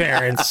Katie's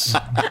parents.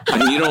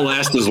 You don't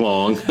last as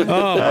long.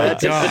 Oh my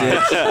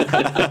God.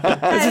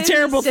 It's a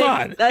terrible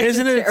thought.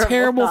 Isn't it a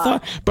terrible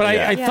thought? But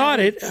I thought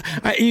it,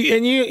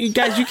 and you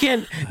guys, you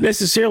can't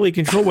necessarily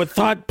control what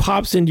thought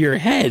pops into your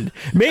head.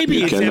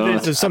 Maybe it's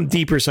evidence of some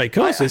deeper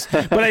psychosis,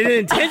 but I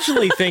didn't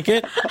intentionally think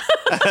it.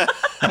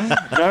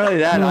 Not only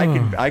that,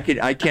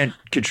 I can't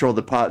control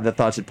the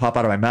thoughts that pop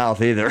out of my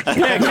mouth either.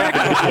 Yeah,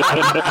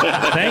 exactly.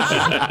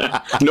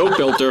 Thank you. No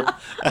filter.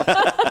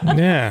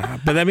 Yeah,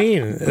 but I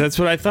mean, that's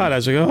what I thought. I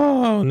was like,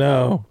 oh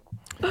no.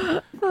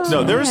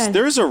 No,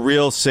 there's a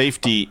real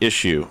safety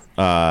issue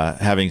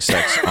having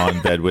sex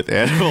on bed with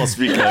animals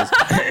because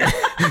Tim,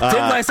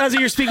 it sounds like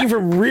you're speaking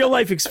from real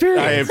life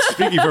experience. I am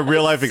speaking from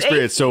real life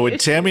experience. So when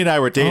Tammy and I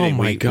were dating, Oh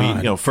my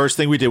God. we first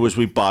thing we did was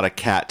we bought a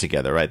cat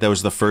together, right? That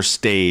was the first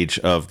stage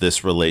of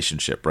this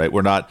relationship, right?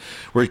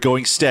 We're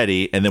going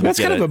steady, and then That's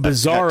we get kind of a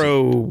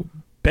bizarro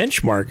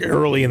benchmark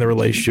early in the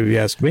relationship, if you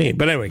ask me.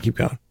 But anyway, keep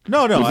going.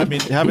 No, I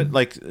mean, having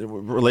like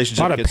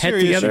relationship Bought a get pet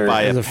serious, together you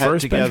buy as a a pet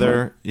first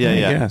together. benchmark? I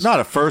Yeah. guess. Not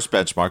a first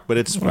benchmark, but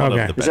it's one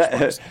Okay. of the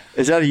benchmarks.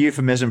 Is that a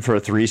euphemism for a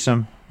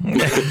threesome? We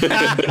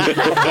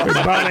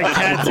bought a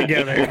cat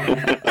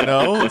together.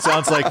 No, it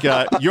sounds like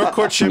your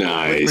courtship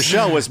Nice. with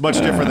Michelle was much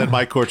different than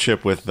my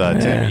courtship with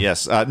Tammy.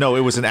 Yes. No,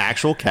 it was an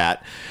actual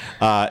cat.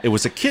 It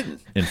was a kitten,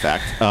 in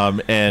fact.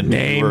 And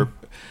Name.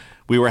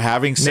 we were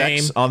having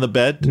sex Name. on the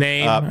bed.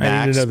 Name. I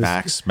need to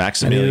know this.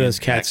 Maximilian. I need to know this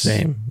cat's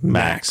name.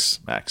 Max.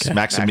 Okay.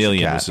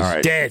 Maximilian Max was the cat. his All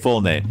right. Dead.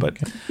 full name, but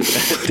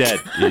dead.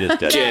 He is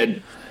dead.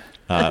 Jed.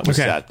 Was Okay.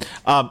 sad.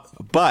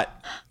 But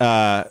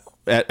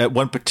at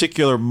one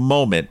particular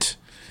moment,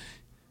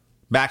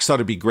 Max thought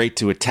it'd be great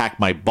to attack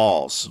my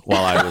balls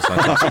while I was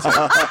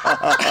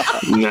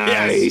on.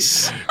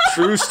 Nice.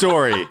 True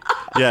story.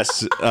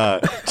 Yes.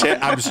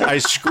 I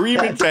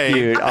scream in pain.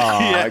 Cute.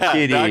 Aw,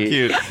 kitty. Not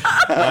cute.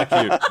 Not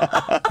cute.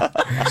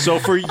 So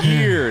for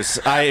years,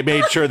 I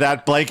made sure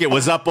that blanket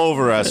was up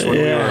over us when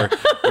we were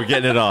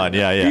getting it on.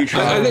 Yeah. You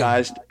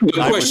traumatized. The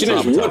question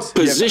is, what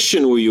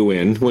position were you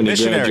in when you grabbed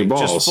Missionary. your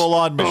balls? Just full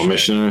on missionary. Oh,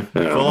 missionary.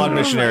 Full on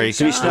missionary.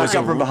 So he snuck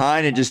up from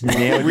behind and just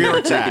nailed Rear your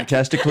attack.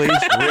 testicles.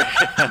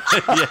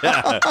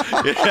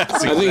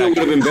 Yes, I think it would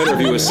have been better if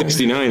he was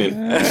 69.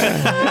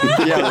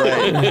 Yeah,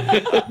 right.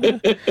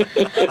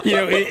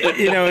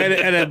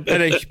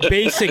 At a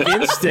basic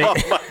instinct. Oh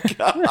my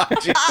God,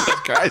 Jesus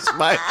Christ,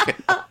 Mike!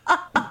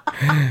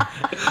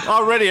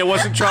 Already, I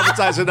wasn't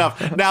traumatized enough.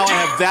 Now I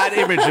have that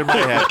image in my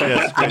head.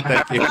 Yes, great,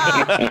 thank you.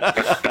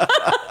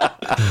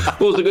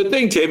 Well, it's a good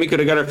thing Tammy could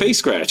have got her face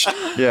scratched.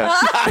 Yeah.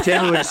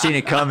 Tammy would have seen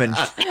it coming.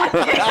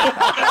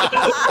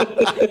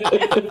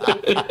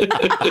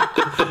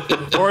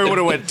 Or it would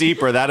have went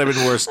deeper. That'd have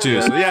been worse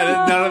too. So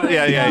yeah.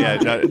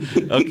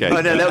 Okay.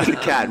 Oh, no, that was the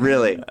cat,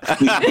 really.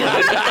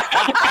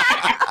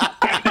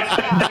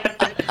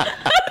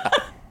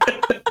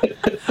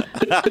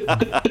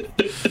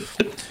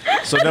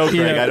 So no,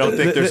 Greg, I don't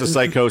think there's a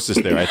psychosis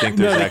there. I think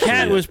there's No, the actually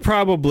cat was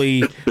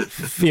probably,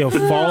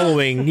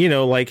 following,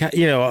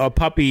 a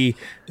puppy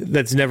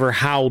that's never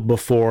howled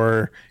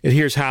before. It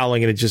hears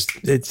howling and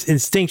it's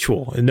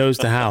instinctual. It knows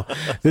to howl.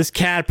 This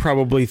cat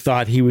probably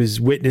thought he was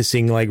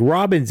witnessing like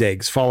robin's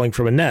eggs falling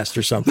from a nest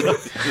or something,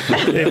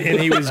 and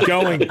he was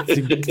going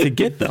to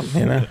get them.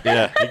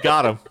 Yeah, he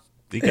got him.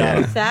 He got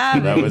him.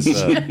 Savage. That was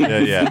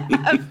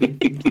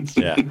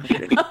yeah.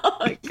 Oh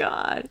my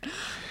God.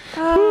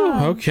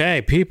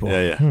 Okay, people.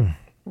 Yeah.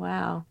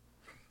 Wow.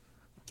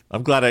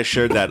 I'm glad I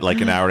shared that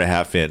like an hour and a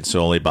half in, so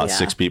only about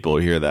 6 people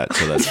hear that.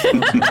 So that's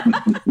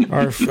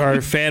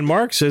Our fan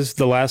Mark says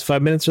the last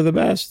 5 minutes are the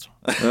best.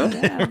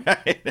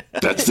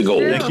 That's the goal.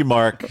 Thank you,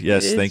 Mark.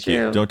 Yes, is thank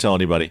you. true. Don't tell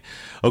anybody.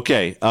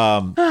 Okay,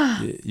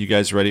 you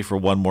guys ready for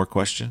one more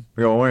question?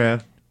 We got one more,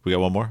 yeah. We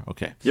got one more.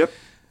 Okay. Yep.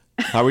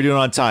 How are we doing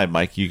on time,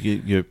 Mike?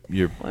 You're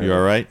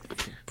all right?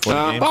 For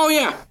the game? Oh,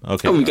 yeah.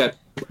 Okay. Oh, we got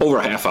over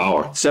a half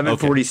hour.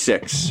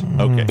 7:46.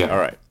 Okay. All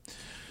right.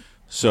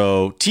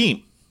 So,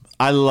 team,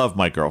 I love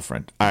my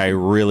girlfriend. I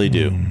really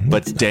do.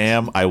 But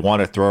damn, I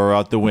want to throw her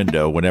out the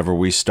window whenever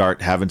we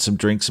start having some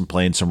drinks and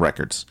playing some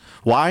records.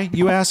 Why,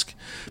 you ask?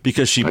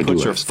 Because she I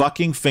puts do her ask.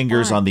 fucking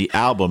fingers on the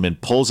album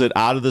and pulls it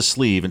out of the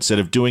sleeve instead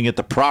of doing it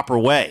the proper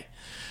way.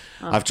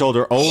 I've told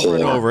her over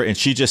and over, and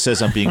she just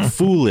says I'm being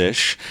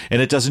foolish,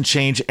 and it doesn't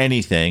change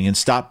anything, and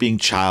stop being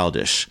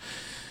childish.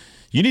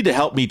 You need to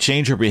help me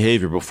change her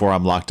behavior before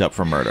I'm locked up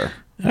for murder.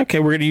 Okay,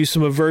 we're going to use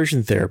some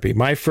aversion therapy.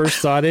 My first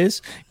thought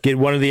is get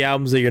one of the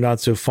albums that you're not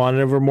so fond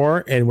of her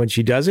more, and when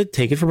she does it,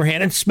 take it from her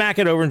hand and smack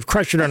it over and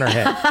crush it on her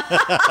head.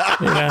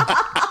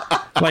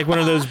 Like one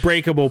of those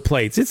breakable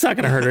plates. It's not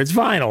going to hurt her. It's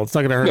vinyl. It's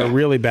not going to hurt her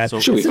really bad. So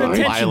it's she'll be an fine.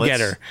 attention Violets.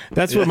 getter.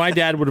 That's what my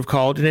dad would have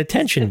called an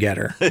attention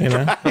getter.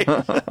 Right.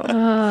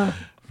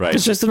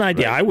 It's just an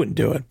idea. I wouldn't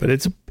do it, but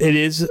it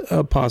is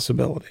a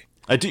possibility.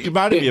 It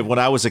reminded me of when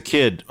I was a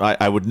kid.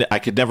 I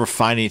could never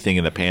find anything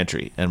in the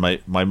pantry, and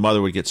my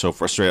mother would get so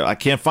frustrated. I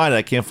can't find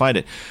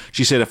it.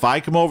 She said, if I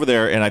come over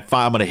there and I'm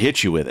going to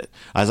hit you with it.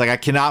 I was like, I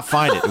cannot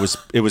find it.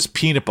 It was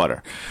peanut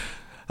butter.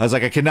 I was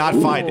like, I cannot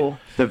find it.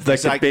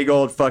 The big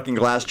old fucking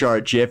glass jar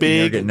of Jif.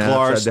 Big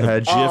glass of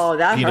head. Oh,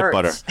 that peanut hurts.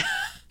 butter.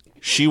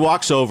 She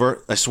walks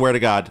over. I swear to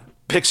God,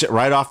 picks it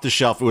right off the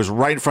shelf. It was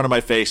right in front of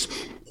my face.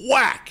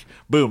 Whack!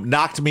 Boom!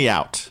 Knocked me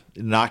out.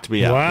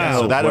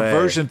 Wow. So that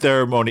aversion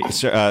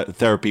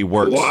therapy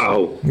works.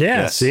 Wow.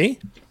 Yeah, Yes. see?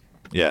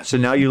 Yeah. So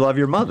now you love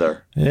your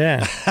mother.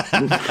 Yeah.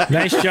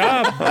 Nice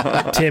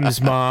job,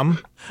 Tim's mom.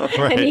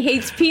 And he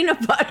hates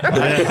peanut butter.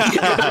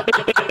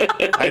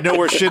 I know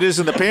where shit is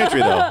in the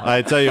pantry, though.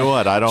 I tell you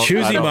what, I don't.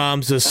 Choosy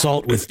mom's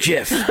assault with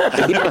Jif.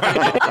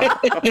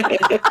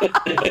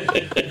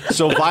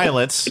 So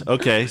violence.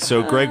 Okay.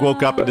 So Greg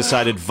woke up and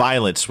decided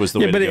violence was the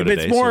way to go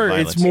today.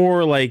 It's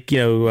more like,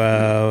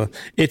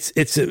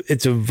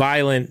 it's a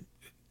violent.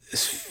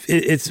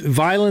 It's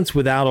violence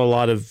without a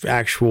lot of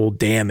actual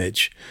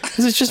damage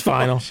because it's just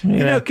vinyl.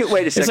 You know?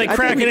 Wait a second. It's like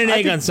cracking an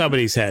egg on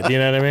somebody's head. You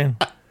know what I mean?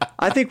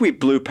 I think we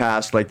blew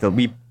past the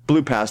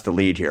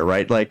lead here,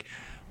 right? Like,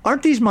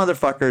 aren't these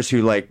motherfuckers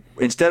who, like,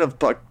 instead of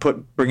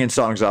bringing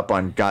songs up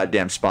on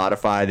goddamn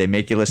Spotify, they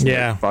make you listen to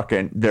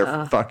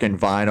their fucking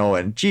vinyl?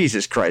 And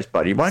Jesus Christ,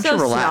 buddy, why don't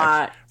you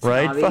relax?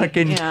 Right?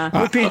 Snobby.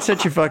 You're being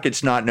such a fucking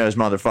snot-nosed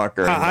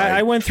motherfucker.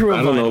 I went through a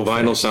I don't know.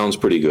 vinyl. Vinyl sounds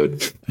pretty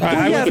good.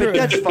 Yeah, but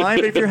that's fine.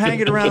 But if you're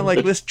hanging around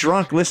like this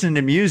drunk listening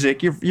to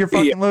music, you're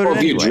fucking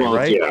loaded if you're anyway, drunk,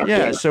 right?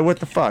 yeah. So what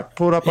the fuck?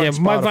 Pull it up on Spotify.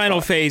 My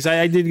vinyl phase,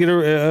 I did get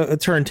a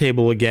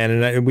turntable again,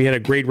 and we had a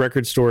great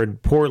record store in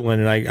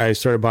Portland, and I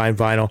started buying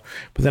vinyl.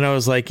 But then I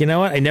was like, you know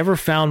what? I never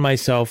found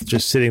myself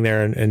just sitting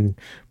there and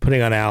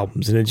putting on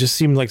albums, and it just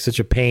seemed like such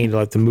a pain to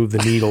have to move the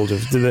needle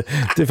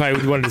if I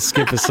wanted to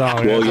skip a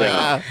song. Well,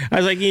 I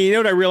was like, you know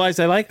what I realized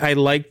I like? I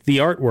like the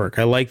artwork.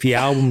 I like the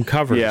album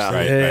covers. Yeah,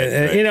 right.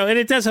 And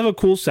it does have a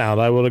cool sound,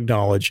 I will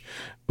acknowledge.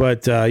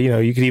 But,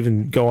 you could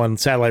even go on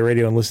satellite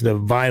radio and listen to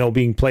vinyl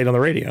being played on the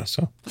radio.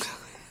 So,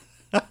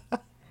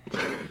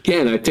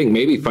 Yeah, and I think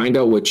maybe find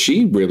out what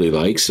she really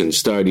likes and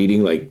start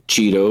eating like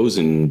Cheetos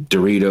and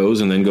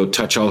Doritos and then go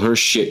touch all her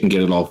shit and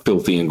get it all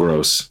filthy and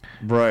gross.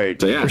 Right.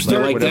 So yeah, you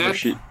like whatever that,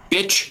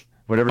 bitch?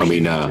 Whatever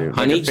she honey.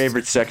 honey? Like her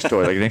favorite sex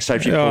toy. Like next time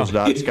she pulls it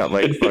out, it's got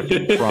like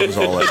fucking crumbs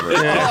all over it.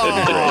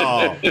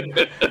 That'd be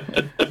great.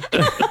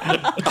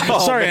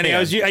 sorry, honey.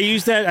 I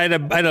used that. I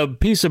had a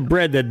piece of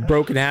bread that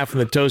broke in half in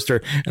the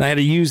toaster, and I had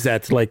to use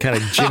that to like kind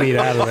of jimmy it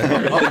out of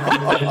there.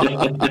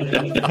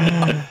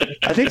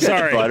 I think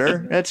that's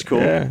butter. That's cool.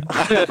 Yeah.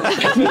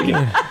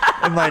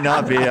 It might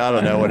not be. I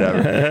don't know.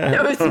 Whatever.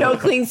 There was no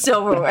clean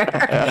silverware.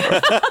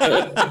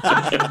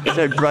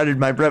 I breaded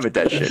my bread with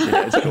that shit.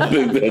 Yeah, it's cool. I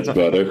think that's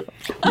better.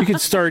 You could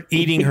start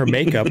eating her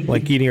makeup,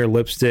 like eating her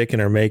lipstick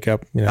and her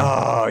makeup.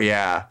 Oh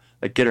yeah,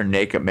 like get her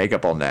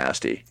makeup all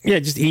nasty. Yeah,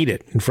 just eat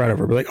it in front of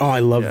her. Be like, oh, I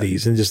love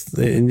these, and just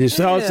it's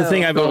the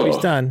thing I've always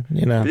done.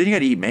 But then you got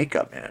to eat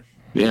makeup, man.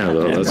 Yeah,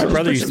 well, that's My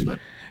brother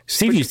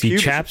Steve used to eat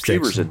chapsticks.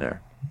 Pubers in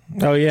there.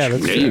 Oh yeah,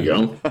 that's there you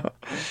go.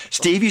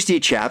 Steve used to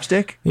eat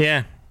chapstick.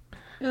 Yeah,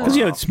 because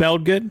it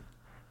smelled good.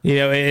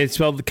 It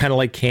smelled kind of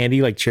like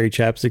candy, like cherry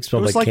chapstick.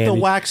 Smelled It was like like candy.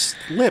 the wax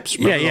lips.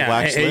 Yeah, Remember the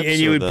wax lips and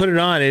you would put it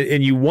on,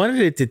 and you wanted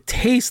it to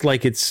taste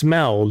like it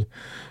smelled,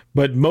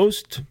 but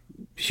most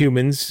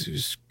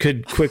humans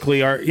could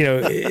quickly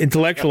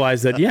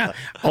intellectualize that. Yeah,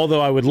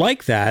 although I would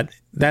like that,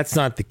 that's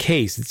not the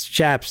case. It's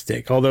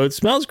chapstick. Although it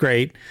smells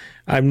great,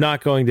 I'm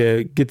not going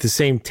to get the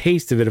same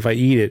taste of it if I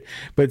eat it.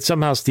 But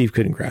somehow Steve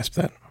couldn't grasp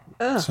that.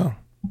 So,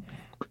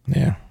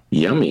 yeah,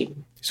 Yummy.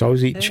 he's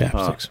always eating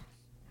chapsticks.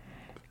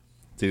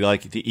 Did you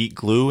like to eat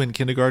glue in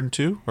kindergarten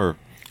too, or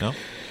no?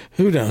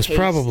 Who knows? Taste.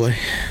 Probably.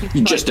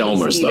 Just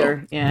Elmer's though.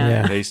 Eater.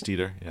 Yeah. Taste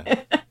eater.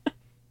 Yeah.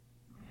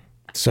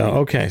 So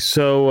okay,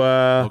 so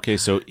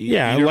eat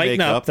your lighten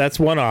makeup. up. That's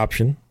one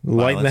option.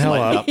 Lighten the hell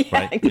up.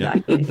 Right?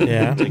 Exactly.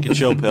 Yeah. Take a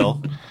chill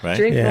pill. Right.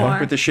 Drink Yeah. more.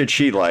 With the shit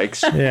she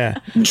likes. Yeah.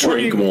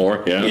 Drink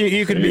more. Yeah.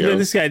 You could There be you go.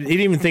 this guy. He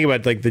didn't even think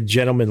about like the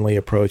gentlemanly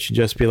approach and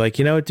just be like,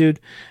 you know what, dude,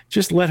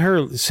 just let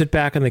her sit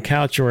back on the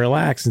couch and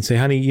relax and say,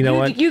 honey, you know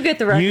what, You get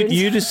the records.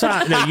 You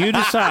decide. No, you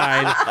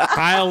decide.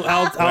 I'll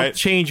Right.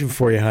 change them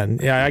for you, hon.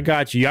 Yeah, I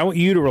got you. I want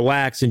you to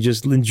relax and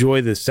just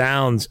enjoy the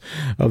sounds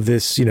of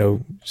this,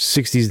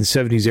 60s and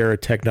 70s era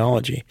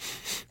technology.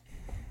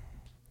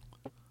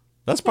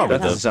 That's probably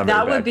That doesn't sound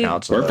That very would bad be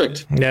counsel.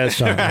 Perfect. Yeah, that's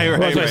not right. Well,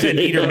 that's why I said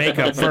eat her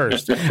makeup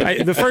first.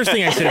 The first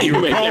thing I said, if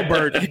you recall,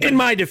 Bert, in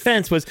my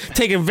defense, was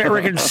take a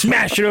record and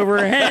smash it over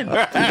her head.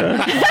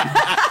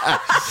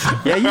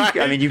 Yeah,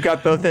 you've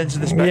got both ends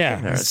of the spectrum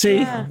Yeah. there.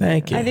 See?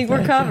 Thank you. I think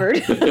we're covered.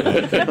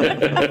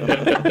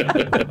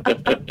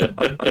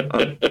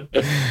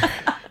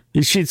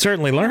 She'd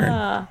certainly learn.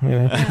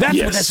 That's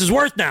what this is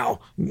worth now.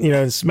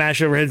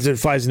 Smash over heads and it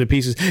flies into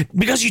pieces.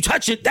 Because you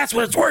touch it, that's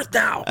what it's worth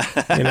now.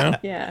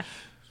 Yeah.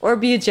 Or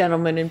be a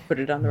gentleman and put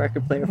it on the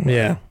record player.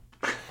 Yeah.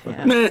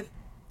 Meh.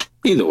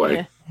 Either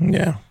way.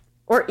 Yeah.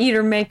 Or eat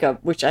her makeup,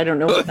 which I don't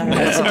know what that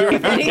has to do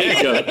with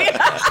anything.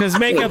 Because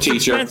makeup's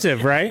Teacher.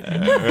 expensive, right?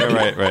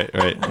 Right.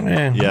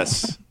 Yeah.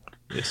 Yes,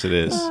 it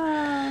is.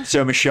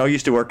 So Michelle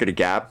used to work at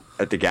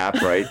the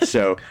Gap, right?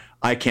 So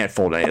I can't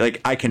fold any. Like,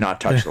 I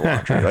cannot touch the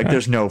laundry. Like,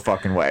 there's no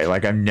fucking way.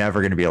 Like, I'm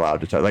never going to be allowed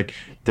to touch. Like,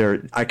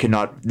 I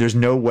cannot. There's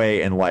no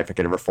way in life I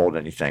could ever fold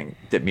anything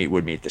that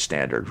would meet the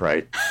standard,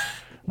 right?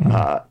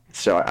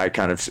 So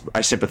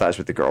I sympathize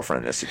with the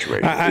girlfriend in this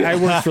situation. I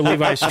work for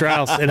Levi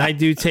Strauss, and I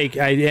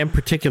am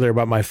particular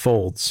about my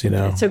folds, you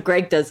know. So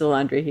Greg does the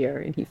laundry here,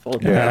 and he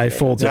folds it. Yeah, I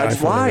fold it.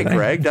 That's why, everything.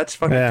 Greg. That's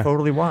fucking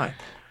totally why.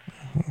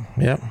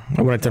 Yeah,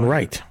 I want it done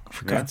right,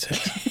 for God's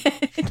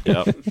sake.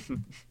 Yep.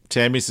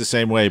 Tammy's the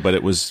same way, but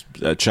it was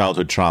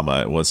childhood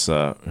trauma. It was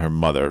her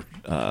mother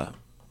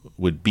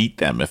would beat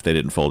them if they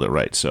didn't fold it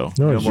right. So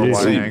No, No more geez.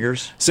 wire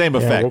hangers. same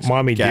effect. well,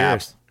 mommy Gap,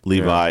 dearest.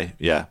 Levi.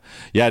 Yeah.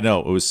 No,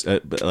 it was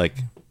like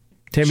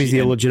Tammy's the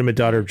illegitimate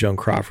daughter of Joan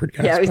Crawford,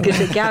 guys. Yeah, I was going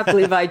to say Gap,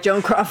 Levi,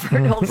 Joan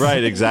Crawford.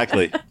 right,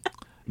 exactly.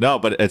 No,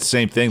 but it's the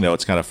same thing though.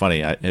 It's kind of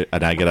funny. I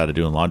get out of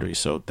doing laundry,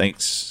 so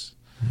thanks.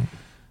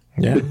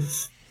 Yeah.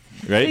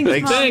 Right?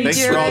 Thanks, Mommy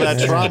Thanks for all that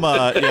dearest.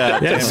 trauma. Yeah.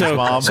 Yeah, Tammy's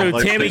mom. so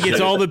Like, Tammy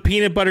gets all the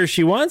peanut butter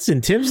she wants,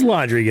 and Tim's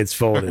laundry gets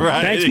folded.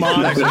 Right, Thanks,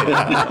 Mom.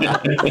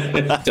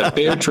 It's a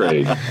fair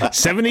trade.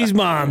 70s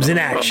moms in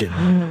action.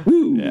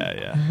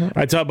 Yeah.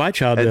 I taught my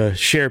child to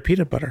share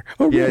peanut butter.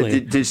 Oh, really?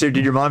 Yeah. Did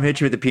your mom hit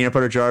you with the peanut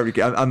butter jar?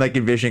 I'm like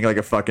envisioning like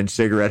a fucking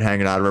cigarette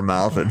hanging out of her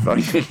mouth and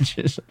fucking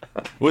just.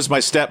 It was my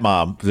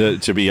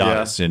stepmom, to be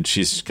honest, and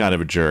she's kind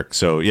of a jerk.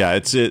 So yeah,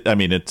 it's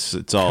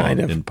all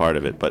Kind of. in part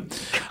of it, but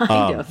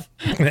Kind of.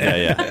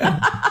 yeah.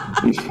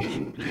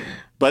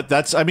 But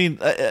that's, I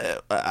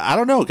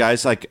don't know,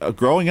 guys. Like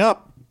growing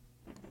up,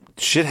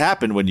 shit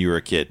happened when you were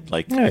a kid.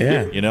 Like,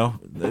 you know,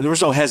 there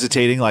was no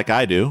hesitating like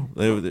I do.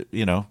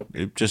 You know,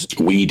 it just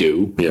We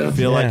do. Yeah.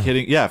 feel like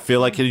hitting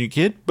your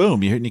kid.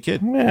 Boom, you're hitting your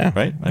kid. Yeah.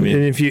 Right. I and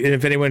mean,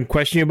 if anyone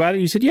questioned you about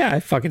it, you said, "Yeah, I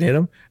fucking hit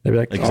him." They'd be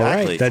like, "All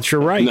Exactly. right, that's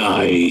your right."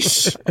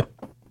 Nice.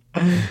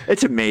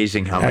 It's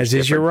amazing how much. As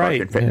is your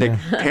right. fucking- like,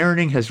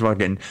 parenting has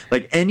fucking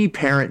like any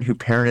parent who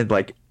parented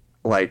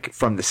like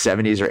from the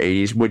 70s or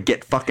 80s would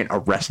get fucking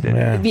arrested.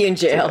 Yeah. Be in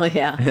jail,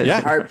 yeah. Yeah.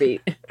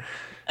 Heartbeat.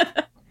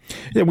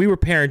 Yeah, we were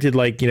parented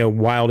like, you know,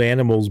 wild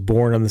animals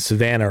born on the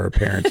savannah are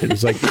parented.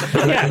 It's like,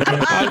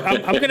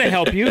 yeah, I'm going to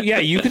help you. Yeah,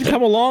 you can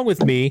come along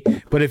with me,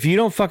 but if you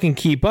don't fucking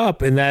keep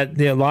up and that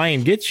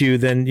lion gets you,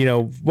 then, you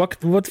know, what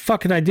the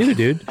fuck can I do,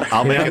 dude?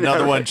 I'll make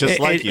another one just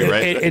like you,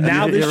 right? And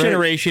now this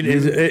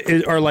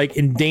generation are like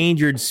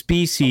endangered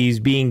species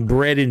being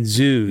bred in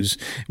zoos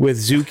with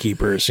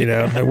zookeepers, you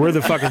know? And we're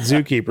the fucking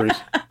zookeepers.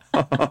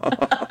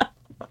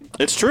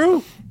 It's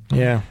true.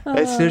 Yeah.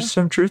 There's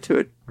some truth to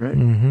it, right?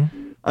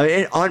 Mm-hmm. I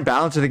mean, on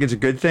balance, I think it's a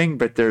good thing,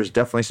 but there's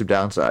definitely some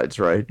downsides,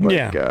 right? Like,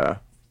 Yeah.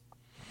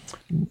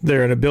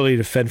 They're an ability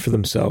to fend for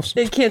themselves.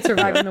 They can't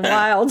survive in the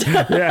wild.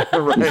 Yeah.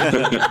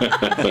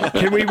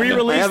 Can we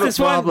re-release this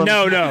one?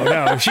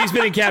 No. She's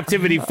been in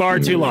captivity far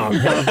too long.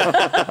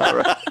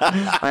 I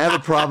have a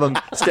problem.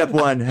 Step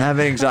one, have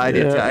an anxiety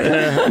attack.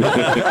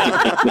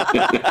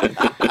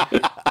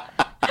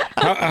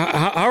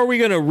 How are we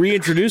going to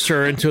reintroduce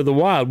her into the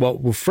wild?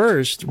 Well,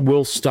 first,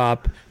 we'll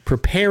stop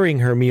preparing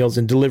her meals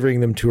and delivering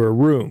them to her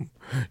room.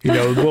 You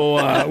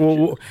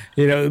know,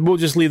 we'll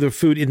just leave the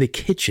food in the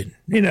kitchen,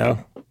 you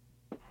know.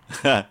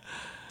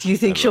 Do you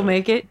think she'll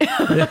make it?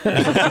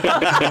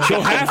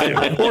 She'll have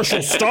to, or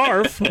she'll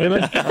starve. You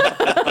know?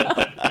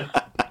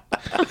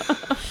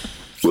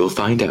 We'll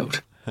find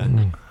out.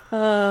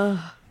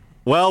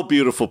 Well,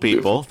 beautiful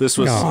people, this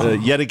was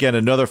yet again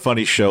another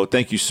funny show.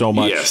 Thank you so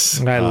much. Yes.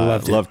 I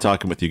loved it. Love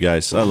talking with you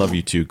guys. I love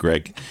you too,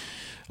 Greg.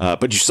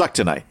 But you suck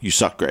tonight. You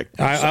suck, Greg.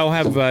 I'll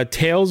have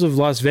Tales of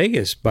Las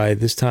Vegas by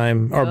this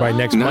time, or by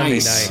next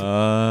Nice.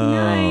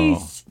 Monday night.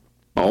 Nice.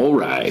 All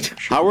right.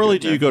 How early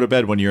do you go to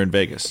bed when you're in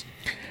Vegas?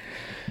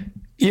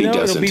 You know,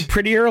 doesn't. it'll be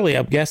pretty early,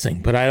 I'm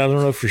guessing, but I don't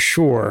know for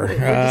sure.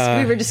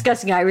 We were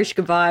discussing Irish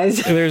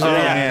goodbyes. There's Oh,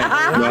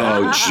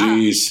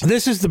 jeez.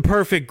 This is the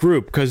perfect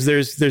group because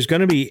there's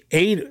going to be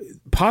 8,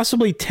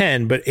 possibly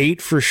 10, but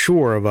 8 for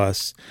sure of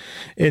us,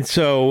 and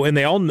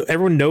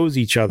everyone knows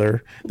each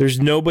other. There's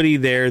nobody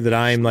there that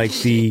I'm like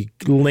the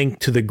link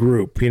to the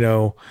group. You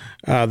know,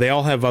 they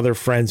all have other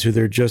friends who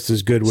they're just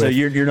as good with. So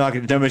you're not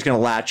going to, nobody's going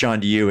to latch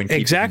onto you and keep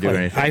Exactly. you from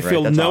doing anything, I right?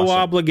 feel That's no awesome.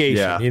 obligation,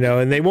 Yeah. you know,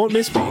 and they won't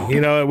miss me,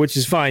 you know, which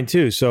is fine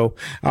too. So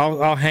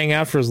I'll hang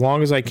out for as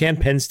long as I can.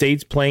 Penn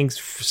State's playing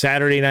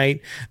Saturday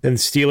night, then the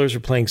Steelers are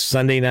playing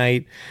Sunday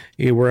night.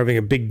 We're having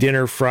a big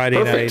dinner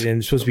Friday night,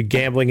 and supposed to be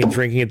gambling and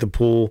drinking at the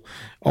pool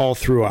all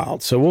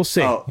throughout. So we'll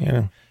see. Oh. You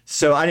know.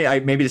 So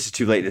I maybe this is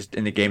too late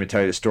in the game to tell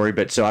you the story,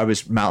 but so I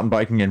was mountain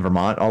biking in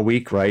Vermont all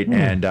week, right?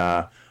 And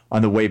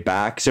on the way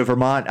back, so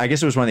Vermont, I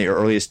guess it was one of the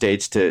earliest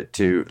states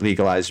to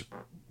legalize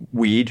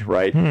weed,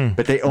 right?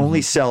 But they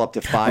only sell up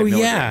to 5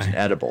 milligrams in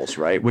edibles,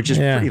 right? Which is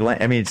pretty.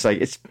 I mean,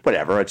 it's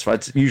whatever. It's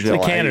usually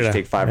like all I Canada.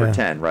 usually take 5 or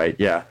 10, right?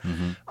 Yeah.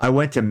 I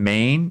went to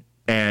Maine.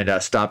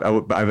 and stopped. I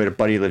have a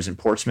buddy who lives in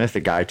Portsmouth. The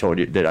guy I told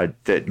you that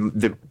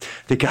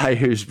the guy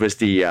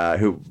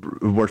who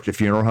worked the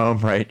funeral home,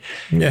 right?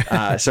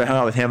 Yeah. So I hung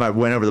out with him. I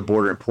went over the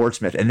border in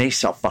Portsmouth, and they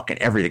sell fucking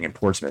everything in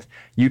Portsmouth.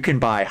 You can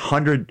buy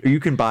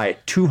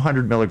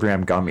 200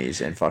 milligram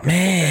gummies in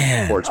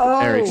fucking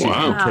Portsmouth.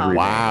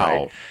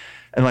 Wow. Right?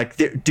 And like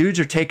dudes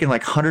are taking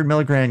like 100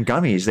 milligram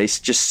gummies. They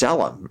just sell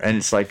them, and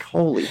it's like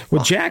holy.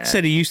 Well, Jack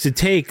said he used to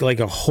take like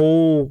a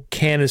whole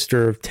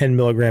canister of 10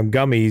 milligram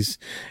gummies,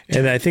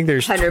 and I think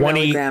there's 100 20.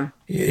 milligram.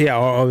 Yeah,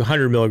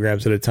 100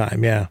 milligrams at a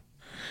time. Yeah,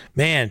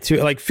 man,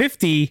 to like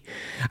 50,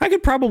 I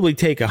could probably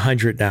take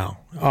 100 now.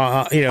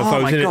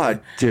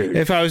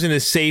 If I was in a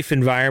safe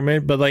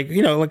environment, but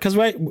because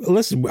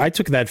I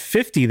took that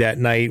 50 that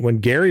night when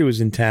Gary was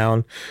in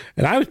town,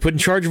 and I was put in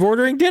charge of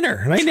ordering dinner,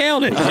 and I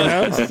nailed it.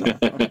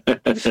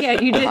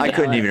 Yeah, you did. I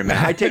couldn't even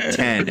imagine. I take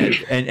 10,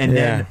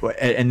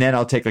 and then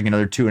I'll take like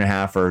another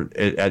 2.5,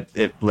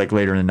 or like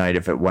later in the night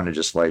if it want to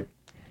just like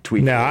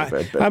tweak a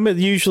little bit. I'm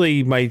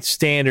usually my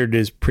standard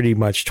is pretty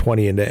much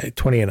 20 a night,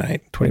 20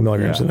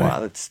 milligrams a night.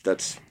 Wow,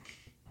 that's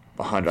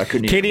 100. I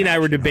couldn't. Katie and I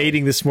were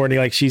debating this morning,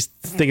 like she's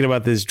thinking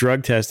about this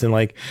drug test, and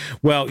like,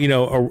 well,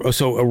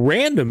 so a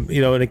random,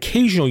 an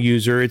occasional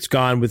user, it's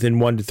gone within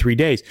 1 to 3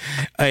 days.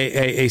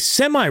 A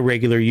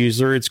semi-regular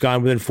user, it's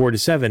gone within 4 to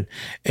 7.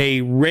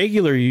 A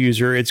regular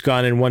user, it's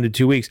gone in 1 to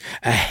 2 weeks.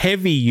 A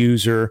heavy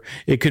user,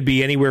 it could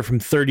be anywhere from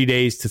 30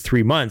 days to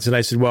 3 months. And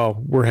I said,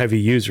 well, we're heavy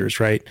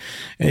users, right?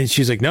 And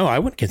she's like, no, I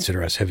wouldn't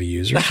consider us heavy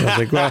users. So I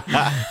was like,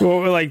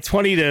 well, we're like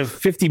 20 to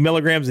 50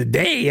 milligrams a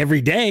day,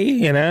 every day,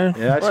 Yeah,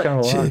 that's kind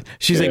of a lot.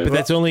 She's like, but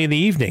that's only in the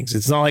evenings.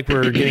 It's not like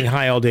we're getting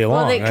high all day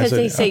long. Well, because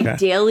they say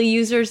daily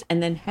users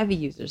and then heavy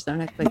users. They're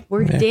not like,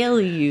 we're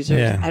daily users.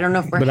 Yeah. I don't know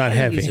if we're but not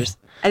heavy users.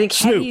 I think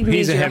Snoop, heavy means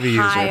he's a you're heavy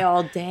high user.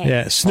 all day.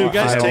 Yeah, Snoop. Do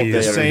you guys take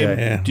the same?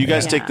 Yeah. Do you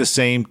guys take the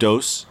same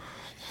dose?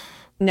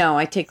 No,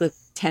 I take like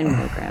 10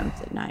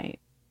 milligrams at night.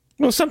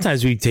 Well,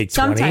 sometimes we take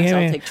 20. Sometimes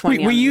I'll take 20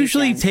 We on the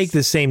usually weekends. take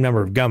the same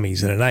number of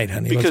gummies in a night,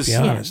 honey. Because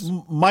let's be honest.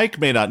 Mike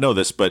may not know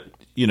this, but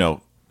you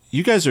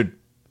guys are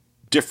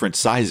different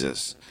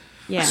sizes.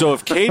 Yeah. So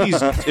if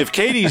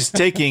Katie's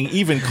taking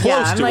even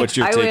close to what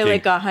you're I taking, weigh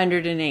like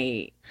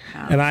 108.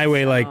 And I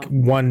weigh like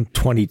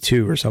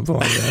 122 or something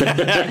like that.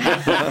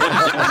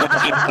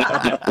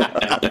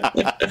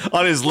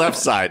 on his left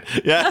side,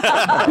 yeah.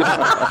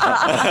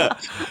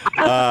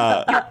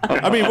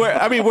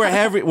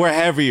 We're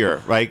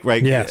heavier, right?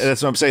 Yes.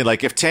 That's what I'm saying.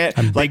 Like if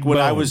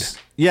I was,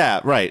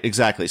 yeah, right,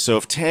 exactly. So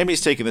if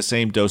Tammy's taking the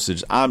same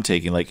dosage I'm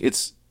taking, like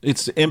it's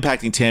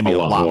impacting Tammy a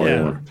lot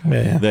more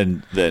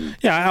than.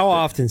 Yeah, I'll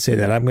often say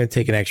that I'm going to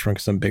take an extra one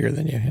because I'm bigger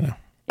than you.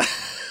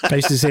 I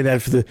used to say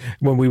that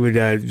when we would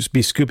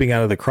be scooping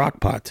out of the crock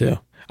pot too.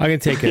 I'm going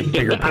to take a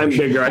bigger portion. I'm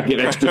bigger. I get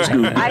extra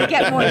scoop. I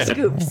get more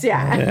scoops.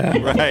 Yeah.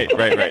 Right.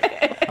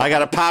 I got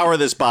to power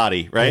this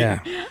body, right?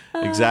 Yeah.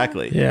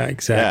 Exactly. Yeah,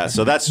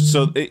 exactly. Yeah.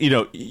 So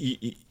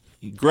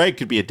Greg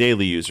could be a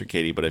daily user,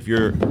 Katie, but if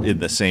you're in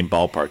the same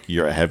ballpark,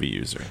 you're a heavy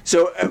user.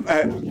 So,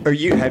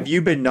 have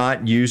you been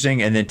not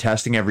using and then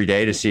testing every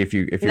day to see if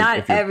you're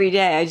every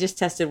day. I just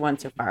tested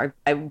once so far.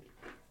 I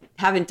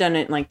haven't done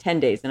it in like 10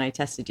 days, and I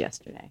tested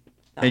yesterday.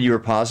 So. And you were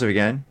positive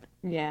again?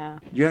 Yeah.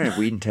 You haven't had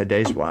weed in 10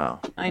 days? Wow.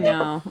 I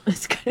know.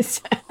 It's kind of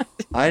sad.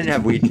 I didn't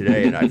have weed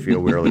today, and I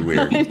feel really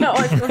weird. I know.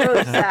 I feel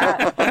really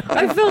sad.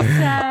 I feel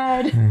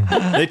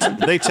sad.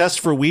 They test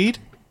for weed,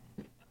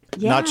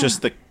 Yeah. not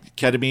just the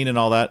ketamine and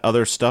all that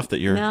other stuff that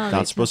you're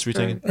not supposed to be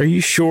taking. Are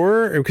you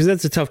sure? Because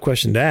that's a tough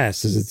question to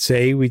ask. Does it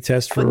say we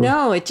test for? But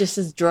no, it just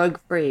is drug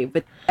free.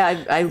 But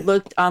I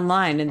looked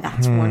online, and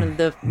that's one of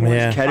the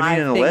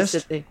ketamine on the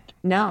list.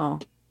 No.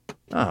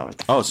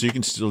 Oh, so you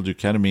can still do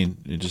ketamine,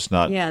 you're just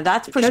not. Yeah,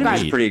 that's Ketamine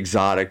prescribed. is pretty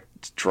exotic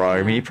drug.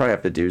 I mean, you probably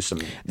have to do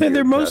some.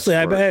 They're mostly,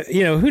 I bet,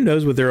 who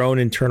knows what their own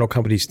internal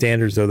company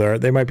standards though are.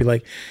 They might be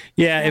like,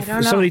 if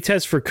somebody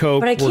tests for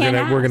coke,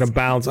 we're gonna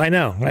bounce. I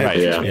know, right?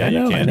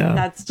 I know.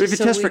 That's But if you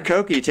so test for weird.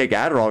 coke, you take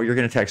Adderall, you're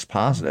going to test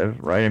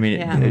positive, right? I mean,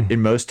 in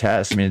most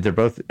tests, I mean, they're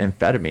both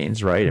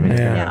amphetamines, right? I mean,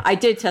 Yeah, I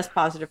did test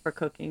positive for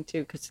cocaine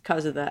too,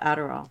 because of the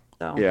Adderall.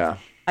 So yeah.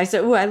 I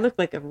said, "Ooh, I look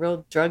like a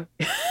real drug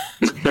user."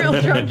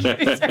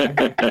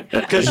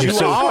 Because you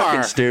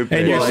are stupid.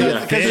 And you're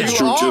so Because It's you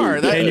true, too. are.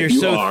 Yeah. and you're You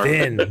so are.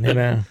 thin,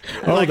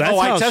 Oh, that's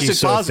I how tested she's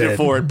so positive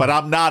thin. for it, but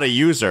I'm not a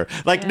user.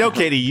 Like, no,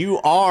 Katie, you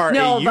are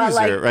a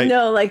user, right?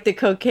 No, like the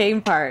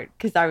cocaine part,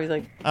 because I was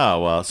like,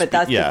 Oh well, But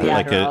that's yeah, with the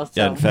like Adderall,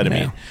 so-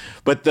 amphetamine. Yeah.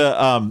 But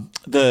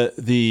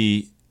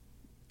the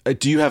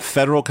do you have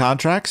federal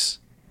contracts?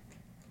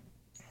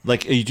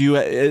 Like,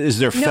 is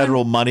there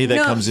federal money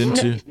that comes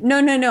into? No.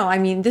 I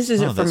mean, this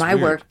isn't for that's my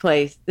weird.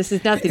 workplace. This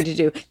has nothing to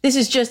do. This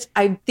is just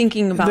I'm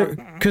thinking about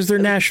Because they're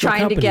national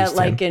trying to companies, get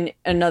like Tim.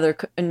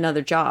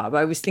 another job.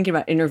 I was thinking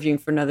about interviewing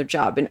for another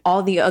job, and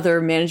all the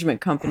other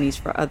management companies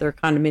for other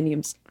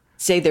condominiums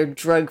say they're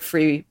drug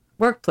free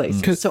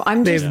workplace. So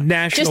I'm they just, have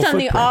national just on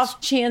the footprints.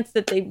 off chance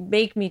that they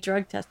make me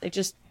drug test. I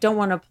just don't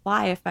want to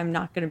apply if I'm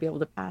not going to be able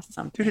to pass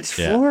something. Dude, it's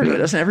Florida.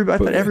 Doesn't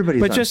everybody? But everybody's.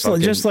 But on just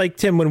fucking- just like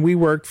Tim, when we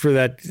worked for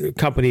that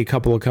company a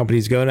couple of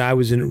companies ago, and I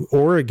was in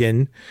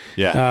Oregon,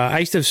 I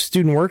used to have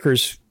student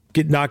workers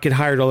not get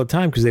hired all the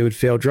time because they would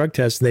fail drug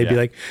tests, and they'd be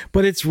like,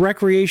 "But it's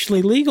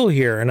recreationally legal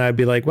here," and I'd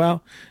be like,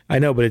 "Well, I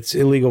know, but it's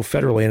illegal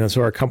federally," and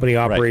so our company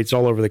operates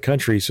all over the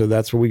country, so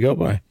that's what we go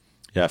by.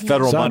 Yeah,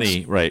 federal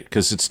money, right?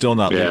 Because it's still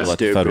not legal at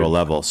the federal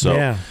level.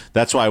 So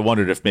that's why I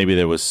wondered if maybe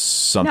there was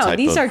some type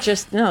these of... are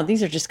just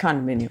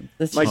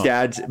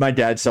condominiums. My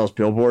dad sells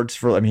billboards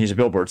for. I mean, he's a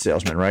billboard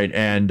salesman, right?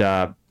 And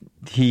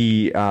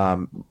he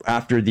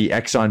after the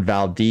Exxon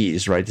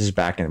Valdez, right? This is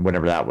back in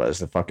whenever that was,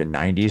 the fucking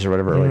 90s or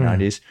whatever, early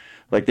 90s.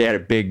 Like they had a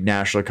big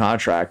national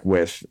contract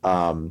with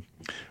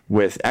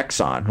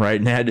Exxon, right?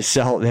 And they had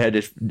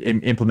to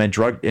implement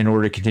drug in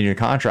order to continue the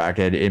contract.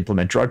 They had to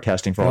implement drug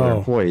testing for all their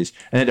employees,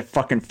 and they had to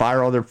fucking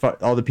fire all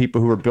the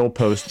people who were billboard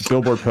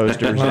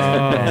posters.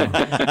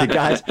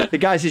 The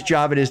guys, his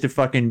job it is to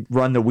fucking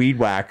run the weed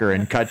whacker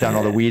and cut down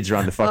all the weeds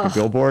around the fucking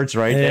billboards,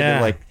 right? They had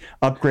to like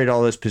upgrade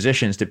all those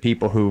positions to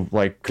people who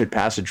like could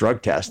pass a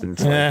drug test, and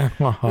it's like,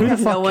 who the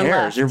fuck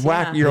cares? You're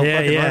fucking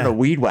running a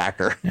weed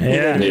whacker.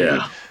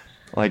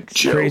 Like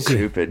so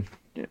stupid.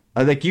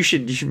 I think you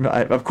should.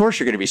 Of course,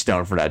 you're going to be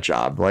stoned for that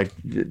job. Like,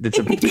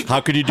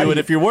 how could you do it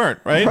if you weren't?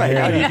 Right? Right?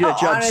 How do you do a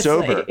job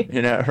sober?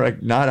 You know,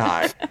 like not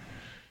high.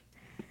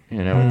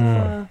 You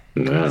know,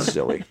 that's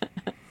silly.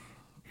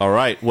 All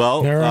right.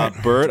 Well,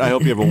 Bert, I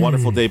hope you have a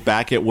wonderful day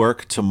back at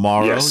work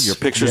tomorrow. Yes. Your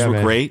pictures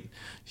were great.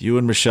 You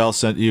and Michelle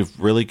sent you have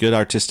really good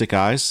artistic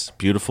eyes.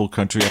 Beautiful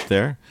country up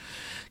there.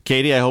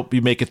 Katie, I hope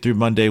you make it through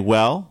Monday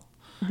well.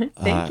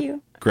 Thank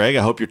you. Greg,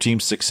 I hope your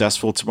team's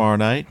successful tomorrow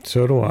night.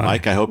 So do I.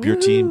 Mike, I hope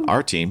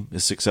our team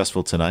is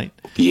successful tonight.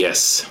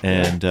 Yes.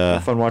 And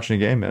fun watching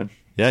the game, man.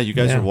 Yeah, you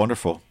guys are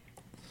wonderful.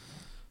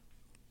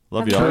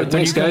 Love you all.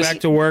 When you come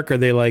back to work, are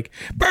they like,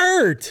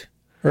 Bert?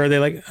 Or are they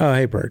like, oh,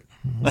 hey, Bert?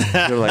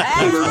 They're like,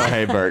 oh,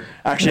 hey, Bert.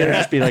 Actually, it'll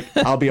just be like,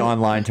 I'll be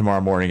online tomorrow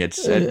morning at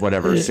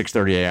whatever,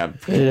 6:30 a.m.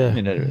 Yeah.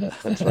 You know,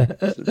 that's fine.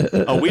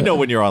 Oh, we know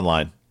when you're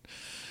online.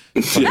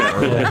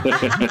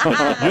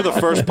 You're the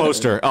first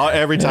poster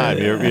every time.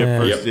 You're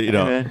first, you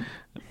know.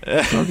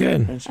 Oh,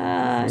 good.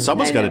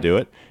 Someone's got to do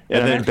it.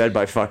 And then in bed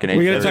by fucking 8:30.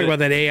 We got to talk about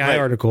that AI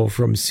article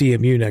from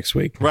CMU next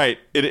week. Right.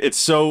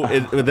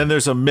 Then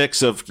there's a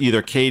mix of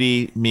either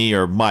Katie, me,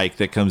 or Mike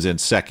that comes in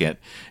second,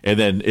 and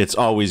then it's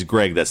always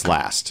Greg that's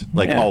last,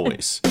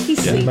 always.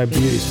 Yeah. My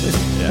beauty sleep.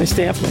 I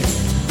stay up late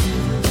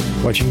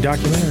watching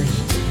documentaries.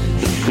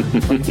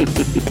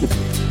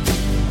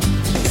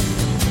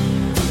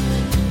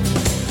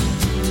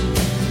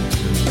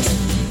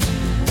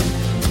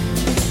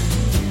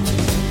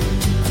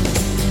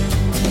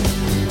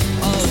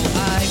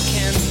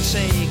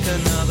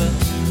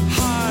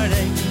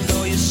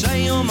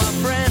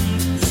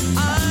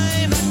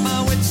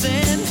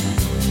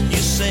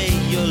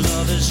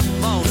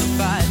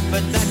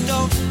 But that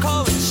don't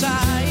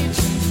coincide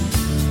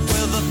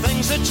with the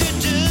things that you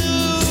do.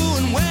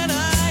 And when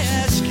I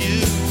ask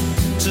you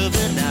to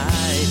be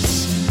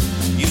nice,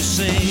 you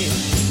say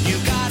you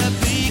gotta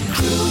be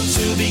cruel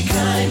to be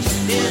kind,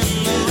 in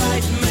the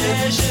right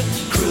measure.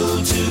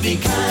 Cruel to be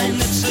kind,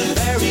 it's a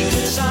very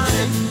good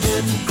sign.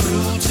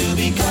 Cruel to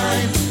be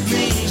kind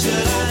means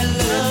that I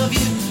love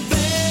you,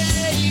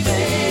 baby.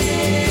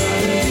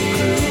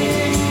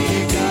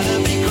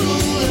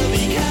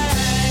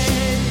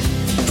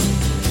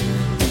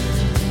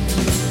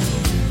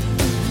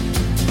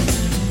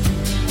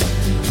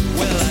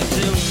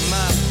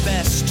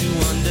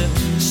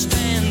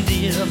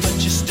 But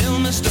you're still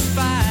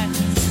mystified,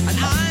 and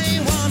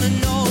I wanna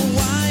know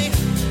why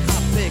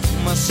I pick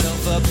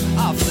myself up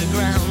off the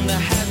ground to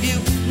have you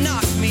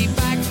knock me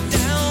back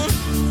down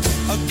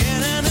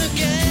again and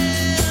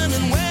again.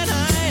 And when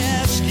I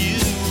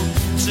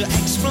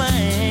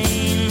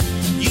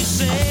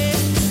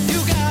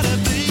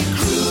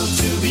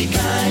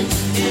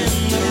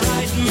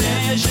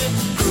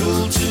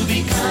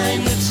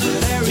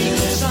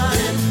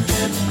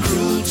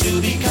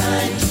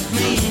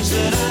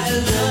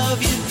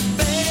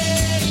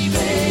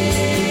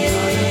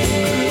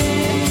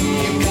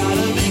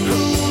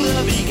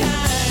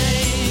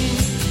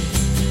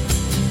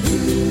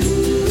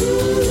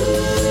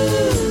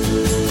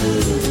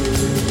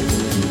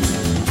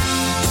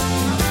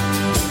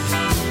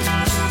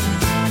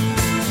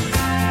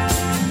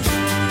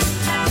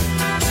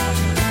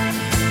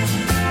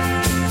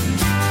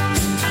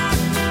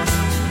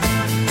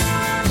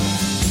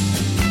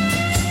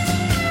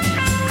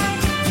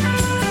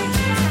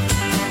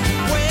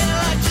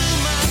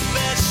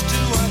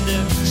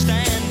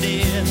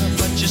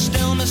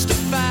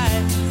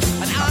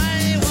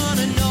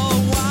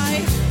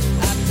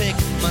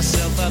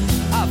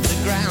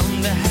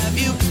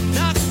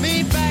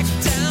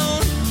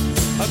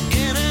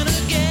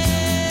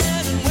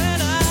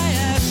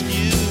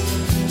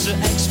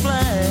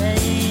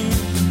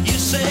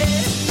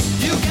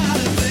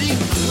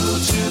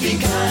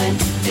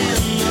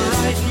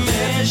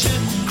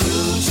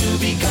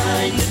be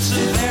kind, it's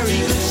a very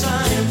good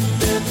sign.